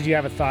was did you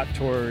have a thought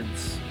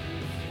towards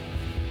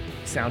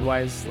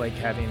sound-wise, like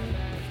having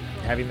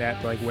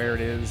that like where it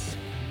is?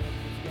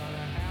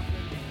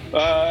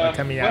 Like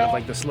coming out of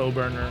like the slow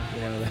burner,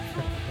 you know,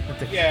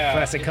 the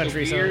classic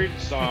country song. Weird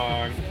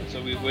song,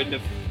 so we wouldn't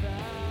have,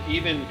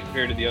 even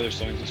compared to the other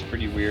songs, it's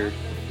pretty weird.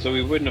 So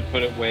we wouldn't have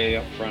put it way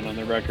up front on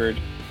the record,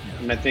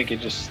 and I think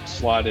it just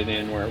slotted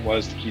in where it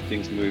was to keep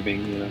things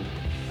moving. You know,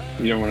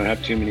 you don't want to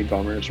have too many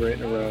bummers right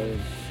in a row.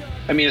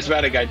 I mean, it's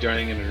about a guy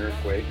dying in an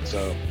earthquake,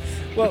 so.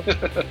 Well,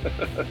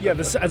 yeah, I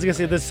was gonna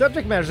say the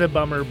subject matter's a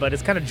bummer, but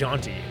it's kind of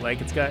jaunty.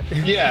 Like it's got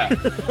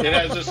it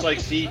has this like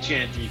sea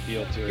chanty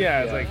feel to it.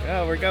 Yeah, it's like,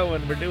 oh, we're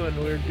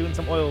doing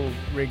some oil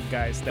rig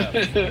guy stuff.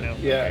 You know?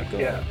 Yeah,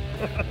 okay,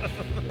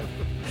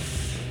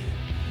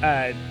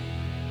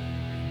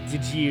 cool.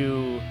 Did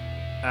you?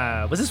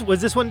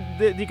 Was this one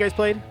that you guys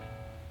played?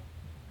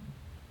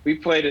 We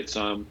played it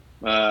some.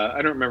 I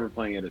don't remember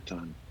playing it a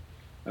ton.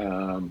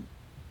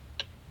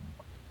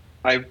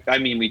 I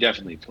mean, we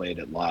definitely played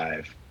it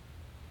live.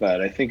 But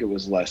I think it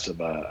was less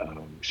of a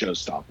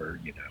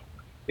showstopper, you know.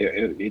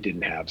 It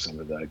didn't have some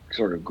of the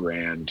sort of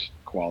grand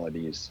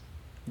qualities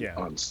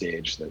on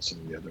stage that some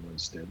of the other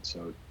ones did.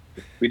 So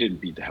we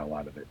didn't beat the hell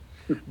out of it.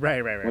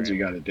 Right. Once we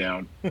got it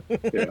down.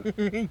 Yeah.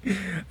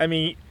 I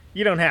mean,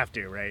 you don't have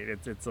to, right?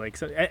 It's like,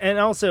 so, and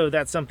also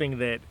that's something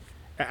that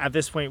at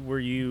this point were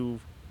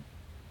you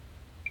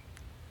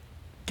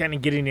kind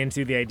of getting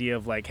into the idea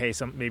of like, hey,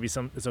 maybe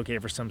it's okay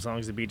for some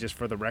songs to be just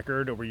for the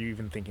record, or were you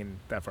even thinking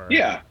that far?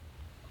 Yeah.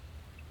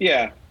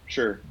 Yeah,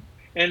 sure.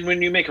 And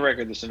when you make a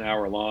record that's an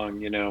hour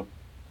long, you know,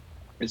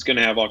 it's going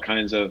to have all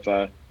kinds of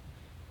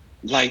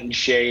light and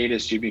shade,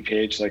 as Jimmy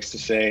Page likes to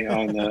say,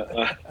 on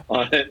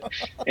it.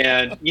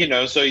 And you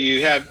know, so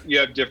you have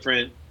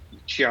different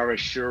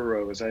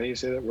chiaroscuro. Is that how you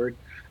say that word?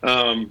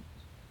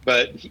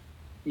 But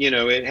you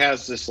know, it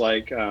has this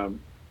like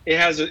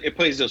it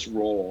plays this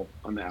role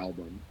on the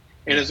album,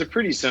 and it's a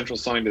pretty central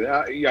song to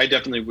that. I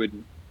definitely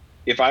wouldn't,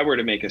 if I were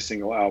to make a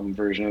single album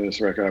version of this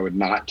record, I would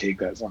not take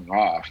that song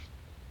off.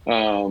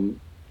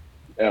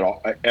 At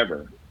all,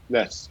 ever.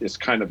 It's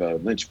kind of a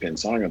linchpin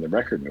song on the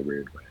record in a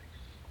weird way,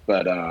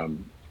 but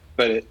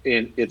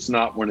it's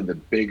not one of the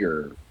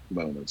bigger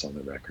moments on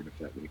the record, if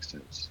that makes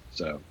sense.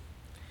 So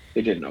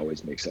it didn't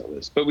always make that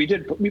list, but we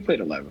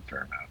played it live a fair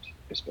amount,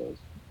 I suppose.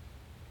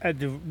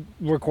 The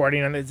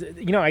recording on this,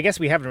 you know, I guess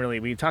we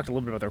talked a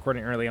little bit about the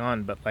recording early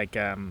on, but like,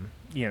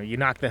 you know, you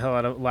knocked the hell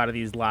out of a lot of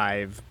these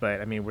live,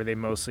 but I mean, were they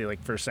mostly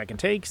like first, second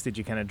takes? Did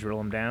you kind of drill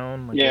them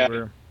down?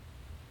 Like,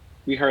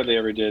 we hardly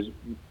ever did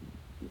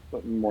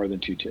more than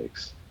 2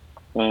 takes.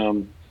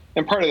 And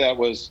part of that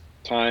was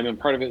time, and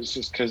part of it is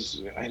just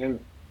because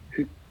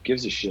who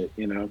gives a shit,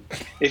 you know?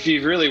 If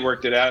you've really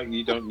worked it out,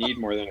 you don't need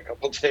more than a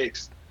couple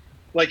takes.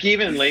 Like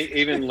even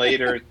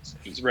later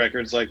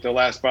records, like the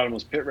last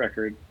Bottomless Pit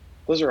record,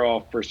 those are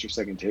all first or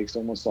second takes,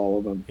 almost all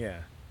of them. Yeah.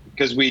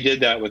 Because we did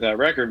that with that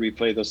record. We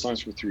played those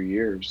songs for 3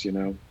 years, you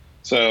know?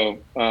 So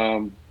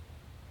I'm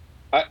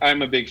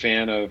a big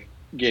fan of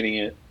getting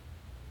it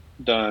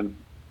done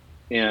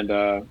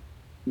and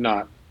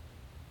not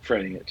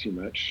fretting it too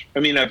much. I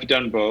mean, I've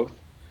done both,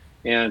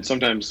 and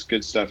sometimes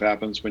good stuff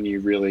happens when you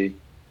really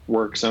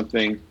work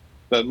something,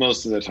 but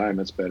most of the time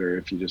it's better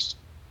if you just,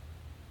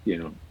 you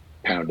know,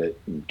 pound it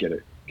and get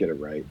it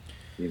right,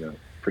 you know,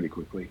 pretty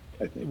quickly,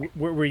 I think.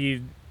 Were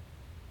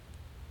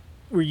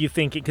you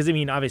thinking, because I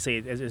mean, obviously,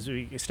 as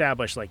we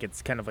established, like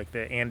it's kind of like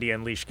the Andy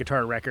Unleashed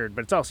guitar record,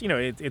 but it's also, you know,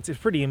 it's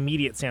pretty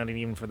immediate sounding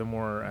even for the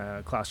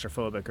more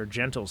claustrophobic or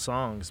gentle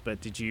songs.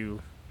 But did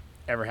you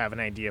ever have an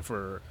idea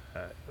for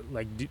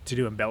to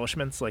do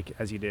embellishments like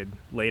as you did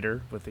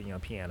later with the, you know,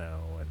 piano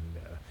and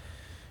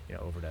you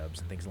know, overdubs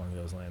and things along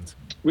those lines?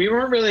 We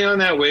weren't really on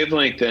that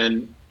wavelength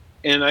then,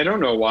 and I don't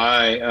know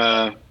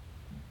why,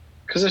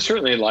 because I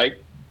certainly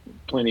liked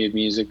plenty of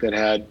music that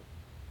had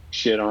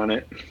shit on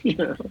it, you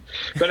know.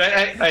 But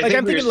I like, think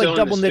I'm thinking like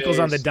double nickels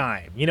on the phase.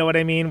 Dime, you know what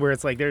I mean, where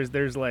it's like there's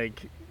a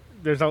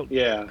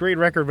great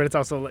record, but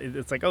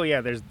it's like, oh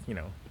yeah, there's, you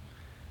know,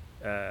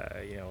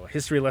 a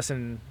history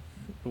lesson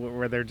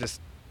where they're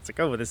just, it's like,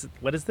 oh,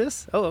 what is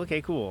this? Oh,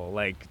 okay, cool.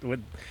 Like, what?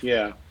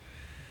 Yeah,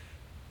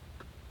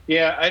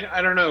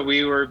 I don't know.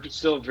 We were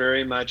still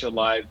very much a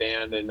live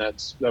band, and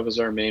that was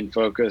our main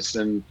focus.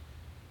 And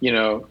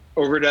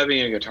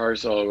overdubbing a guitar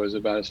solo was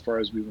about as far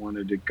as we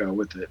wanted to go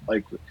with it.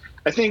 Like,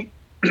 I think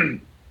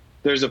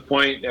there's a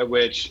point at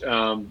which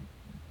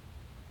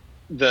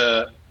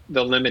the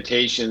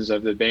limitations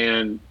of the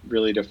band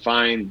really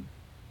define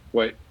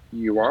what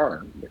you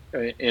are,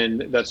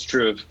 and that's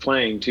true of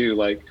playing too.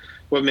 Like,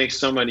 what makes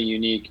somebody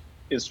unique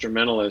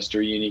instrumentalist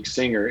or unique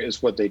singer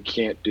is what they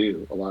can't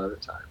do a lot of the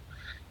time.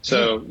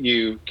 So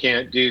you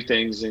can't do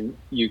things, and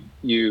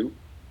you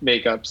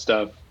make up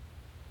stuff,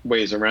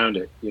 ways around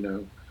it.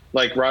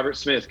 Like Robert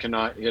Smith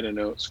cannot hit a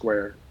note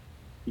square.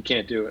 He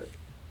can't do it.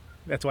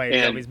 That's why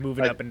he's always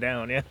moving up and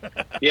down. Yeah.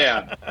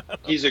 Yeah,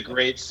 he's a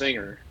great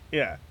singer.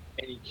 Yeah,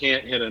 and he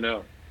can't hit a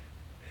note.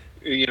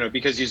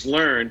 Because he's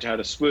learned how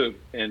to swoop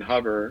and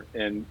hover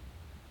and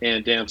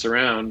dance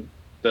around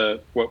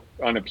what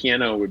on a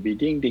piano would be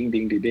ding ding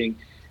ding ding ding,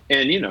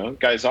 and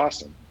guy's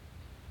awesome.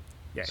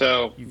 Yeah,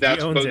 so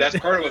that's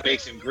part of what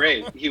makes him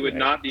great. He would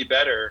not be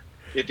better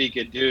if he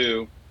could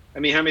do. I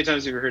mean, how many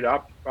times have you heard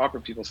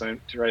opera people try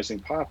to sing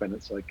pop, and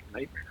it's like a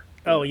nightmare?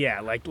 Oh yeah,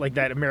 like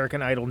that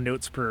American Idol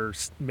notes per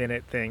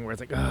minute thing, where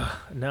it's like,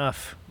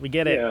 enough, we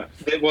get it.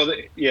 Yeah, well,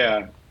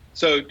 yeah.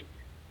 So,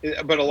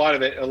 but a lot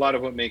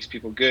of what makes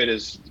people good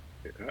is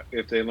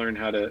if they learn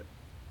how to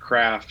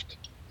craft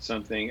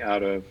something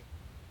out of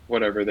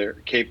whatever they're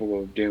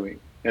capable of doing,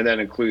 and that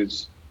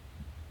includes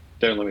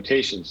their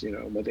limitations.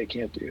 What they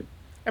can't do.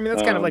 I mean,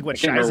 that's kind of like what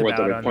Shy's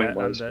about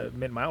on the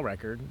Mid-Mile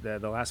record, the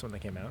last one that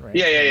came out, right?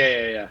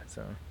 Yeah.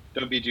 So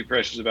don't be too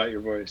precious about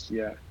your voice.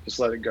 Yeah, just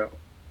let it go.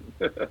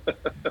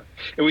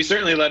 And we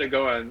certainly let it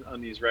go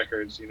on these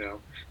records.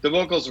 The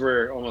vocals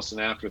were almost an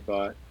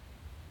afterthought.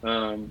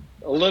 A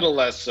little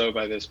less so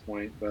by this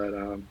point, but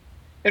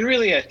and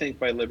really, I think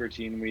by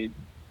Libertine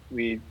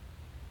we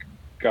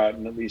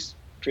gotten at least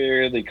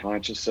fairly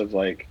conscious of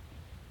like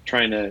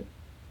trying to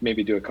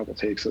maybe do a couple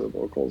takes of the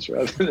vocals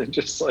rather than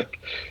just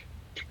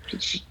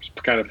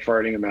kind of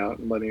farting them out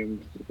and letting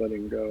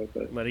them go.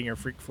 But letting your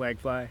freak flag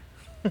fly.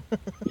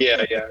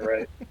 yeah,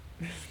 right.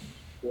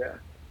 Yeah.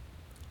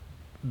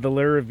 The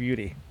Lure of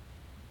Beauty.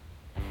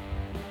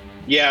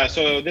 Yeah,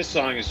 so this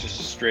song is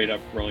just a straight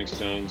up Rolling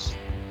Stones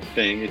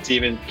thing. It's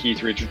even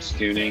Keith Richards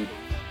tuning.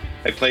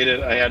 I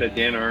had a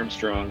Dan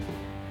Armstrong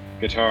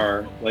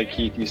guitar like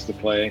Keith used to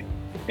play,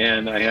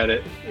 and I had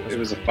it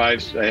was I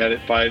had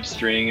it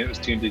 5-string. It was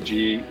tuned to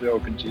G, the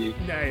open G.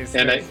 Nice.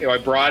 And I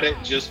brought it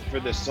just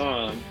for this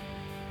song,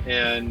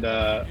 and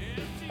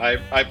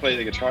I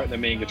play the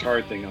main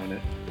guitar thing on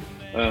it.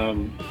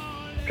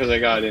 Because I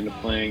got into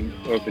playing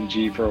open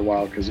G for a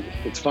while because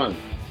it's fun.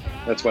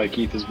 That's why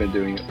Keith has been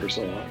doing it for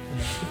so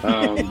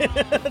long.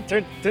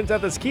 Turns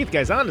out this Keith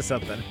guy's onto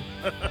something.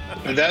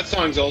 And that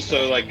song's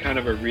also like kind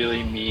of a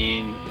really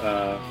mean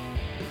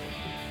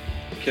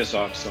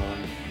kiss-off song.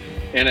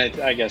 And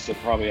I guess it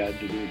probably had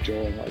to do with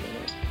Joel, I don't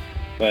know.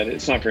 But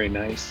it's not very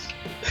nice.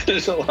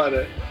 There's a lot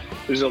of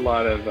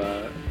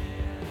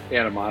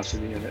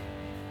animosity in it.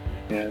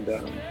 And,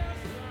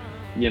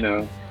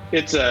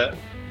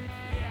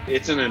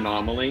 it's an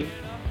anomaly.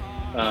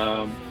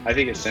 I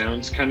think it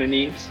sounds kind of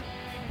neat.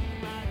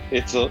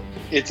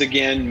 It's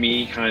again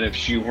me kind of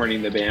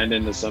shoehorning the band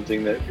into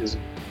something that is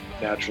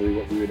naturally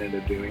what we would end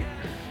up doing.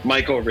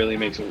 Michael really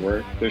makes it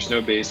work. There's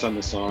no bass on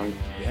the song,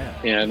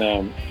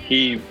 and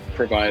he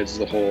provides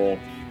the whole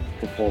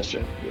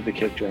propulsion with the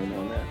kick drum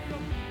on that,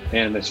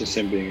 and that's just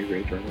him being a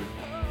great drummer,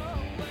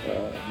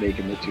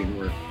 making the tune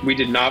work. We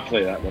did not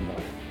play that one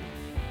live.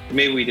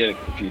 Maybe we did it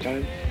a few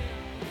times.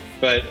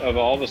 But of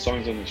all the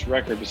songs on this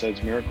record,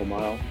 besides Miracle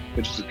Mile,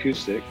 which is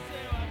acoustic,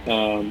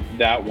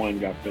 that one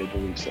got played the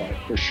least live,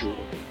 for sure.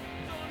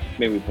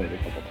 Maybe we played it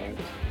a couple times.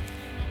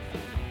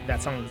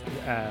 That song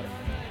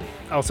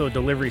also a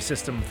delivery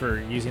system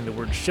for using the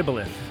word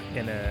shibboleth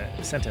in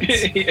a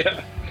sentence.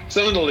 Yeah.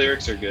 Some of the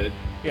lyrics are good.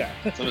 Yeah.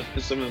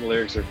 Some of the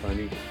lyrics are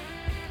funny,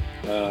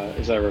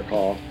 as I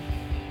recall.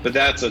 But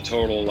that's a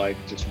total,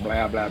 just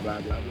blah, blah, blah,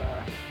 blah,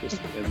 blah.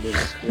 Just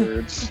endless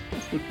words.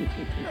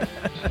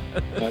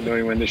 Not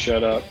knowing when to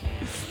shut up.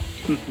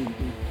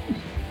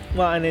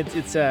 Well, and if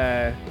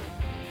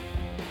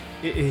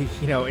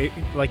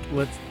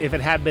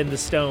it had been the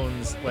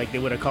Stones, they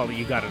would have called it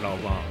 "You Got It All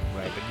Wrong,"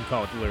 right? But you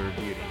call it "The Lure of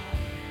Beauty."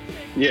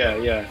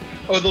 Yeah.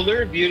 Oh, "The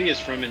Lure of Beauty" is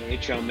from an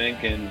H.L.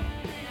 Mencken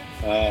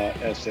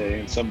essay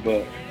in some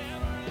book,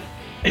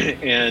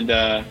 and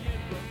I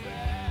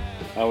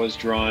was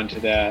drawn to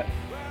that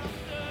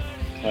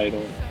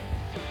title.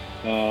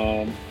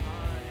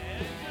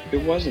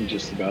 It wasn't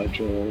just about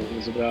Joel, it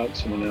was about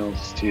someone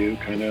else too,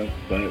 kind of,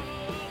 but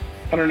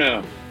I don't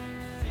know.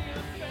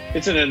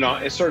 It's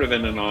sort of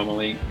an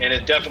anomaly, and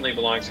it definitely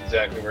belongs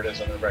exactly where it is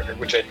on the record,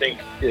 which I think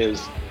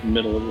is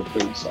middle of the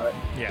third side.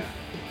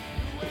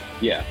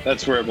 Yeah,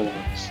 that's where it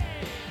belongs.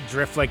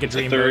 Drift like a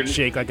dreamboat,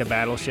 shake like a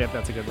battleship.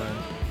 That's a good line.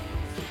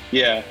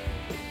 Yeah,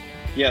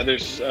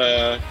 there's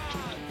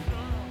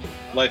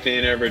life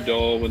ain't ever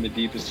dull when the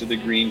deepest of the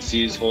green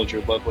seas hold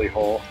your lovely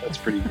hull. That's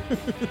pretty good.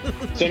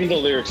 Some of the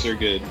lyrics are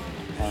good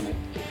on it.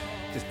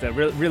 Just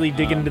really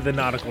dig into the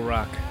nautical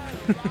rock.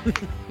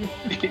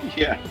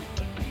 Yeah.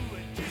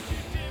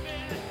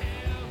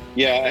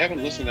 Yeah, I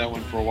haven't listened to that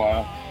one for a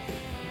while.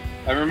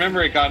 I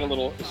remember it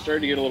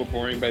started to get a little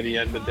boring by the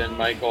end, but then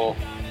Michael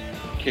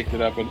kicked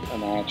it up a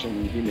notch,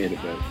 and he made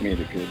it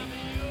good.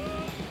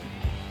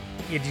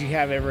 Yeah, did you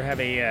ever have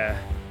a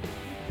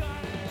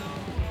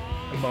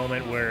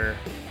moment where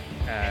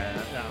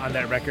on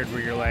that record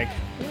where you're like,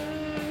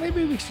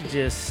 maybe we should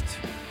just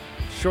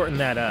shorten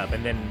that up,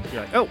 and then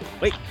you're like, oh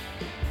wait,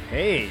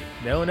 hey,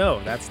 no,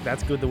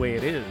 that's good the way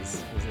it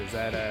is. Is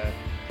that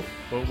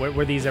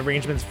were these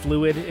arrangements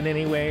fluid in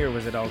any way, or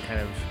was it all kind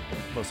of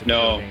mostly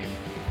no?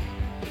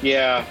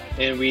 Yeah,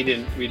 and we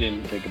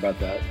didn't think about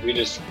that. We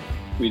just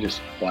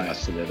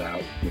blasted it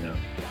out, you know.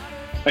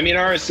 I mean,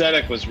 our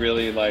aesthetic was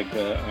really like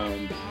the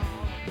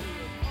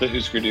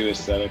Husker Du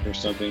aesthetic or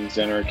something,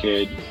 Zen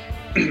Arcade,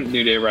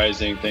 New Day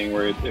Rising thing,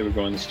 where they would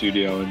go in the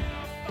studio and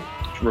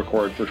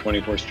record for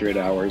 24 straight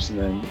hours, and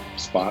then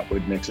Spot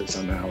would mix it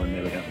somehow, and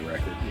they would have a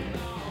record. You know?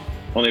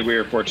 Only we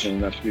were fortunate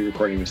enough to be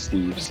recording with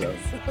Steve, so.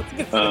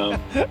 I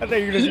thought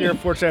you were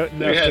fortunate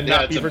enough to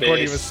not be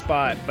recording with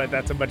Spot, but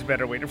that's a much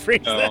better way to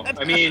phrase that.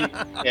 I mean,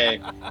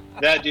 hey,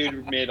 that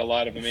dude made a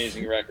lot of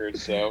amazing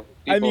records, so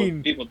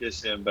people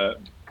diss him, but.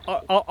 I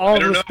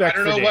don't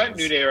know what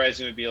New Day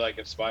Rising would be like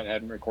if Spot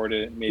hadn't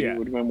recorded it. Maybe it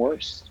would have been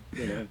worse.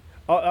 You know?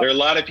 There are a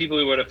lot of people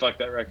who would have fucked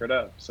that record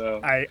up. So,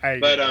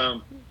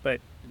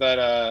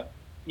 but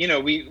you know,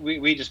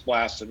 we just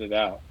blasted it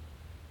out.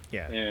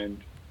 Yeah. And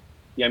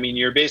yeah, I mean,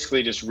 you're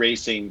basically just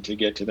racing to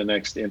get to the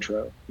next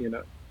intro, you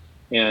know,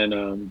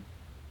 and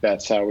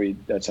that's how we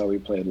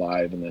played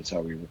live, and that's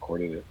how we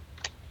recorded it.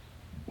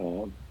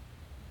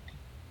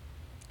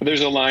 But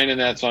there's a line in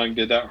that song,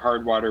 did that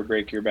hard water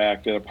break your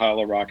back? Did a pile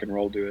of rock and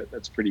roll do it?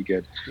 That's pretty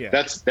good. Yeah.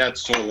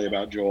 That's totally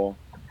about Joel.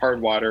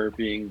 Hard water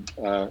being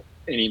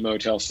any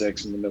Motel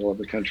 6 in the middle of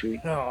the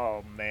country.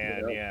 Oh, man,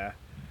 you know? Yeah.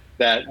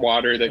 That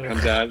water that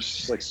comes out, it's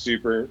just like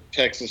super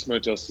Texas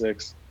Motel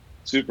 6,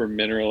 super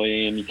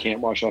minerally, and you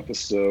can't wash off the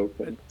soap.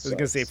 I was going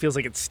to say, it feels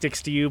like it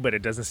sticks to you, but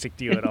it doesn't stick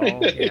to you at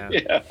all.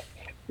 Yeah.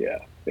 Yeah.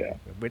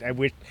 I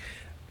wish,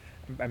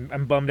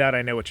 I'm bummed out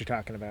I know what you're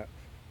talking about.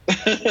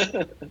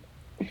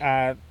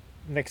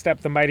 Next up,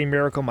 The Mighty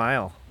Miracle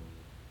Mile.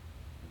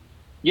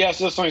 Yeah,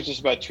 so this song's just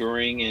about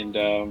touring, and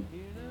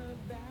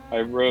I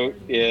wrote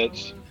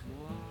it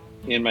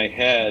in my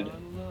head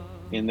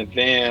in the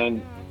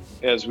van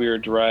as we were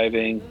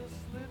driving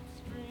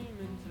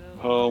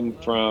home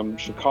from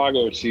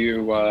Chicago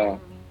to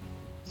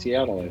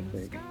Seattle, I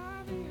think.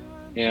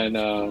 And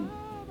I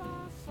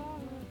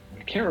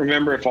can't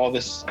remember if all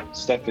this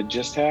stuff had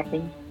just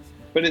happened,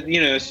 but it's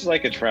just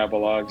like a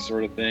travelogue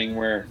sort of thing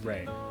where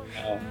right.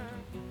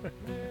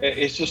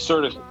 It's just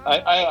sort of,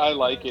 I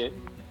like it.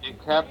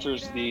 It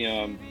captures the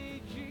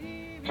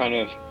kind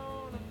of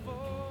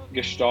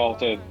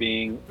gestalt of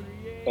being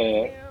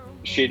a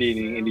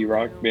shit-eating indie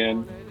rock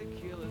band.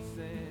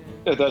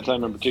 At that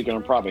time in particular,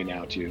 and probably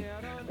now too.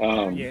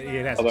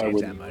 It hasn't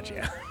changed that much,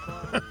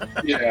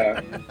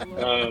 yeah.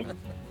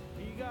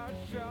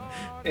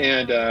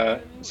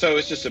 So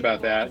it's just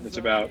about that. It's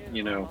about,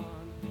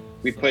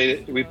 we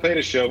played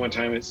a show one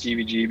time at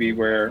CBGB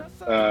where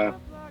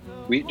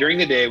during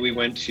the day we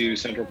went to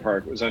Central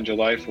Park. It was on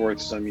July 4th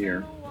some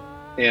year,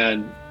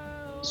 and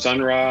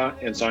Sun Ra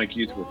and Sonic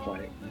Youth were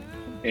playing,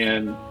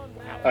 and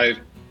I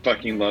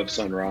fucking love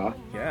Sun Ra.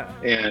 Yeah.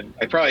 And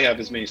I probably have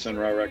as many Sun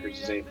Ra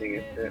records as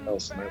anything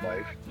else in my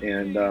life,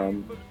 and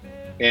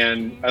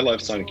I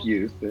love Sonic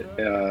Youth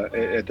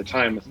at the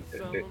time.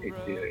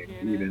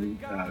 Even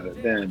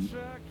then,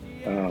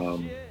 I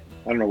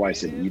don't know why I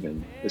said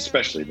even,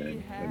 especially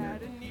then.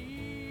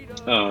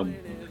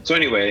 So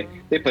anyway,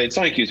 they played.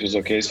 Sonic Youth was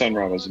okay. Sun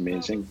Ra was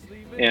amazing.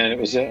 And it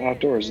was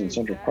outdoors in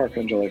Central Park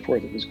on July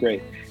 4th. It was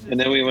great. And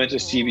then we went to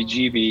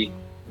CBGB,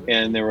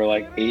 and there were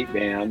like 8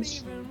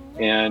 bands.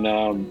 And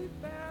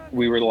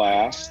we were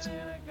last,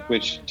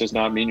 which does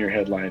not mean you're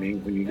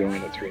headlining when you go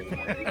in at 3 in the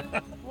morning.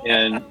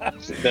 And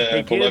the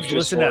hey kids,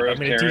 listen up. I'm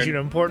going to teach you an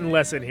important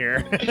lesson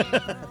here.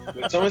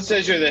 When someone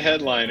says you're the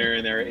headliner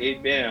and there are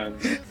 8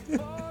 bands,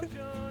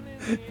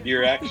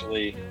 you're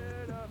actually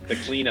the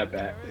cleanup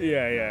act.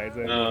 Yeah,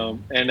 exactly.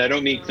 And I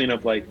don't mean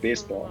cleanup like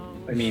baseball.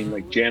 I mean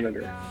like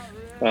janitor.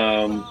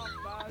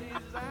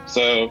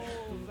 So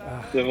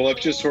the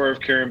voluptuous tour of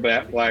Karen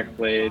Black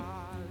played,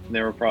 and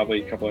there were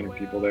probably a couple hundred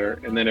people there,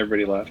 and then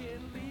everybody left.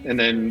 And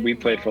then we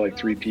played for like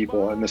 3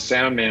 people, and the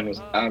sound man was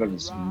out of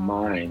his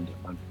mind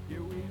on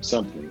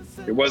something.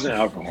 It wasn't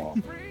alcohol,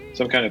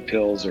 some kind of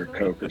pills or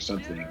Coke or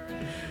something.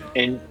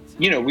 And,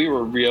 we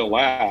were real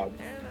loud.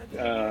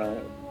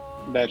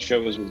 That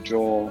show was with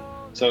Joel.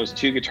 So it was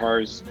 2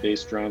 guitars,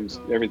 bass, drums,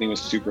 everything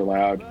was super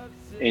loud,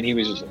 and he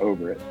was just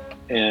over it.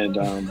 And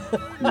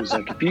he was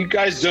like, if you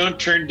guys don't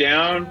turn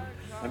down,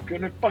 I'm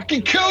going to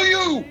fucking kill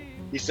you!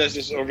 He says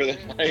this over the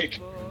mic,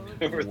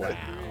 over the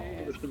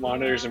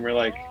monitors, and we're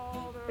like,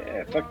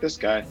 yeah, fuck this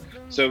guy.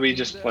 So we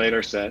just played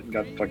our set and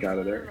got the fuck out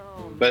of there.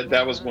 But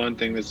that was one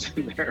thing that's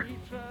in there.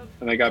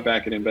 And I got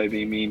back at him by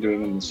being mean to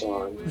him in the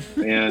song.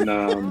 And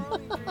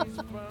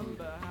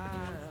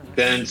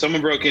then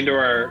someone broke into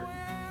our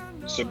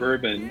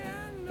Suburban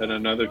at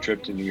another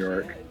trip to New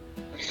York.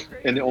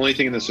 and the only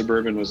thing in the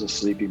Suburban was a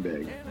sleeping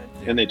bag,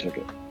 and they took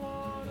it.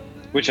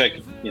 Which who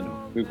can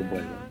blame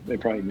them? They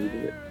probably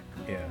needed it.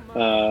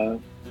 Yeah.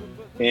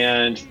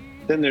 And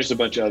then there's a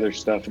bunch of other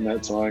stuff in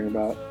that song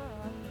about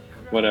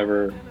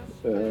whatever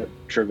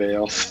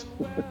travails.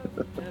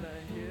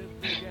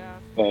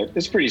 But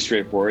it's pretty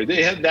straightforward.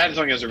 That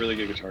song has a really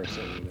good guitar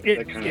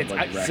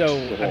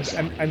solo.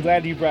 I'm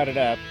glad you brought it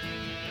up,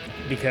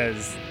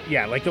 because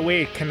like the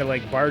way it kind of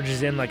like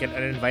barges in like an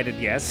uninvited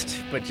guest,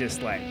 but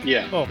just like,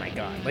 oh my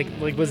god,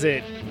 like was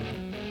it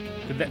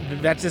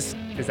that just,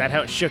 is that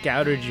how it shook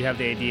out, or did you have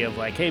the idea of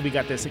like, hey, we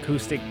got this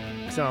acoustic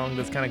song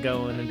that's kind of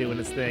going and doing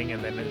its thing,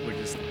 and then we're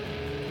just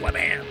wham,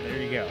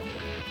 there you go?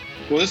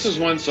 Well, this is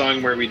one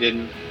song where we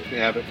didn't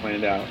have it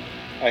planned out.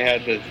 I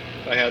had the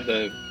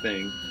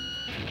thing,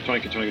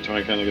 toink toink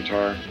toink on the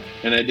guitar,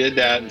 and I did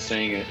that and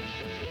sang it,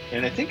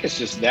 and I think it's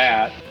just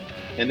that,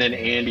 and then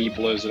Andy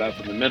blows it up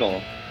in the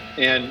middle,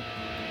 and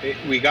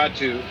we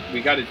got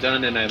it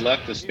done, and I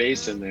left the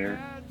space in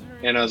there,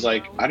 and I was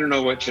like, I don't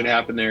know what should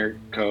happen there,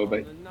 Co,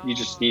 but you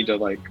just need to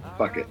like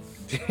fuck it.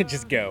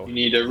 Just go. You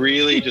need to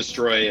really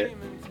destroy it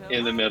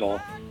in the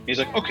middle. He's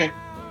like, okay.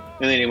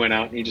 And then he went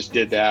out and he just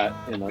did that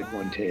in like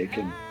one take,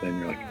 and then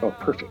you're like, oh,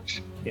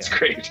 perfect. It's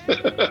great.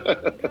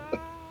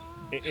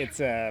 It's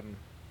I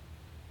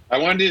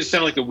wanted it to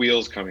sound like the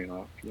wheels coming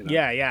off. You know?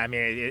 Yeah. I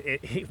mean,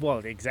 well,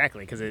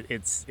 exactly, because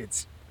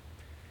it's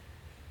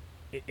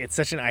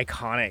such an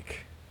iconic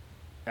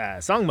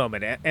song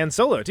moment, and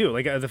solo too.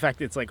 Like the fact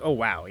that it's like, oh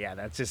wow,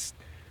 that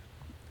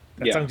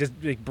song just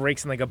like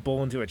breaks in like a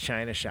bull into a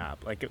china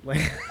shop, like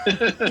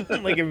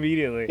like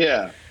immediately.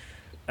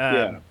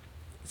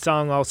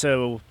 Song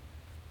also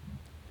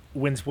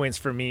wins points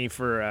for me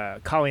for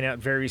calling out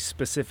very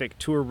specific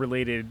tour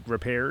related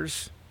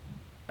repairs.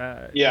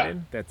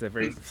 That's a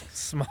very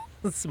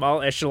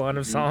small echelon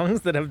of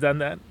songs that have done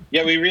that.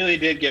 Yeah, we really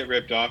did get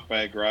ripped off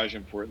by a garage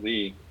in Fort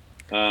Lee.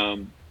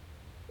 The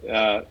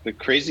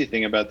crazy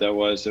thing about that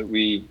was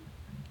that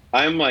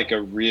I'm like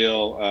a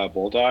real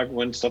bulldog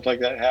when stuff like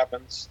that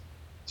happens.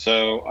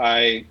 So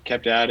I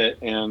kept at it,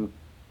 and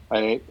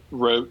I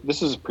wrote,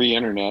 this is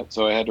pre-internet,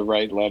 so I had to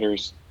write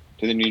letters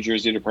to the New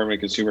Jersey Department of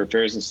Consumer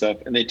Affairs and stuff,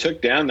 and they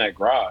took down that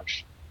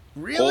garage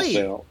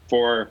wholesale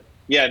for,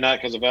 not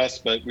because of us,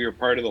 but we were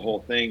part of the whole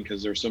thing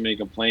because there were so many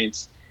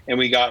complaints, and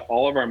we got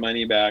all of our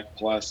money back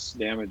plus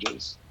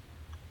damages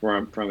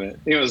from it.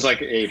 It was like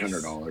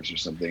 $800 or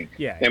something,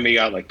 and we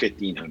got like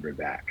 $1,500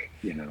 back,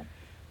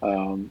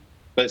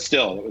 but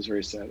still, it was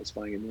very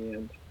satisfying in the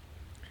end.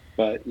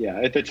 But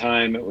at the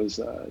time, it was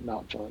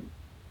not fun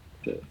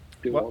to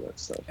do all that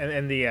stuff.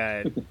 And the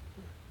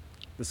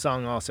the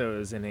song also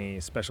is in a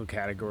special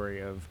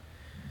category of,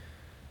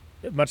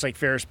 much like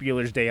Ferris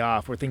Bueller's Day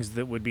Off, where things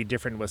that would be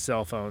different with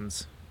cell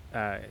phones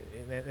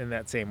in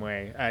that same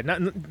way.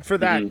 Not for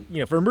that,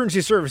 for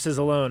emergency services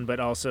alone, but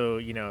also,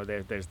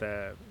 there's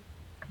the.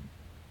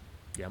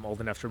 I'm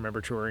old enough to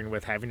remember touring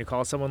with having to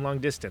call someone long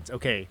distance.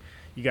 Okay,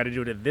 you got to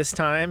do it at this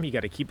time. You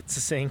got to keep it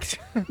succinct.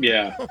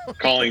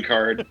 Calling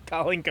card.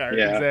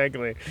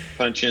 Exactly.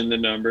 Punch in the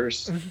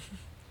numbers.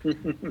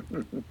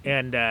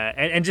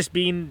 and just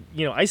being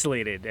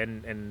isolated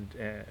and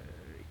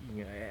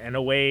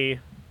away,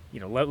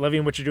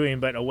 loving what you're doing,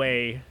 but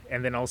away,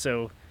 and then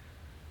also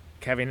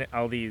having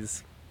all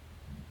these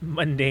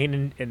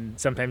mundane and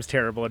sometimes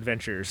terrible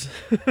adventures.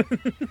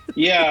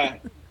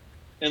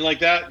 And like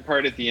that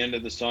part at the end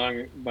of the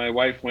song, my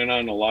wife went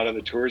on a lot of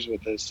the tours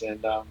with us,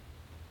 and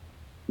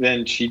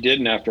then she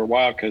didn't after a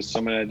while because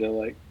someone had to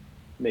like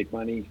make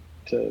money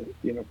to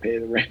pay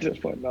the rent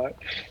and whatnot.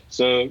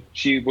 So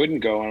she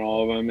wouldn't go on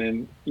all of them,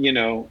 and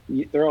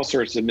there are all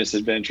sorts of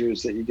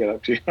misadventures that you get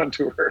up to on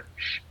tour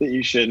that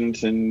you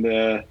shouldn't,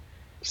 and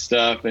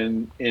stuff,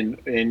 and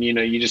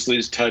you just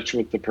lose touch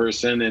with the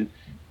person. And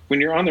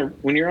when you're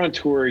on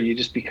tour, you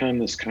just become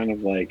this kind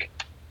of like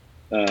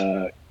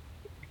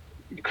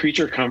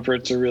creature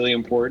comforts are really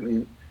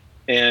important,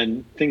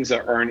 and things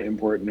that aren't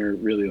important are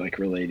really like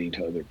relating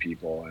to other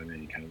people on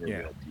any kind of a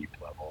real deep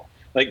level.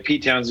 Like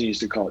Pete Townsend used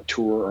to call it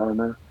tour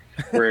armor,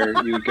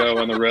 where you go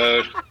on the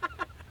road,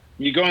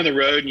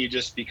 and you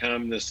just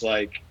become this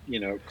like,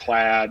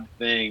 clad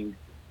thing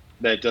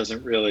that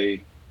doesn't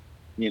really,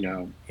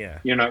 you're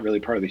not really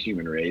part of the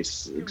human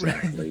race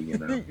exactly,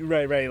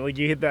 Right. Like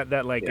you hit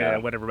that like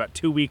whatever, about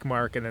 2 week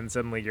mark, and then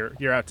suddenly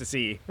you're out to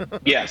sea.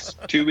 Yes,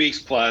 2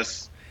 weeks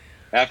plus.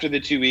 After the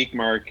 2 week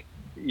mark,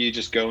 you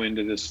just go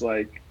into this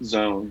like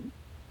zone,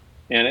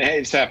 and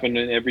it's happened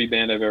in every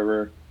band I've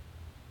ever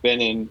been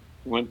in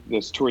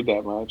that's toured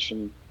that much.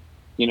 And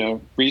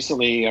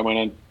recently I went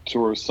on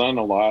tour with Sun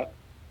a lot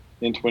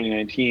in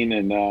 2019,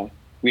 and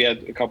we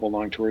had a couple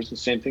long tours, and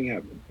the same thing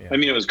happened. I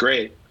mean, it was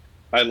great.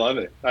 I love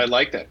it. I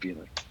like that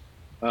feeling,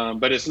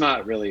 but it's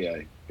not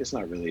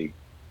really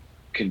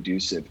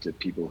conducive to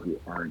people who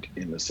aren't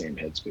in the same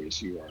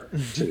headspace you are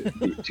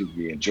to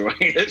be enjoying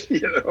it.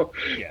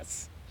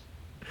 Yes.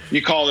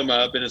 You call them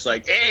up and it's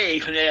like,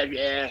 hey,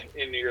 yeah,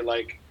 and you're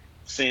like,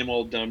 same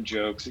old dumb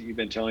jokes that you've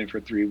been telling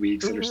for 3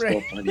 weeks that are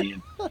Right. still funny.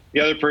 And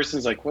the other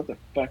person's like, what the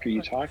fuck are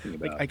you talking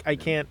about? Like I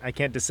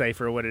can't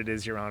decipher what it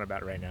is you're on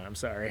about right now. I'm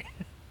sorry.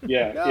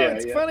 Yeah, No, yeah,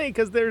 it's yeah. funny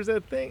because there's a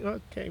thing.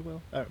 Okay,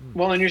 well.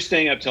 Well, and you're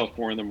staying up till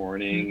 4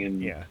 a.m,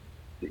 and Yeah.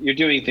 you're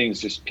doing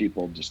things just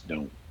people just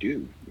don't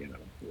do,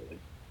 really,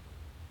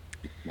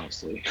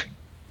 mostly.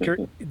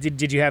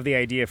 Did you have the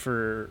idea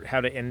for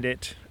how to end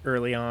it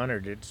early on, or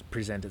did it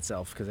present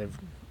itself? Because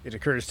it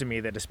occurs to me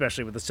that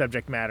especially with the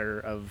subject matter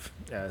of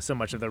so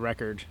much of the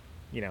record,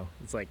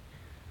 it's like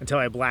until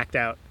I blacked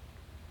out,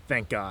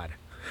 thank God.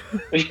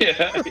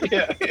 Yeah.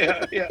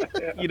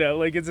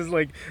 Like it's just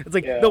like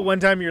Yeah. the one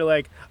time you're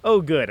like,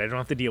 oh good, I don't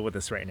have to deal with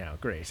this right now.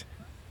 Great.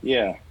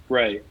 Yeah,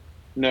 right.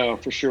 No,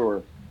 for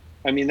sure.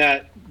 I mean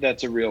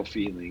that's a real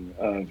feeling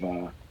of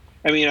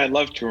I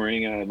love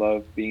touring and I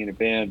love being in a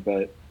band,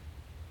 but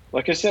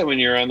like I said, when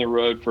you're on the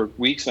road for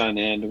weeks on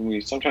end,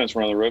 and sometimes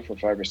we're on the road for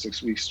 5 or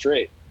 6 weeks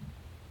straight,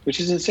 which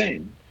is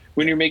insane.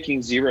 When you're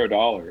making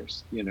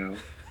 $0,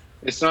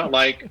 it's not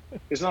like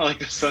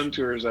the Sun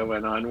tours I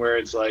went on where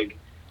it's like,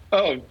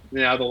 oh,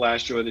 now the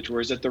last show of the tour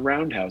is at the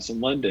Roundhouse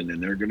in London,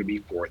 and there are going to be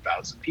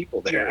 4,000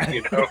 people there.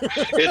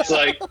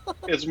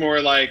 It's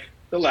more like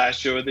the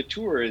last show of the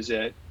tour is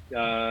at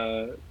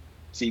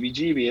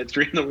CBGB at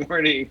 3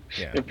 a.m.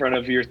 in front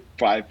of your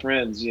 5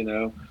 friends.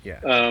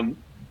 Yeah.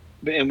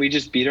 And we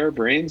just beat our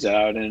brains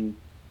out, and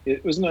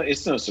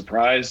it's no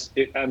surprise.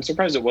 I'm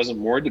surprised it wasn't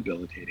more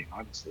debilitating,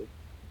 honestly,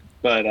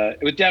 but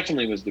it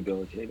definitely was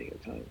debilitating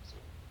at times.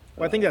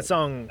 Well, I think that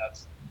song.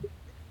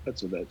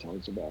 That's what that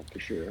song's about for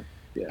sure.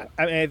 Yeah.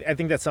 I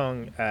think that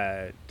song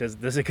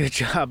does a good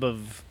job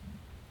of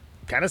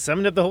kind of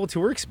summing up the whole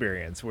tour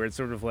experience, where it's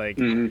sort of like,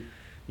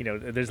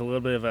 there's a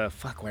little bit of a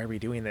fuck, why are we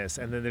doing this?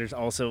 And then there's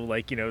also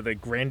like, the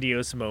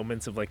grandiose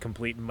moments of like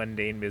complete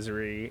mundane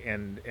misery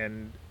and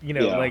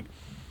like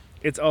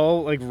it's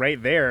all like right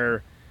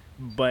there,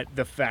 but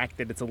the fact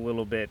that it's a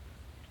little bit,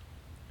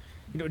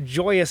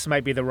 joyous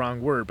might be the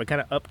wrong word, but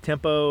kind of up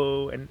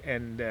tempo and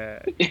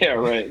yeah,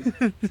 right.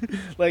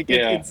 like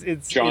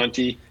it's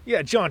jaunty.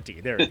 Jaunty.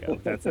 There we go.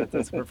 That's a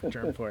perfect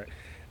term for it.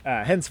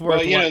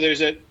 Henceforth, well,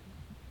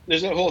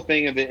 there's a whole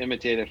thing of the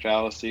imitative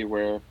fallacy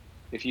where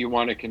if you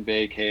want to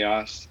convey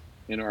chaos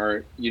in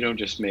art, you don't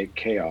just make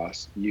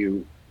chaos.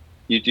 You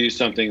do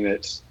something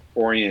that's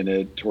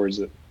oriented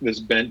towards that's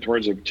bent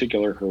towards a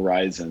particular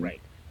horizon,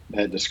 right,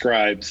 that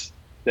describes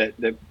that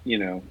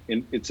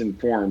it's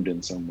informed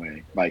in some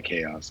way by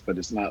chaos, but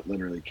it's not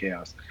literally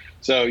chaos.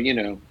 So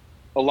a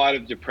lot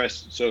of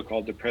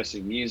so-called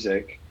depressing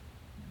music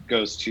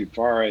goes too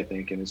far, I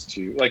think, and it's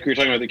too, like we were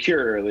talking about The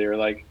Cure earlier.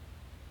 Like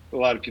a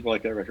lot of people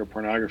like that record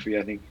Pornography.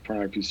 I think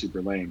Pornography is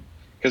super lame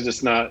because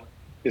it's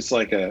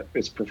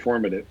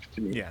performative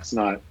to me. Yeah.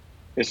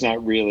 It's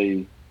not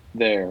really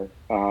there.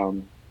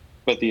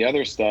 But the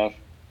other stuff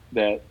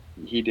that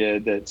he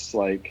did, that's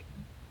like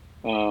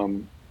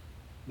the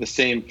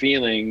same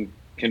feeling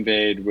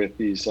conveyed with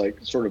these like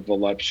sort of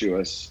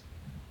voluptuous,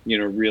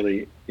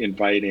 really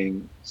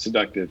inviting,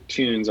 seductive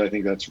tunes. I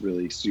think that's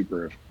really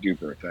super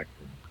duper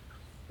effective.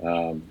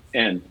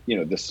 And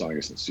this song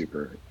isn't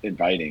super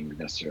inviting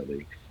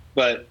necessarily,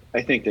 but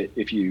I think that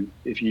if you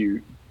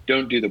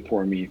don't do the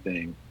poor me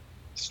thing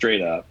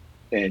straight up,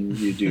 and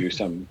you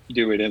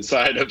do it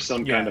inside of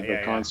some kind of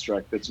a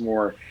construct that's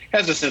more,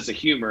 has a sense of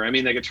humor. I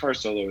mean, the guitar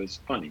solo is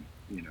funny,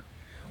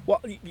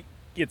 Well,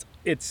 it's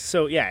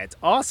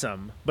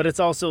awesome, but it's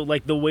also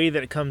like the way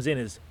that it comes in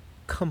is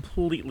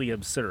completely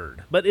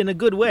absurd, but in a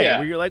good way,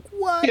 where you're like,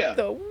 what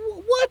the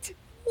what?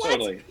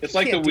 Totally. It's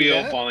like the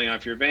wheel falling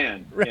off your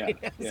van. Right.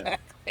 Yeah.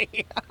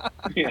 Exactly.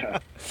 Yeah.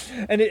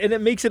 And it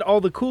makes it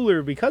all the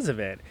cooler because of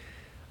it.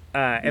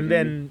 And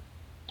then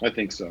I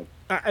think so.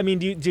 I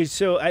mean, I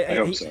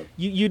hope so.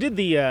 You did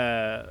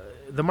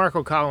the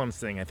Marco Collins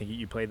thing. I think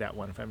you played that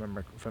one, if I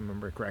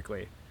remember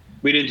correctly.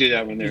 We didn't do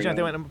that one there.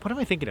 What am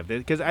I thinking of?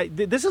 Because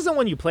this is the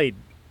one you played.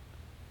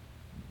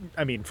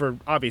 I mean, for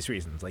obvious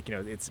reasons, like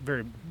it's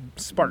very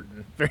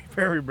Spartan, very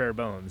very bare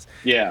bones.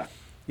 Yeah.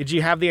 Did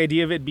you have the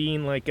idea of it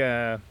being like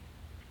this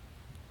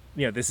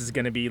is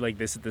going to be like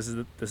this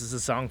is a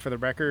song for the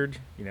record?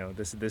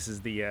 This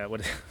is the what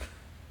is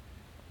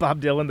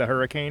Bob Dylan, the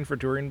Hurricane for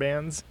touring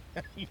bands?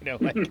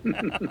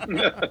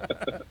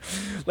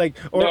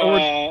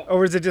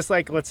 Or is it just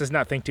like, let's just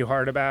not think too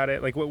hard about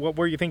it? Like, what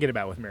were you thinking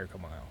about with Miracle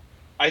Mile?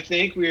 I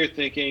think we were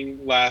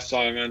thinking last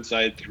song on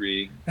side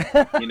 3.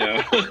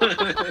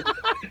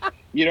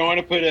 You don't want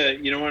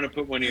to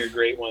put one of your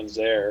great ones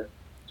there,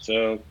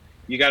 so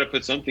you got to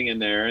put something in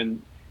there.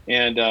 And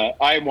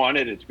I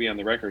wanted it to be on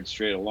the record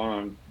straight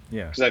along,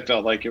 because I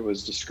felt like it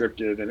was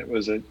descriptive and it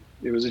was a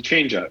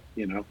change up.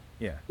 Yeah.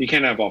 You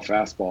can't have all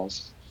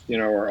fastballs,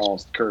 or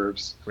all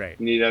curves. Right.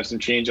 You need to have some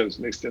change-ups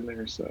mixed in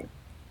there. So,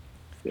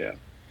 yeah.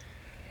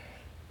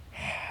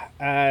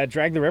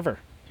 Drag the River.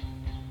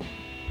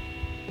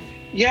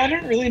 Yeah, I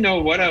don't really know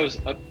what I was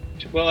up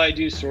to. Well, I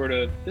do sort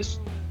of. This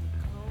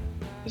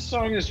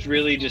song has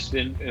really just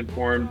been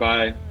informed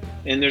by,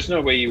 and there's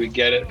no way you would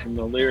get it from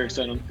the lyrics,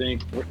 I don't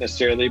think,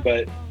 necessarily,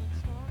 but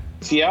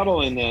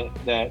Seattle in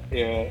that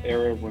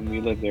era when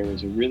we lived there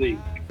was a really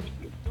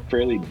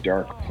fairly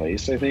dark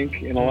place, I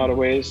think, in a lot of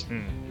ways.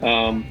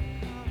 I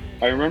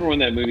remember when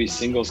that movie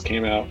Singles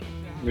came out,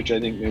 which I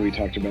think maybe we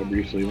talked about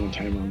briefly one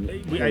time on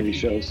one of these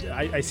shows.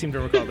 I seem to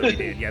recall that we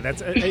did. Yeah,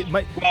 that's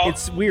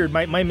it's weird.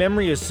 My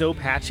memory is so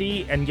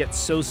patchy and gets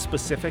so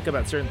specific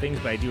about certain things,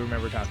 but I do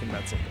remember talking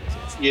about Singles.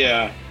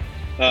 Yes.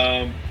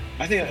 Yeah.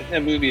 I think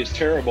that movie is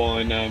terrible,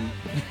 and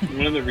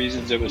one of the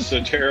reasons it was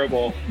so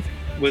terrible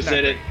was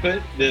that it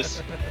put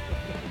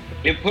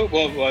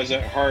what was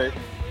at heart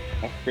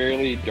a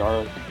fairly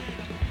dark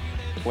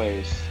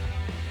place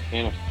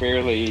and a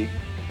fairly,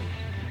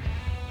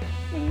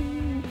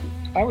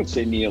 I would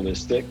say,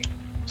 nihilistic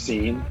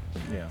scene.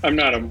 Yeah. I'm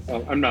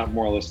not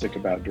moralistic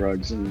about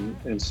drugs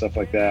and stuff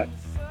like that,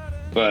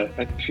 but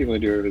I think people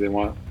do whatever they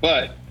want.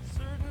 But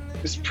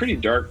it's a pretty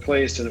dark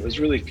place, and it was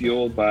really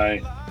fueled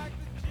by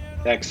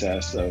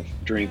excess of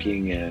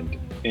drinking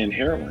and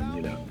heroin.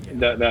 You know,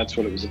 that's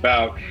what it was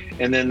about.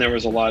 And then there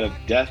was a lot of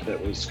death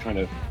that was kind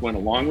of went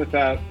along with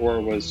that, or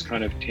was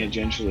kind of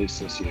tangentially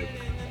associated,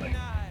 like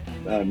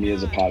Mia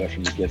Zapata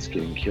from Midyett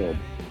getting killed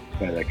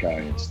by that guy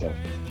and stuff.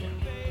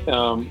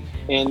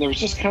 And there was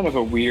just kind of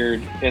a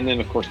weird, and then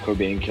of course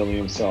Cobain killing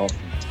himself.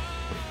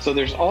 So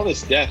there's all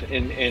this death,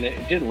 and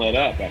it didn't let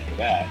up after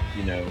that.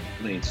 You know,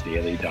 Lane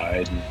Staley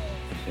died,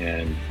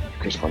 and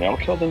Chris Cornell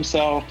killed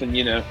himself, and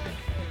you know,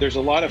 there's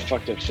a lot of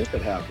fucked up shit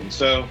that happened.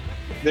 So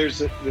there's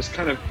this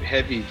kind of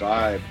heavy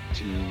vibe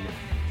to me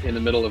in the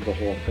middle of the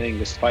whole thing,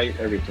 despite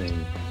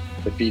everything,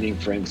 the feeding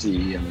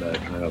frenzy and the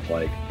kind of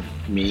like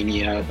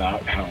mania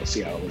about how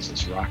Seattle is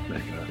this rock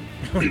mecca.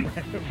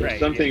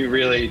 There's something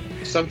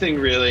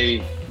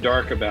really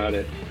dark about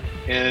it.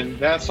 And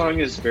that song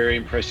is very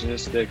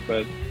impressionistic,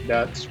 but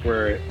that's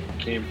where it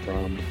came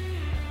from.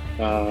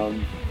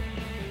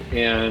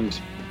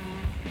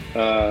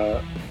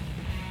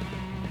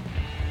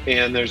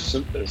 And there's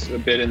a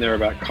bit in there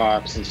about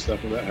cops and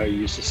stuff, about how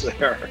useless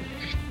they are,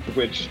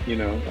 which, you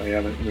know, I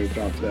haven't moved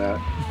off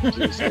that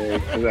to say,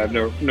 because I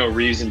have no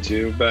reason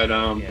to. But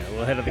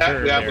we'll head of the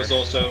curve that there. was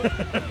also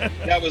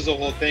that was the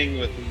whole thing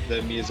with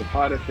the Mia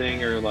Zapata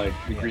thing, or like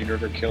the Green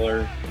River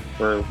Killer,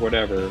 or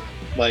whatever.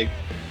 Like,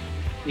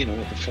 you know,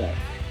 what the fuck?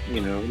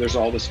 You know, there's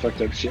all this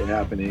fucked up shit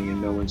happening, and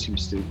no one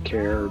seems to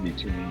care or be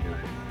tuning into it.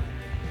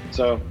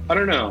 So I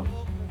don't know.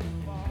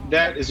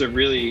 That is a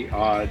really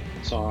odd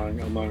song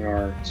among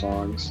our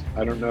songs.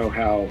 I don't know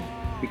how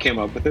we came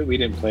up with it. We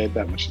didn't play it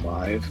that much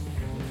live.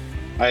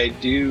 I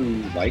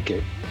do like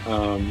it,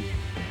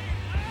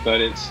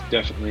 but it's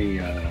definitely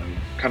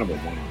kind of a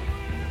one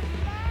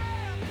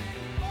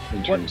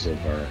in terms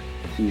of our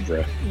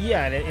oeuvre.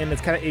 Yeah, and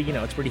it's kind of, you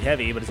know, it's pretty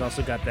heavy, but it's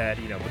also got that,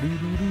 you know, you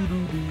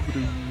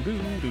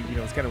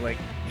know, it's kind of like,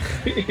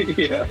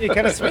 Yeah. it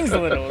kind of swings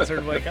a little. It's sort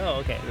of like, oh,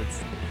 okay,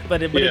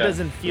 but it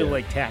doesn't feel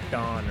like tacked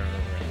on or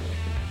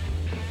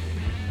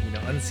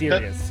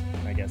unserious,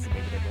 I guess.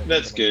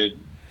 That's good.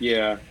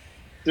 Yeah.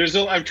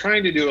 I'm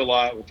trying to do a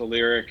lot with the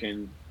lyric,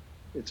 and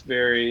it's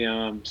very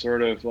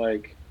sort of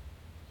like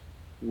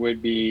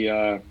would be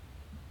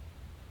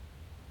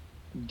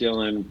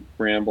Dylan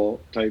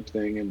Bramble type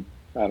thing, and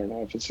I don't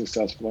know if it's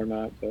successful or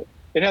not, but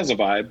it has a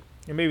vibe.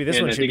 And maybe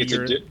this one should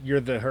be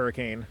you're the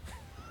hurricane.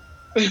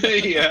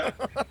 yeah.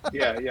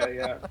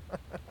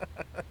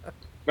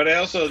 But I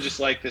also just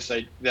like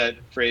that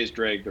phrase,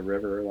 drag the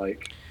river,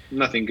 like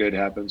nothing good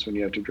happens when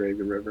you have to drag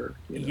the river.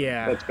 You know?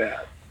 Yeah. That's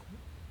bad.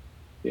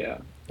 Yeah.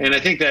 And I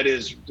think that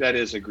is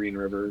a Green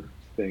River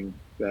thing,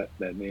 that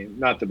name,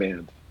 not the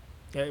band.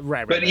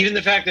 Right. But even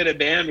the fact that a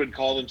band would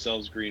call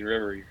themselves Green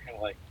River, you're kind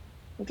of like,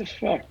 what the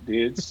fuck,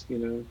 dudes? You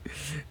know?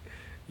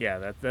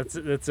 Yeah, that's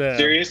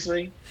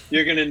seriously?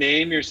 You're going to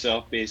name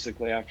yourself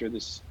basically after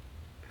this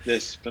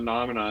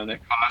phenomenon that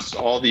costs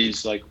all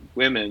these like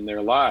women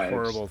their lives.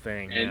 Horrible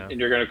thing. And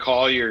you're going to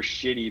call your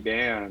shitty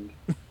band,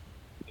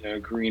 you know,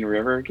 Green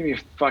River? Give me a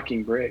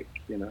fucking break,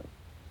 you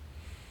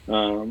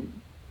know?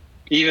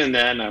 Even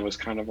then I was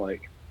kind of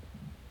like,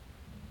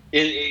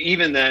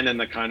 even then in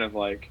the kind of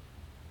like,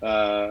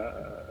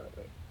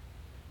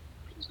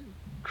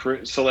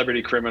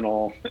 celebrity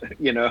criminal,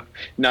 you know,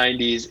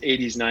 80s,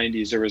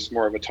 90s, there was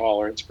more of a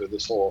tolerance for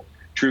this whole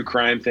true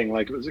crime thing,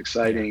 like it was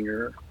exciting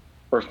or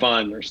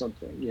fun or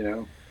something, you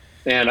know.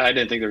 And I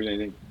didn't think there was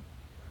anything.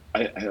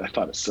 I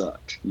thought it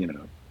sucked, you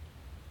know,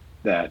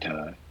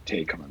 that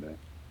take on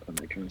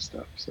that kind of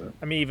stuff. So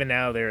I mean, even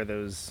now there are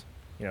those,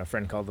 you know, a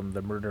friend called them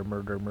the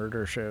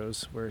murder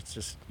shows, where it's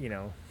just, you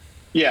know,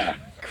 yeah,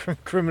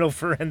 criminal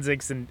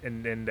forensics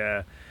and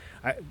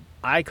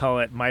I call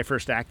it my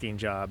first acting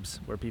jobs,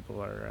 where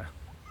people are.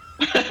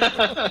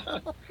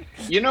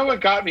 You know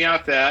what got me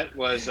off that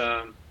was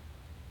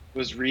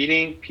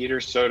reading Peter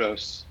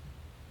Sotos,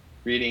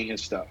 reading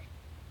his stuff,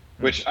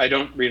 which I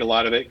don't read a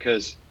lot of it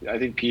because I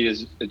think Pete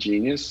is a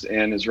genius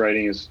and his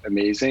writing is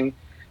amazing,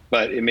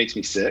 but it makes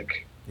me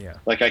sick. Yeah.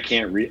 Like I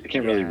can't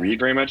really read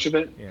very much of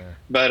it. Yeah.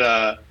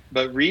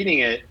 But reading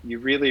it, you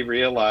really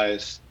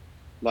realize,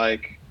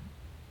 like,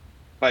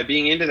 by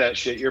being into that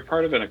shit, you're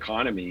part of an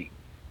economy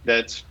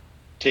that's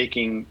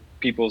taking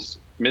people's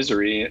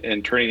misery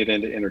and turning it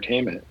into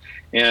entertainment.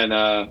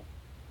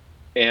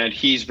 And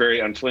he's very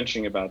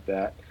unflinching about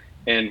that.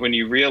 And when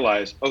you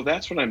realize, oh,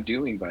 that's what I'm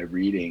doing by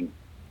reading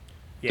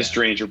The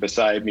Stranger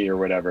Beside Me or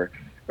whatever,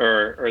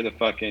 or the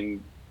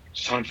fucking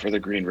Song for the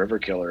Green River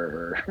Killer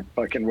or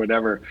fucking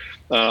whatever.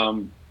 I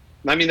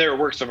mean, there are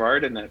works of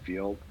art in that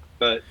field,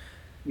 but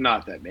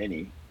not that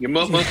many.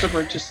 Most of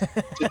them are just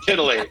to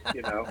titillate,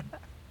 you know.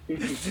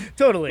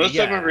 Totally. Most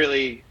of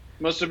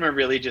them are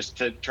really just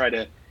to try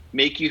to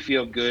make you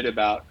feel good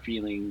about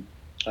feeling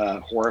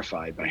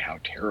horrified by how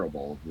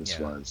terrible this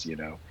was, you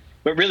know.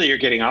 But really, you're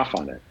getting off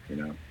on it, you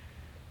know.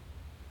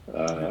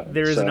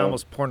 There is an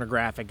almost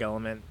pornographic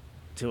element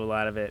to a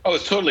lot of it. Oh,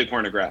 it's totally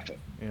pornographic.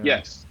 Yeah.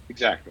 Yes,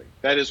 exactly.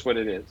 That is what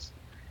it is.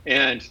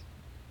 And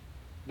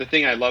the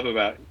thing I love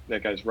about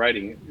that guy's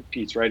writing,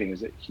 Pete's writing, is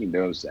that he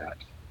knows that.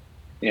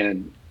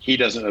 And he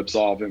doesn't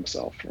absolve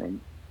himself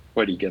from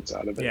what he gets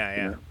out of it. Yeah,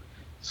 yeah. You know?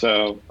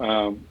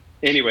 So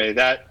anyway,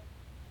 that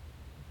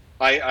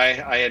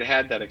I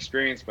had that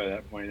experience by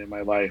that point in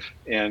my life.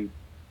 And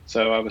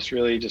so I was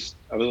really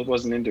I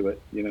wasn't into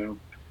it, you know.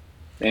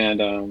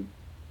 And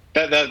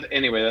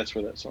anyway, that's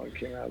where that song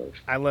came out of.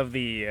 I love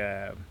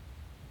the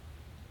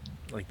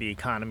like the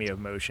economy of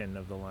motion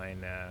of the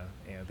line.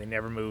 You know, they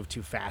never move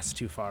too fast,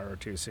 too far, or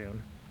too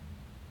soon.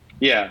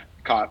 Yeah,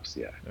 cops.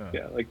 Yeah,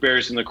 yeah, like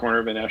bears in the corner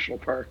of a national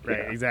park. Right,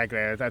 yeah.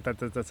 Exactly.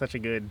 That's such a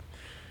good.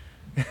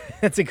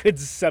 That's a good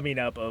summing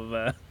up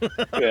of.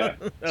 Yeah,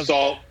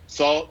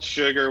 salt,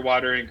 sugar,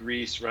 water, and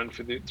grease run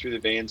through the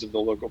veins of the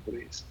local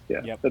police.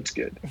 Yeah, That's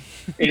good.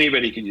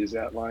 Anybody could use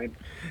that line.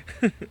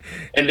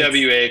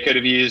 NWA could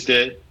have used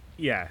it.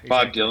 Yeah, exactly.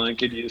 Bob Dylan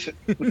could use it.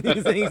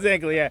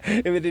 Exactly. Yeah,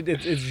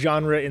 it's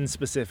genre in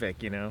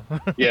specific, you know.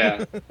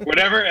 Yeah,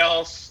 whatever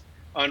else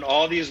on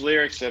all these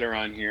lyrics that are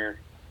on here,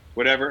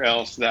 whatever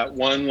else, that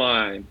one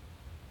line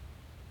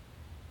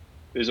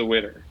is a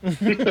winner.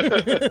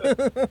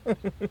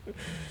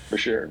 For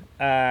sure.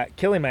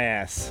 Killing My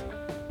Ass.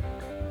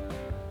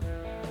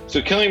 So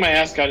Killing My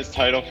Ass got its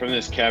title from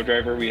this cab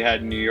driver we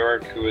had in New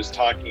York who was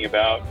talking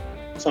about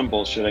some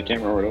bullshit. I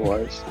can't remember what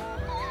it was.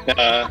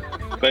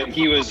 But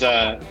he was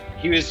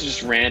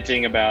just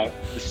ranting about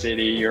the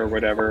city or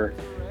whatever.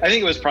 I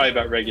think it was probably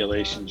about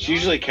regulations.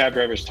 Usually cab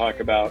drivers talk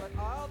about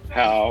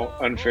how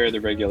unfair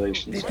the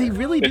regulations are. They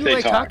really do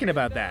like talking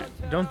about that,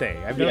 don't they?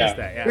 I've noticed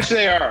that. Yeah. Which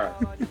they are.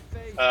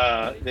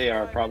 They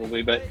are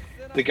probably, but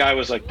the guy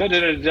was like, da da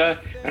da da,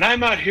 and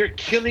I'm out here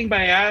killing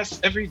my ass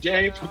every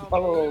day, blah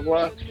blah blah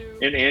blah.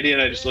 And Andy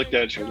and I just looked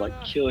at each other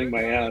like, killing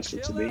my ass.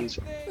 It's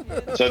amazing.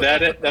 So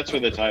that's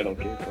where the title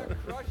came from.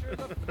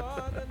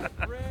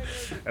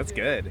 That's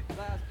good.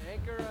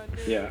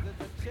 Yeah,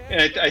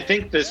 and I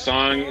think this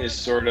song is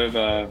sort of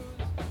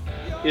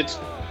it's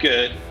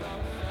good,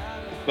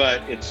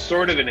 but it's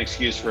sort of an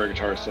excuse for a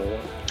guitar solo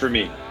for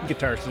me.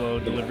 Guitar solo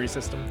delivery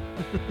system.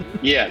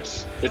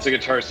 Yes, it's a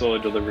guitar solo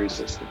delivery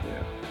system.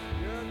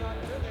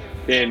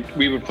 Yeah, and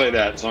we would play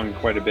that song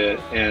quite a bit,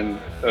 and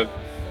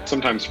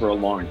sometimes for a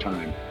long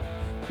time.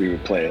 We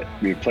would play it.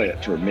 We would play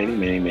it for many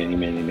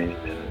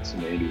minutes,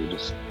 and Andy would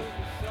just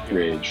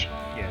rage.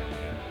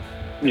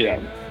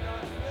 Yeah.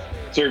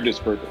 Served its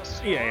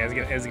purpose. Yeah, I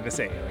was gonna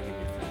say, like,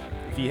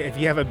 if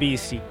you have a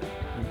beast,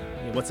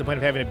 what's the point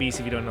of having a beast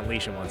if you don't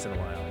unleash him once in a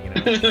while? You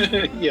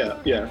know?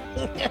 Yeah.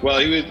 Well,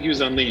 he was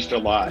unleashed a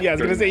lot. Yeah, I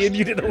was gonna say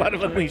you did a lot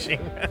of unleashing.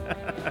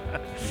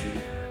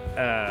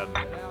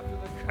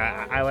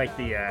 I like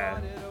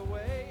the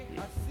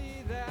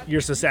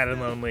 "You're So Sad and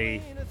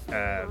Lonely."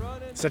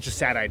 Such a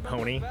sad-eyed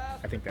pony.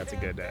 I think that's a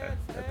good.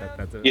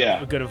 That's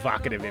a good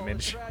evocative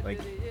image.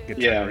 Like. Good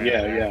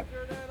yeah.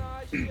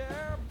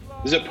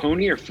 Is it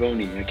pony or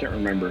phony? I can't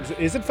remember.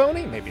 Is it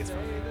phony? Maybe it's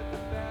phony.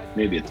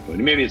 Maybe it's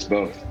phony. Maybe it's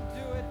both.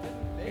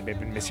 Maybe I've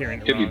been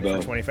mishearing it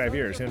wrong for 25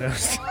 years. Who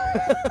knows?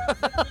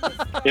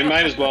 It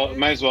might as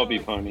well be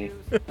pony.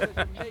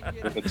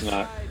 If it's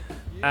not.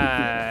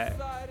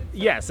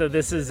 Yeah. So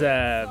this is.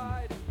 Well,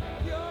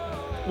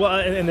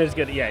 and there's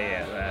good.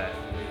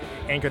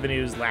 Anchor the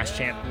News, last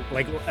chance.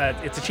 Like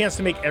it's a chance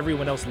to make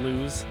everyone else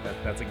lose.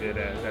 That's a good.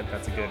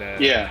 That's a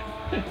good. Yeah.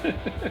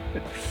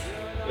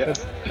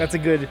 That's a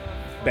good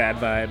bad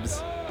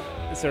vibes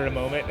sort of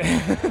moment.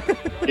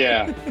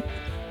 Yeah.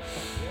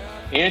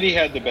 Andy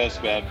had the best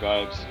bad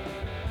vibes.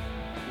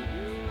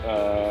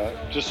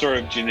 Just sort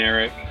of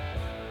generic,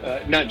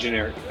 not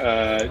generic,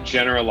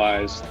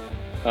 generalized,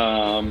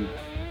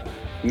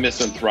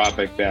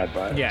 misanthropic bad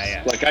vibes.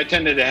 Yeah. Like I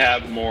tended to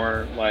have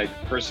more like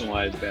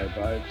personalized bad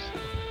vibes.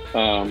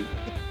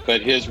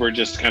 But his were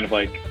just kind of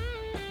like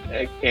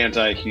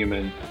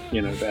anti-human,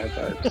 bad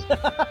vibes.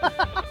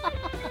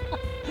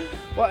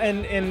 Well,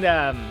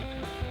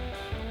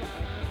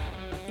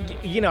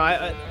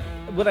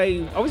 what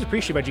I always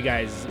appreciate about you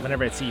guys,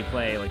 whenever I see you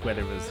play, like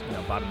whether it was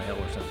bottom of the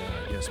hill or something,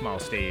 like, small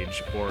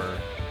stage, or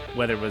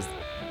whether it was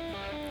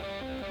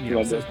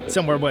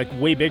somewhere like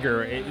way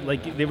bigger,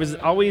 there was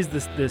always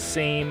the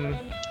same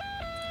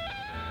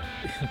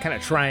kind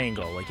of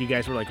triangle. Like you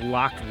guys were like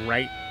locked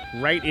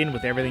right in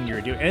with everything you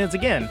were doing, and it's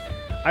again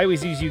I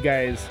always use you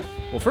guys,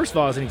 well, first of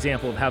all, as an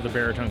example of how the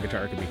baritone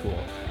guitar could be cool,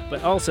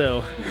 but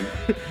also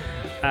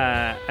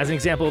as an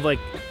example of like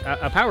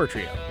a power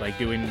trio, like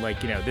doing like,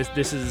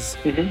 this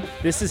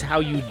is how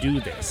you do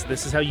this.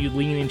 This is how you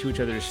lean into each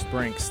other's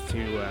strengths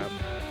to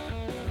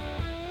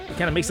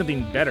kind of make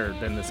something better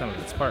than the sum of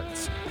its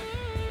parts.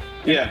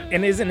 Yeah.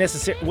 And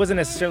wasn't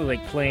necessarily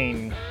like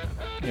playing,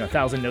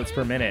 1,000 notes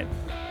per minute.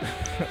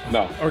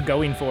 No. Or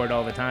going for it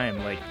all the time.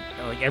 Like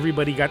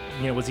everybody got,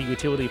 was a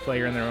utility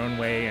player in their own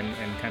way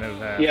and kind of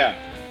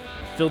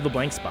filled the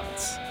blank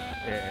spots.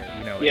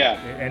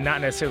 And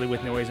not necessarily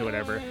with noise or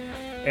whatever.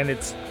 And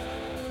it's,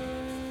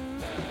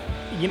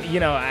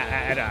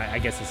 I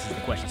guess this is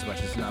the question so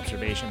much as an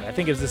observation. I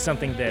think is this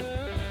something that,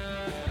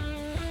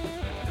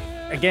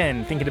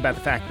 again, thinking about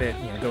the fact that,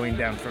 going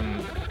down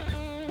from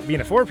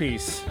being a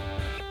 4-piece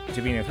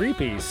to being a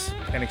 3-piece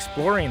and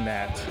exploring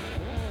that,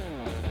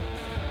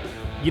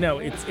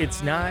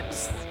 it's not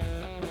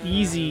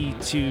easy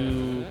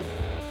to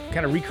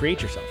kind of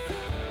recreate yourself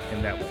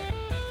in that way.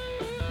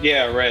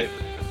 Yeah, right.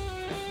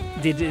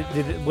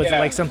 Was it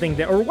like something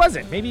that, or was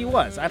it? Maybe it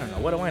was. I don't know.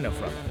 What do I know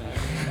from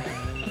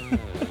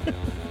it?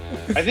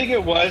 I think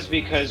it was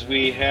because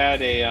we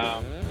had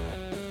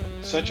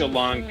such a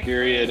long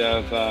period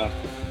of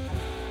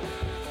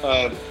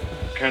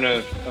kind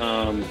of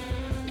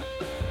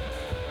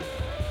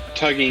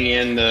tugging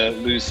in the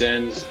loose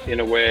ends in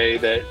a way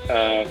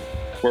that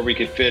where we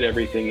could fit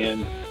everything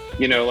in.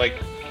 Like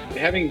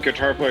having a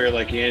guitar player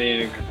like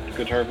Andy and a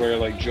guitar player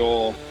like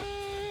Joel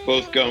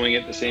both going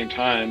at the same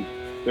time,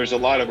 there's a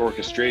lot of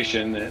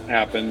orchestration that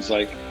happens,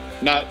 like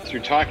not through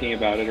talking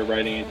about it or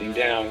writing anything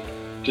down,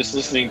 just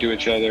listening to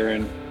each other.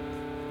 And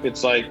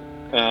it's like,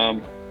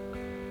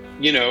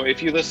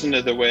 if you listen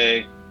to the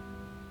way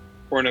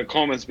Ornette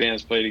Coleman's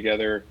bands play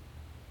together,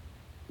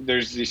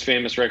 there's these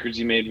famous records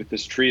he made with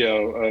this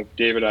trio of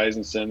David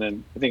Eisenson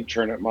and I think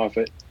Chernet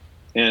Moffett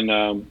and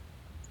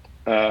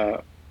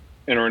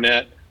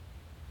Ornette.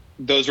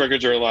 Those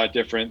records are a lot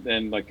different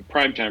than like the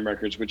Primetime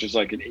records, which is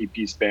like an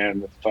 8-piece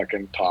band with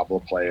fucking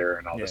tabla player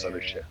and all this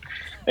other shit,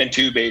 and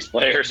 2 bass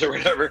players or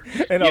whatever,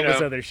 and all this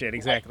other shit.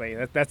 Exactly.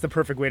 That's the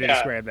perfect way to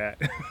describe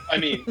that. I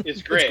mean,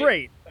 it's great. It's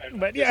great,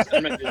 but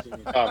I'm not using the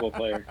tabla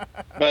player,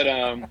 but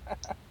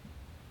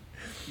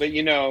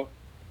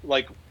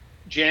like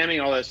jamming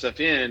all that stuff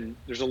in,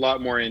 there's a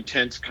lot more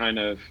intense kind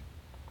of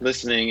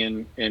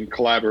listening and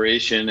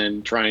collaboration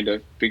and trying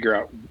to figure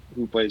out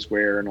who plays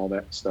where and all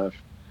that stuff,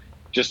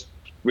 just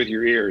with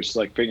your ears,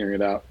 like figuring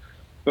it out.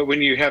 But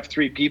when you have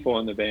 3 people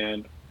in the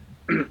band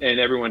and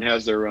everyone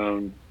has their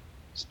own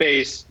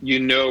space,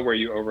 where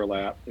you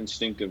overlap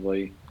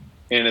instinctively,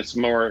 and it's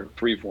more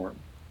freeform,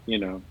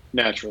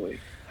 naturally.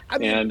 I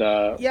mean, and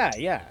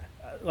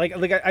like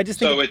I just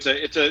think so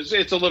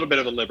it's a little bit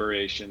of a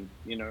liberation,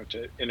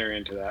 to enter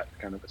into that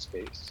kind of a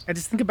space. I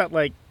just think about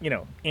like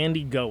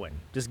Andy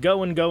just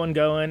going,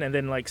 and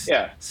then like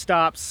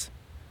stops.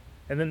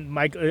 And then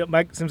Mike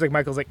seems like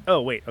Michael's like,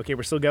 oh wait, okay,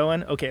 we're still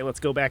going. Okay, let's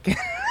go back.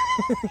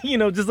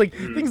 Just like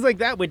things like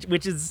that,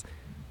 which is,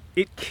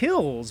 it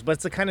kills, but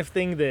it's the kind of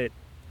thing that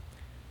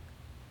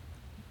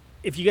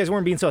if you guys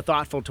weren't being so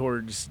thoughtful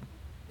towards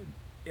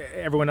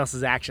everyone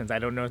else's actions, I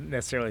don't know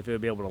necessarily if it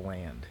would be able to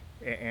land.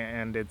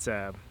 And it's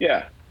you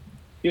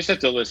just have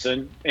to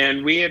listen.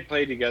 And we had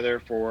played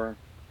together for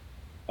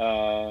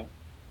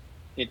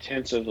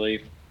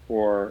intensively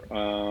for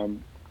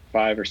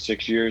 5 or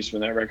 6 years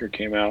when that record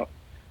came out.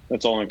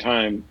 That's a long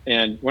time.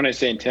 And when I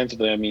say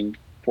intensively, I mean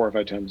 4 or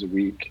 5 times a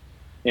week.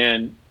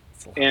 And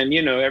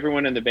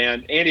everyone in the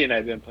band, Andy and I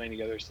have been playing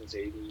together since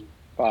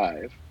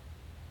 85.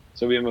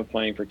 So we've been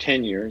playing for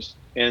 10 years.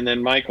 And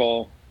then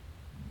Michael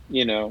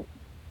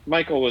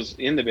was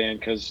in the band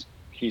because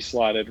he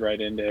slotted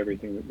right into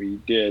everything that we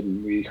did,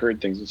 and we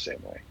heard things the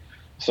same way.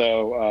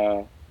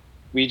 So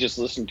we just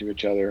listened to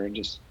each other and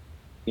just,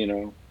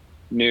 knew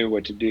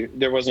what to do.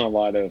 There wasn't a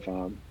lot of,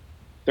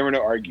 there were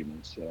no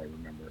arguments that I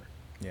remember.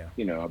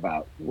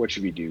 About what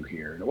should we do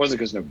here. And it wasn't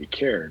because nobody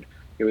cared.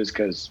 It was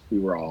because we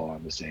were all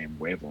on the same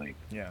wavelength.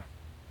 Yeah.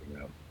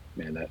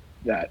 Man,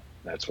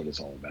 that's what it's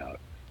all about.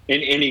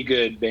 And any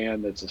good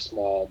band that's a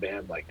small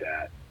band like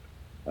that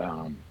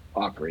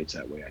operates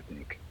that way, I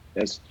think,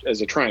 as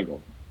a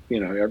triangle.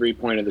 Every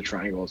point of the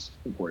triangle is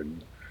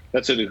important.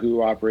 That's how the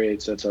Who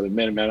operates. That's how the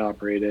Minutemen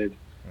operated.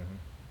 Mm-hmm.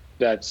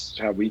 That's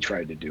how we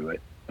tried to do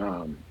it.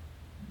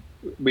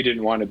 We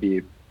didn't want to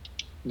be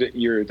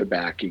you're the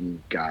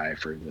backing guy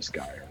for this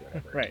guy or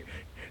whatever. Right.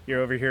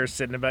 You're over here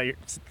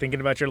thinking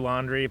about your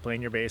laundry,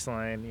 playing your bass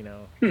line,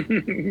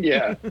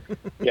 Yeah,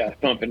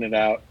 thumping it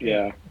out.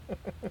 Yeah.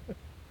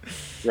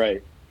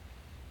 Right.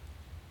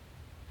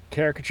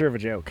 Caricature of a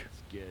joke.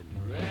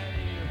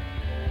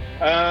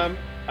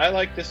 I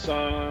like this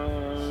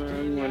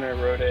song when I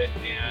wrote it,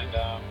 and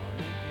I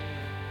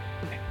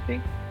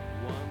think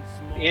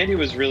Andy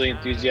was really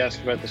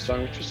enthusiastic about the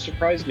song, which just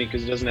surprised me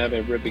because it doesn't have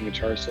a ripping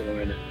guitar solo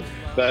in it.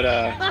 But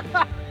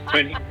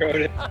when he wrote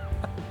it,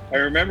 I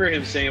remember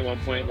him saying at one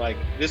point, like,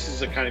 this is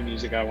the kind of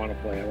music I want to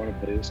play. I want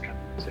to play this kind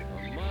of music.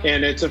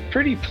 And it's a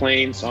pretty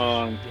plain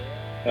song.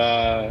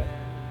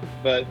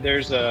 but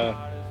there's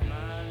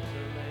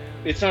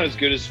it's not as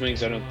good as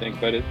Swings, I don't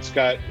think, but it's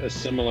got a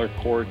similar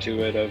core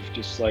to it of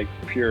just like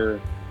pure.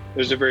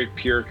 There's a very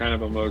pure kind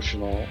of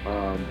emotional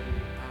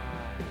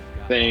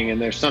thing,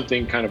 and there's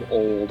something kind of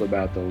old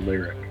about the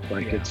lyric.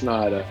 Like it's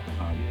not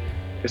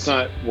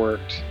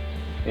worked,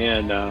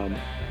 and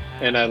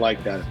I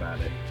like that about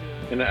it.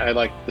 And I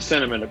like the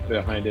sentiment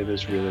behind it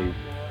is really,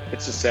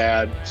 it's a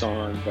sad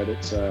song, but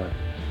it's a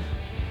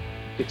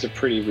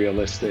pretty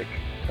realistic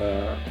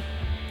song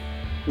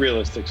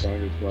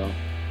as well.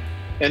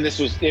 And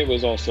it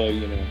was also,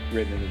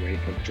 written in the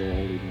wake of Joel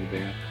leaving the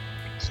band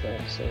and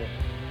stuff, so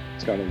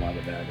it's got a lot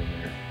of that in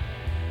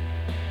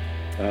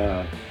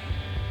there.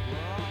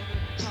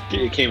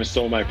 It came and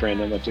stole my friend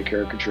and left a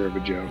caricature of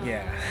a joke.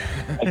 Yeah.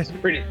 That's a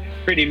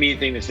pretty mean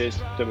thing to say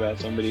about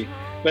somebody.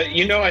 But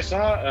I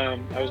saw,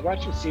 I was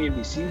watching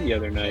CNBC the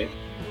other night,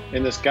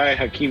 and this guy,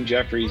 Hakeem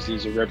Jeffries,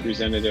 he's a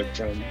representative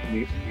from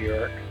New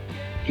York.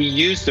 He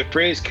used the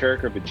phrase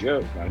 "character of a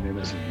joke" on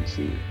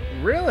MSNBC.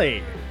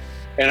 Really?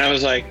 And I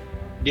was like,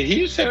 did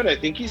he say what I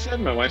think he said?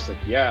 My wife's like,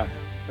 yeah.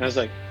 And I was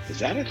like, is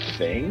that a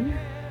thing?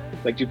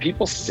 Like, do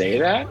people say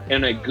that?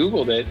 And I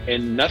Googled it,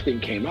 and nothing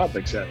came up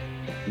except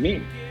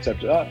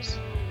us.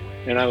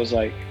 And I was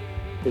like,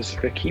 is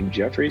Hakeem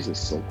Jeffries a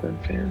Silkworm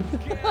fan?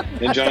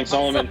 And John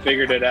Solomon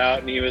figured it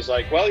out, and he was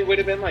like, well, he would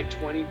have been like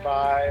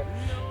 25.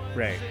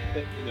 Right.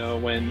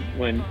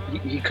 When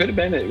he could have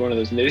been at one of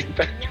those Knitting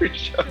Factory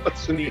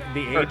shows. The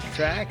age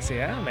tracks,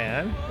 yeah,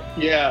 man.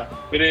 Yeah,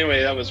 but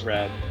anyway, that was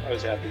rad. I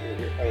was happy with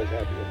that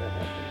happening.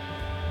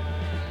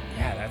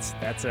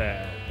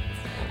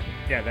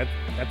 Yeah,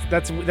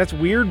 that's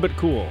weird but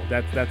cool.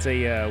 That's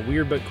a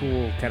weird but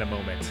cool kind of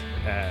moment.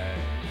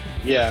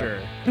 Yeah. Sure.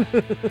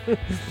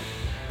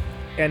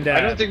 And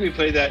I don't think we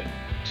played that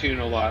tune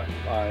a lot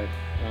live.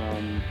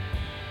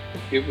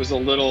 It was a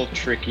little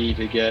tricky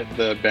to get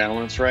the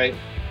balance right,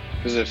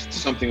 because if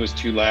something was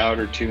too loud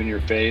or too in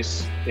your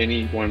face,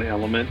 any one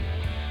element,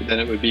 then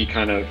it would be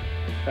kind of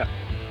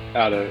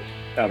out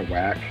of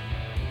whack.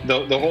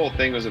 The whole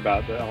thing was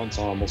about the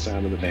ensemble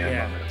sound of the band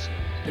on this.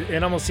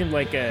 It almost seemed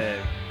like a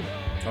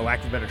lack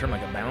of a better term,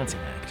 like a balancing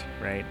act,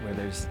 right? Where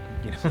there's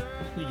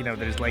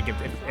there's like if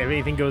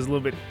everything goes a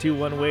little bit too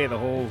one way, the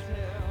whole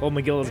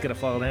McGill is gonna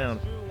fall down.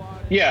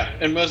 Yeah,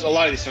 and a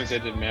lot of these songs,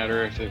 it didn't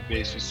matter if the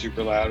bass was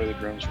super loud or the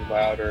drums were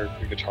loud or if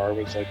the guitar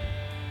was like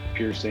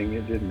piercing.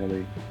 It didn't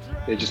really.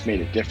 It just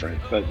made it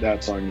different. But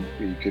that song,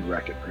 you could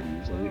wreck it pretty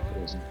easily if it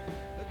wasn't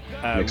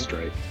mixed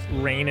right.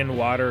 Rain and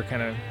Water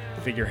kind of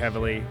figure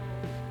heavily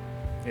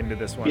into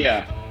this one.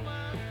 Yeah.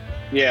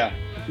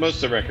 Most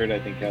of the record, I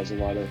think, has a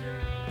lot of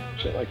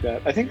shit like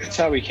that. I think that's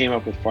how we came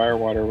up with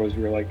FIREWATER. Was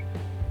we were like,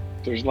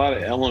 there's a lot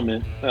of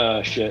element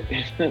shit.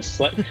 It's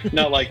like,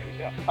 not like,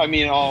 I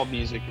mean, all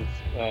music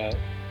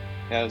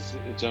has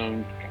its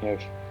own kind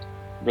of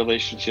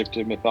relationship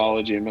to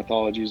mythology, and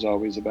mythology is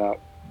always about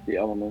the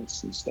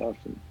elements and stuff.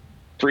 And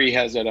Free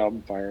has that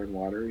album, Fire and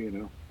Water,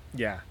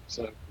 Yeah.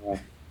 So,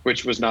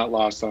 which was not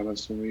lost on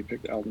us when we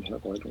picked the album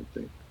title, I don't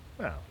think.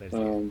 Well,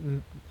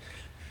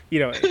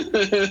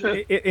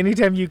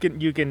 anytime you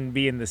can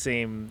be in the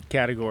same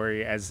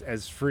category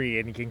as Free,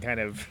 and you can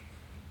kind of,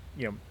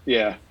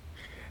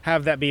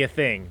 have that be a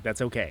thing,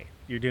 that's okay.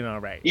 You're doing all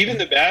right. Even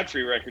the bad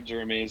Free records are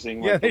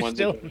amazing. Like the ones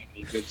that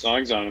have good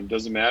songs on them,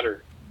 doesn't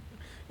matter.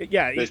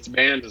 Yeah, this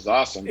band is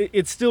awesome.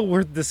 It's still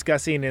worth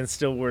discussing and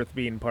still worth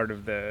being part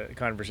of the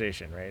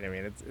conversation, right? I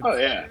mean, it's oh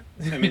yeah.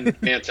 I mean, the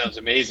band sounds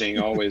amazing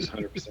always,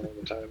 100% of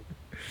the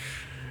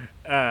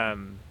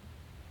time.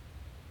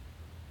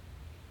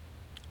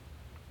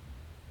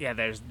 Yeah,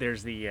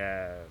 there's the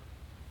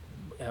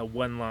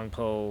One Long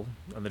Pull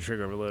on the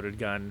Trigger of a Loaded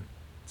Gun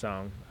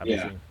song.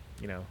 Obviously,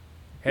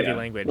 heavy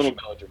language. A little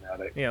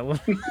melodramatic. Yeah.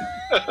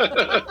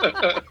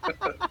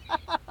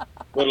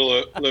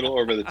 Little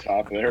over the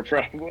top there,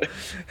 probably.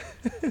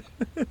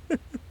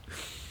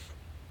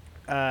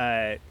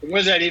 What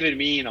does that even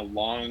mean? A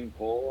long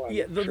pull?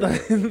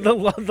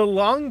 The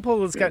long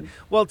pull is kind of,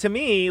 well, to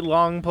me,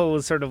 long pull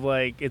is sort of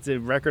like, it's a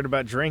record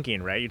about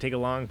drinking, right? You take a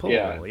long pull.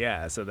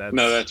 Yeah. So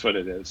that's what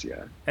it is.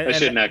 Yeah. I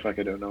shouldn't act like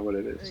I don't know what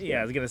it is.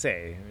 Yeah, I was gonna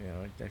say,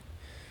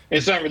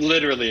 it's not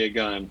literally a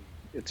gun.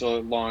 It's a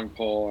long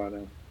pull on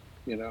a,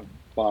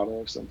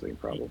 bottle of something,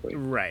 probably.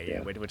 Right.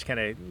 Yeah. Which kind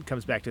of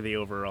comes back to the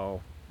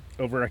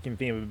overarching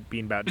theme of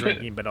being about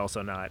drinking, but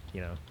also not,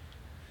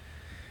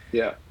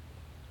 Yeah.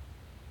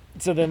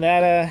 So then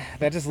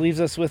that just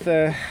leaves us with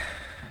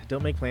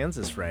Don't Make Plans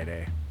this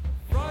Friday.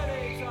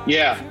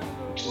 Yeah,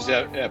 which is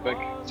an epic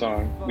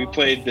song. We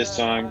played this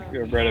song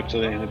right up to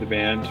the end of the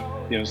band,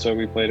 so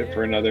we played it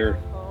for another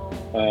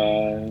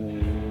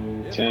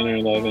 10 or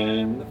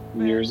 11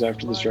 years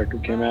after this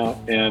record came out.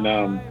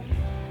 And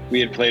we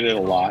had played it a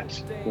lot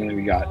when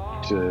we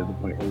got to the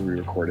point where we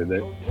recorded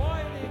it.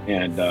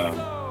 And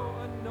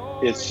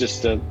it's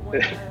just a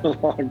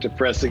long,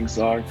 depressing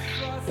song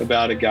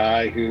about a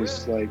guy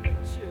who's like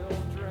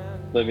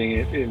living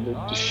in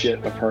a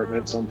shit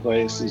apartment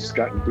someplace. He's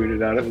gotten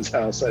booted out of his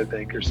house, I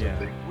think, or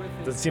something. Yeah.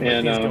 Doesn't seem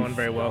like he's going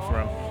very well for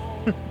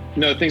him.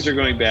 No, things are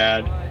going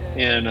bad.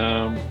 And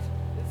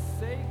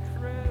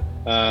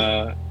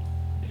uh,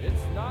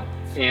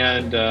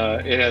 and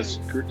it has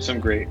some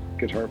great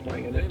guitar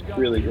playing in it.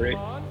 Really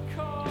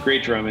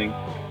great drumming.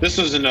 This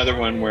was another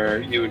one where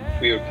we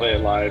would play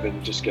it live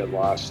and just get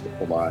lost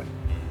a lot,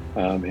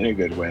 in a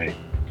good way.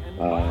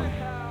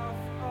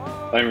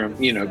 I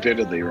remember,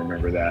 vividly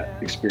remember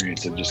that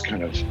experience of just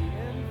kind of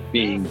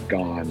being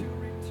gone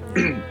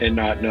and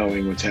not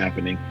knowing what's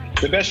happening.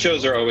 The best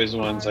shows are always the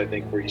ones, I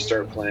think, where you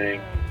start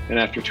playing and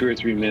after 2 or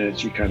 3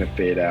 minutes you kind of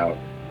fade out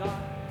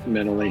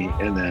mentally,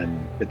 and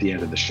then at the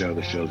end of the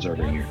show's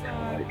over and you're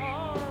kind of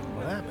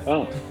like,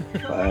 oh,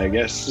 I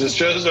guess this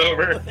show's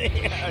over.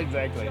 Yeah,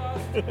 exactly.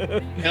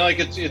 And like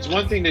it's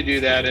one thing to do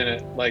that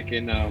in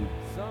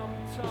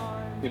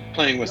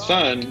playing with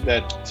Sun.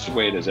 That's the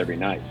way it is every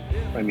night.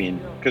 I mean,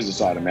 because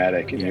it's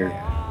automatic and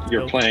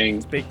you're playing.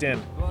 It's baked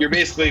in. You're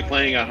basically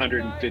playing a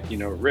 150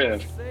 note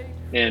riff,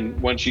 and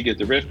once you get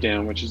the riff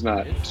down, which is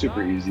not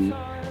super easy,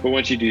 but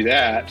once you do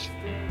that,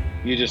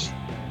 you're just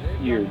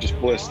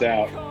blissed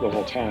out the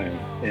whole time,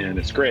 and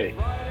it's great.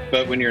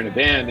 But when you're in a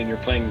band and you're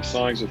playing these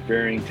songs with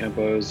varying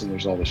tempos and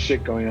there's all this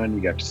shit going on, you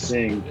got to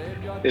sing,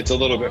 it's a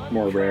little bit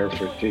more rare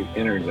to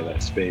enter into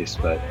that space.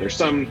 But there's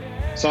some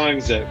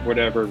songs that,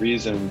 whatever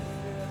reason,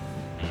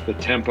 the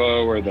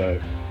tempo or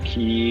the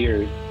key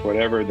or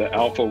whatever, the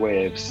alpha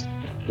waves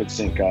would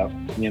sync up,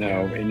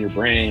 in your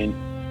brain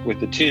with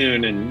the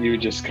tune, and you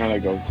would just kind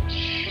of go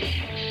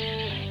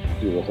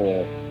through the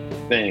whole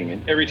thing.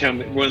 And every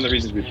time, one of the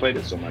reasons we played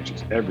it so much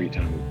is every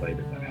time we played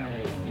it, that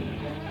happened.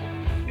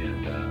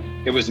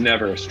 And it was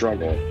never a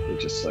struggle. It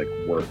just like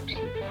worked.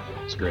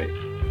 It's great.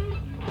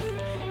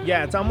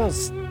 Yeah, it's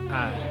almost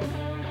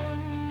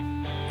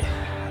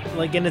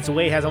like in its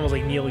way has almost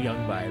like Neil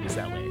Young vibes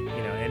that way,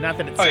 and not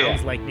that it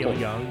sounds like Neil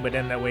Young, but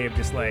in that way of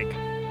just like,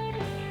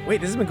 wait,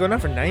 this has been going on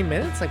for 9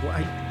 minutes? Like, what?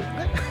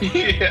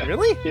 Yeah.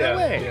 Really? Yeah. No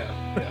way.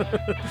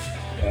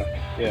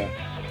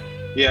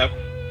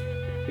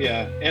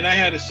 Yeah. And I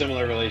had a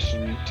similar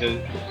relation to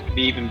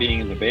even being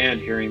in the band,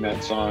 hearing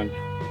that song.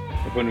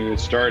 Like when we would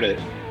start it,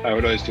 I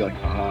would always feel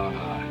like,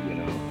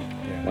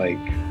 like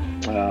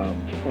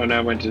when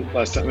I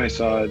last time I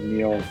saw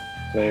Neil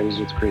play, it was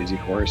with Crazy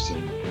Horse,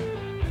 and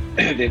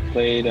they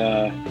played,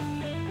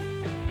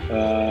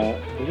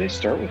 did they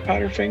start with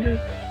Powderfinger?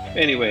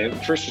 Anyway, the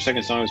first or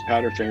second song was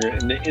Powderfinger,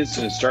 and the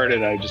instant it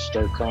started, I just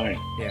started crying.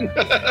 Yeah,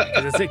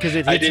 because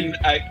I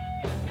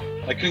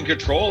couldn't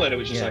control it. It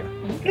was just like,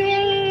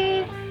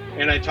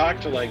 and I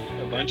talked to like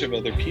a bunch of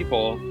other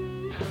people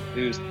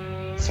who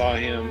saw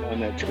him on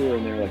that tour,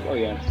 and they were like, "Oh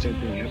yeah, the same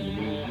thing happened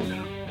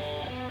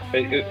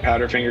to me."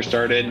 Powderfinger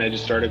started, and I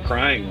just started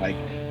crying. Like,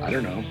 I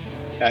don't know,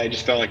 I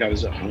just felt like I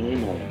was at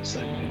home all of a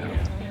sudden,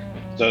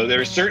 So there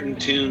were certain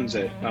tunes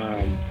that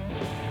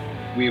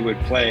we would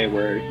play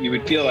where you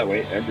would feel that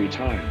way every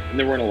time, and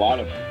there weren't a lot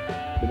of them,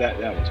 but that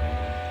was one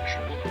for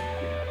sure.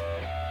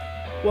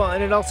 Yeah. Well,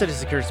 and it also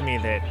just occurs to me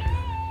that,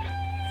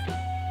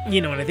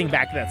 when I think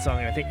back to that song,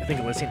 and I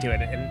think listening to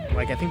it, and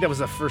like I think that was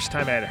the first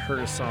time I had heard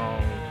a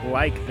song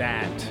like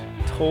that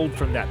told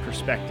from that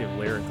perspective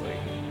lyrically.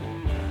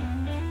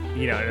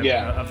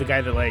 Of the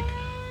guy that like,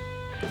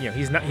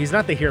 he's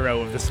not the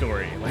hero of the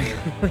story. Like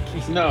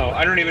no,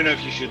 I don't even know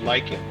if you should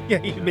like him. Yeah,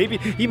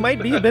 he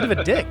might be a bit of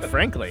a dick,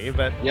 frankly,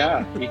 but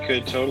yeah, he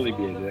could totally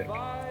be a dick.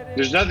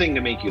 There's nothing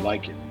to make you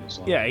like him in this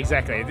song. Yeah,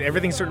 exactly.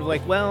 Everything's sort of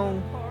like,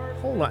 well,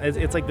 hold on.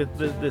 It's like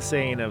the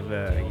saying of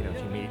if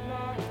you meet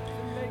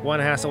one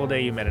asshole a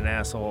day, you met an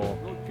asshole.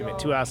 If you met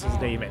 2 assholes a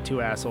day, you met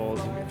 2 assholes.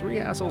 If you met 3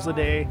 assholes a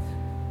day,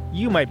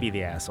 you might be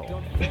the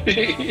asshole.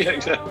 Yeah,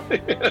 exactly.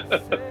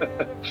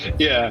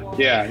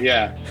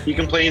 Yeah. He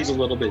complains a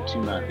little bit too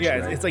much. Yeah,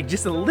 right? It's like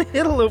just a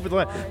little over the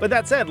line. But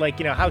that said, like,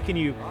 how can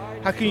you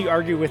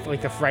argue with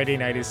like the Friday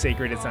night is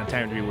sacred, it's not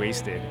time to be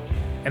wasted,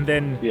 and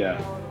then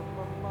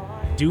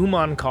Doom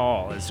on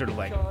Call is sort of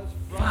like,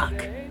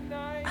 fuck.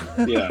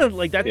 Yeah.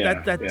 Like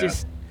that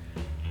just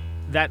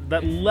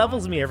that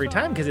levels me every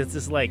time, because it's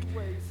just like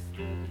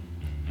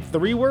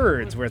 3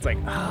 words where it's like,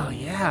 oh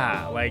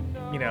yeah, like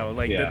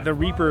the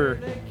Reaper,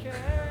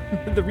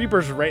 the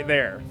Reaper's right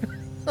there.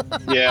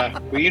 Yeah,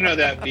 well,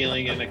 that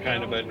feeling in a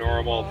kind of a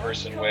normal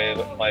person way,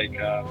 like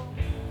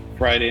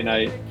Friday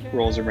night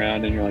rolls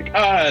around and you're like,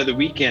 the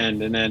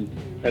weekend, and then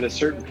at a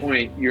certain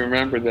point you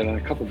remember that in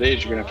a couple of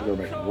days you're gonna have to go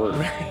back to work.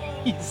 Right.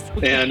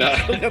 And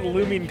still got a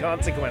looming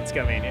consequence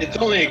coming. It's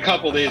only a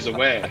couple days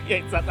away. Yeah,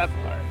 it's not that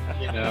far.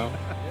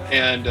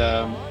 And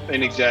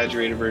an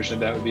exaggerated version of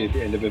that would be at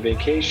the end of a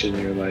vacation.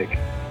 You're like,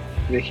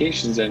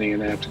 vacation's ending,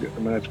 and I'm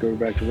gonna have to go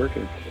back to work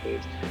in a couple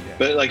days. Yeah.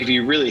 But like, if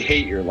you really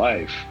hate your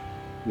life,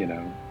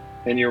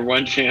 and your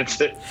one chance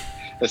at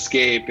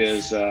escape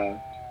is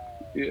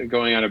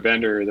going on a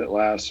bender that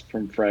lasts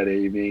from Friday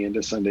evening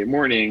into Sunday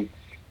morning,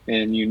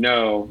 and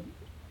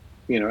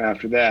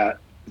after that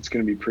it's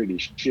going to be pretty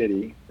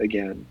shitty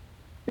again,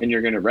 and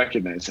you're going to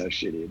recognize how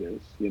shitty it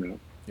is.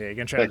 Yeah, you're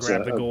gonna try to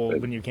grab the gold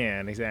when you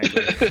can.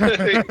 Exactly.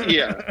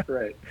 Yeah.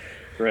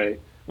 Right.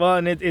 Well,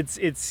 and it's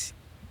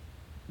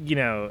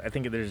I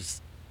think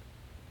there's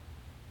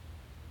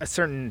a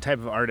certain type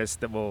of artist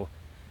that will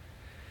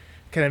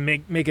kind of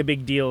make a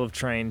big deal of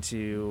trying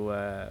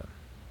to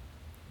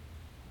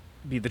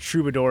be the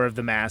troubadour of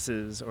the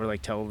masses, or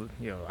like tell,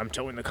 I'm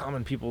telling the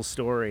common people's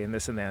story and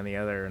this and that and the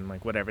other and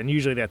like whatever. And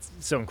usually that's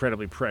so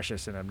incredibly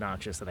precious and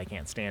obnoxious that I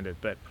can't stand it.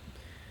 But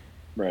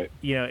right,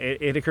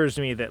 it occurs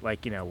to me that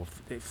like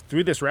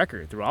through this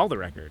record, through all the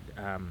record,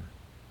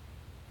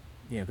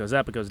 it goes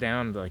up, it goes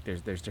down. Like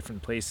there's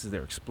different places that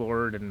are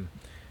explored and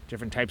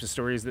different types of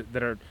stories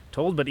that are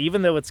told. But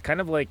even though it's kind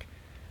of like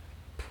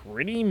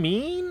pretty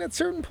mean at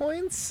certain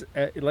points,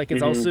 like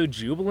it's also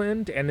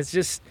jubilant, and it's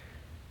just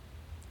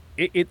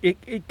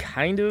it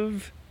kind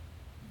of,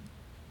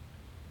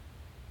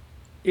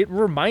 it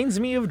reminds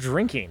me of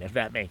drinking, if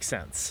that makes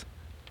sense.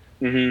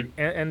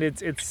 And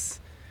it's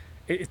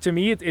to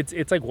me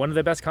it's like one of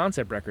the best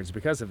concept records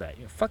because of that.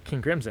 Fuck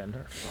King Crimson.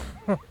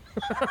 Well,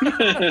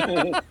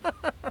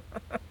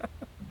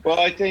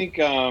 I think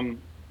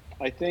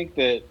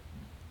that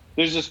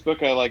there's this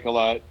book I like a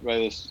lot by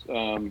this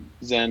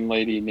Zen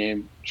lady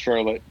named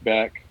Charlotte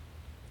Beck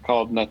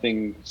called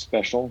Nothing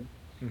Special.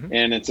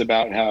 And it's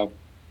about how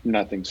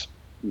nothing's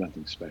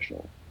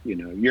special.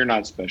 You're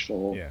not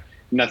special. Yeah.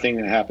 Nothing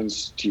that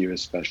happens to you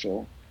is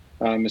special.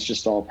 It's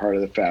just all part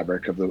of the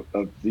fabric of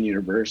the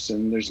universe,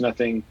 and there's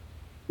nothing's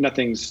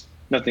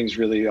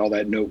really all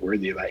that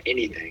noteworthy about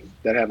anything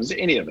that happens to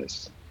any of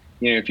us.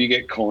 If you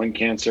get colon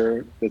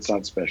cancer, that's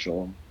not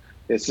special.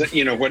 It's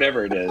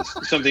whatever it is,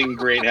 something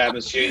great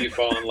happens to you, you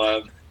fall in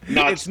love.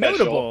 It's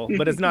special. Notable,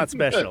 but it's not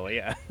special.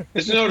 Yeah,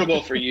 it's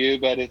notable for you,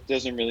 but it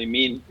doesn't really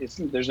mean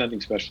there's nothing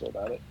special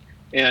about it.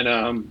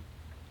 And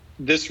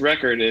this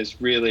record is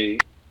really,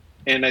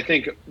 and I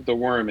think The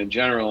Worm in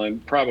general,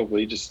 and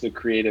probably just the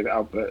creative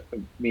output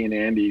of me and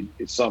Andy,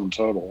 it's sum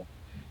total,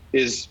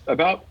 is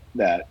about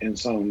that in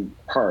some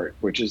part,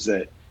 which is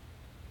that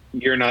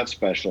you're not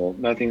special.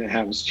 Nothing that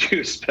happens to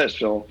you is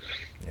special.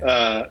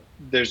 Yeah.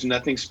 There's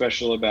nothing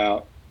special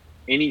about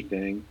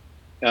anything.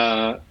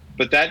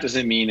 But that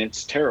doesn't mean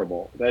it's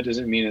terrible. That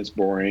doesn't mean it's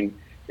boring.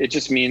 It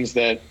just means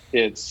that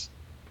it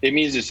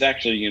means it's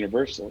actually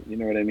universal. You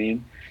know what I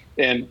mean?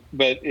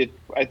 But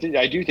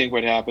I do think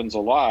what happens a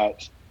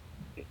lot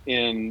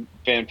in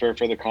fanfare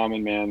for the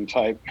common man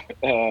type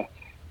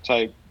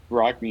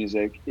rock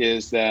music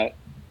is that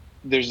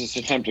there's this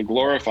attempt to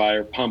glorify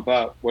or pump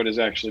up what is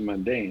actually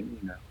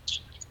mundane.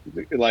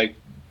 Like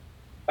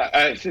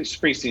I think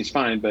Springsteen's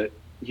fine, but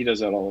he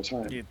does that all the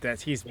time.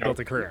 He's built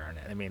a career on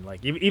it. I mean,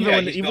 like even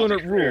when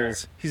it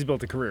rules, he's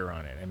built a career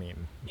on it. I mean,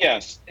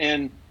 yes,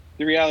 and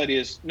the reality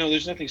is, no,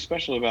 there's nothing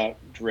special about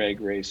drag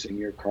racing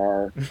your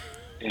car,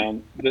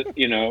 and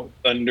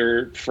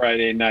Thunder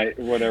Friday night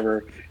or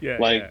whatever.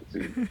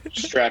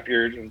 Strap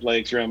your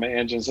legs around my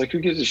engines. Like, who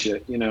gives a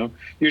shit?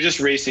 You're just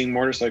racing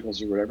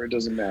motorcycles or whatever. It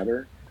doesn't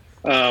matter.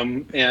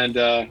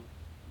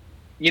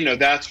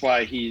 That's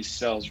why he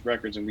sells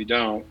records and we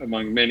don't,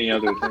 among many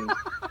other things.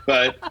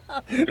 But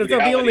that's not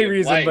the only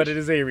reason, but it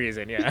is a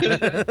reason, yeah.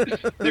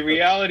 The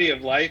reality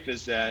of life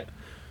is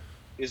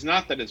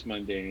not that it's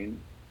mundane.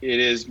 It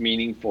is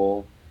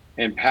meaningful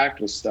and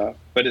packed with stuff,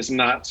 but it's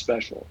not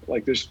special.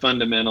 Like, there's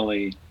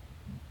fundamentally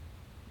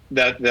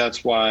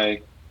that's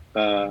why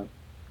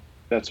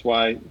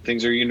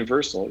things are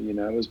universal,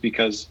 is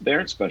because they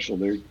aren't special.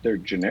 They're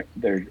generic.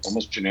 They're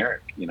almost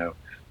generic,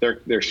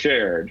 they're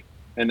shared.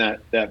 And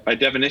that by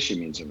definition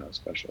means they're not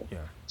special. Yeah.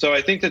 So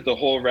I think that this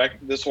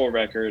whole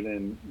record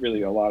and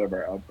really a lot of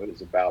our output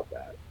is about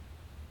that,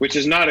 which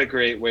is not a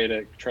great way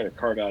to try to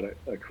carve out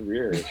a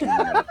career if you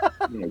want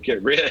to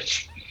get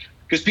rich,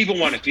 because people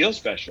want to feel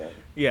special.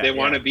 Yeah, they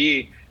want to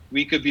be.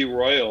 We could be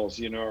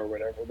royals, or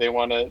whatever. They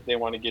want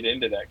to get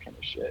into that kind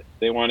of shit.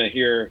 They want to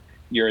hear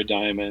you're a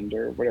diamond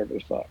or whatever the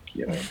fuck,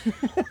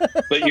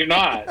 but you're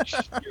not.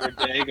 You're a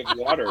bag of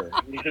water,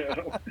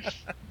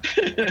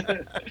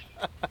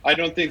 I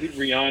don't think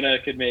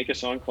Rihanna could make a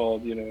song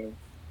called,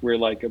 we're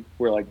like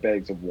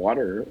bags of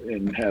water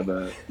and have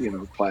a,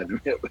 platinum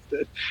hit with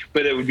it,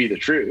 but it would be the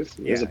truth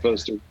as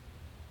opposed to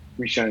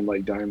we shine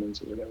like diamonds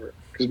or whatever,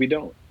 because we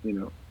don't,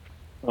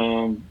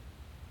 I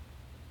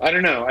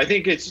don't know. I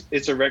think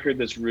it's a record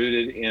that's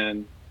rooted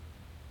in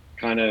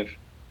kind of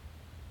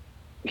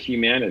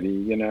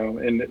humanity,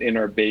 in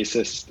our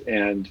basest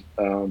and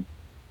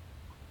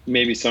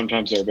maybe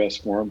sometimes our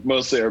best form,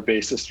 mostly our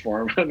basest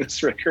form on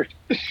this record.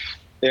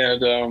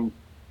 And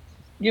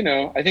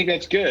I think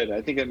that's good.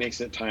 I think it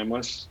makes it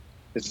timeless.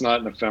 It's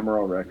not an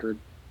ephemeral record.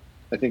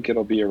 I think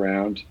it'll be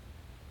around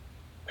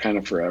kind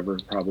of forever,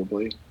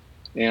 probably.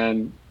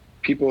 And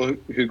people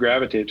who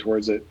gravitate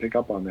towards it pick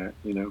up on that.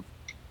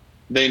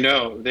 They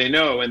know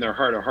in their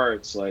heart of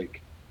hearts,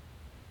 like,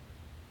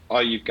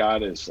 all you've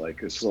got is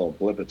like this little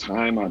blip of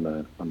time on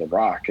the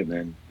rock, and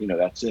then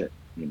that's it.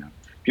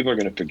 People are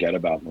going to forget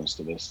about most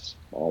of us,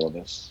 all of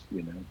us,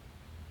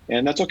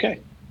 and that's okay.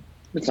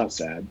 It's not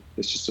sad.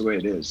 It's just the way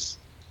it is.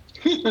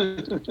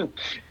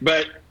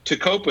 But to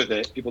cope with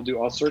it, people do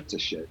all sorts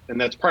of shit, and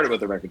that's part of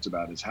what the record's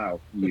about, is how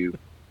you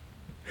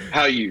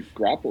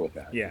grapple with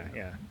that. Yeah,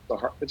 yeah.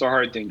 It's a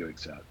hard thing to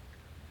accept.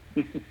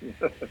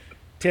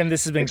 Tim,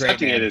 this has been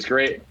Accepting great. It is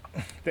great.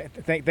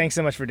 Thanks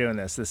so much for doing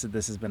this. This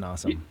has been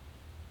awesome.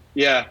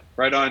 Yeah,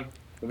 right on.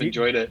 I've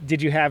enjoyed it.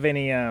 Did you have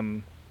any? I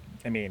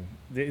mean,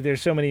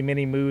 there's so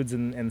many moods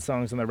and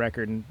songs on the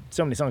record, and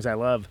so many songs I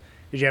love.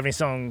 Did you have any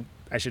song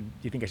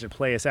you think I should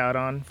play us out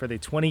on for the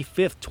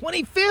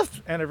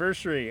 25th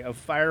anniversary of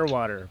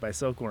Firewater by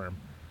Silkworm?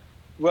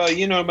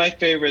 Well, my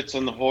favorites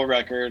on the whole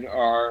record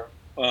are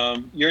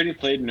you already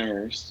played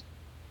Nerves.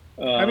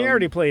 I mean, I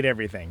already played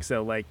everything,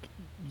 so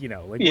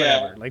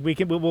whatever. Like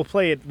we'll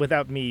play it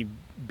without me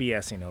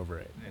BSing over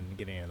it and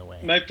getting in the way.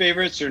 My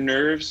favorites are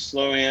Nerves,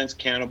 Slow Hands,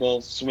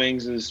 Cannibal.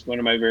 Swings is one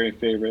of my very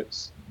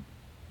favorites.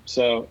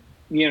 So,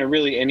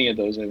 really any of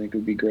those I think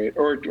would be great.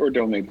 Or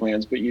Don't Make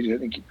Plans, but I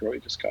think you probably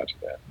just got to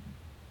that.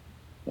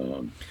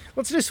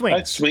 Let's do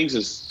Swings. Swings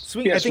is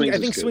I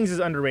think Swings is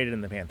underrated in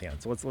the Pantheon.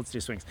 So let's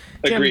do Swings.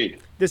 Tim, agreed.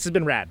 This has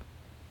been rad,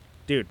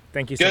 dude.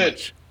 Thank you so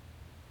much.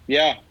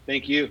 Yeah,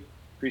 thank you.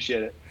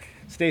 Appreciate it.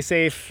 Stay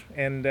safe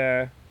and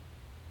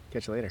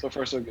catch you later. So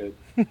far, so good.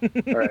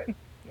 All right.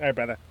 All right,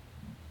 brother.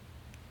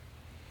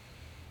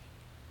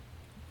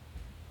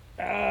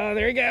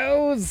 There he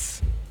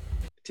goes.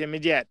 Tim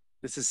Midyett.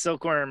 This is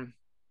Silkworm.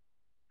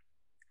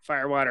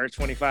 Firewater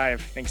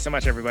 25. Thanks so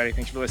much, everybody.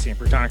 Thanks for listening.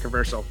 Protonic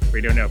Reversal.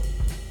 Radio Nope.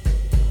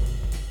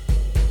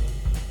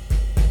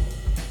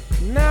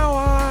 Now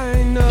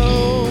I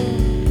know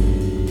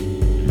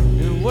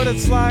what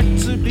it's like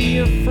to be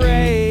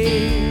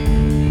afraid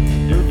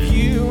of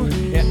you.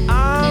 Yeah,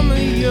 I'm a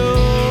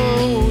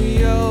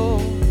yo-yo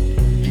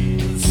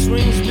that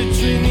swings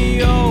between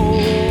the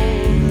old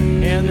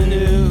and the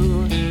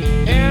new.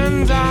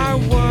 And I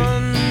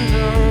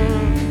wonder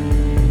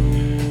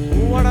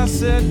what I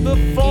said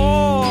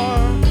before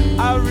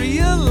I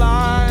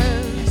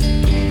realized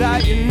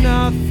that you're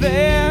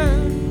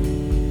nothing.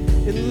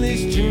 At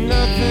least you're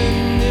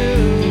nothing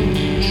new.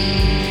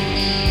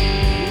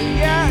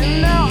 Yeah,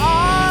 and now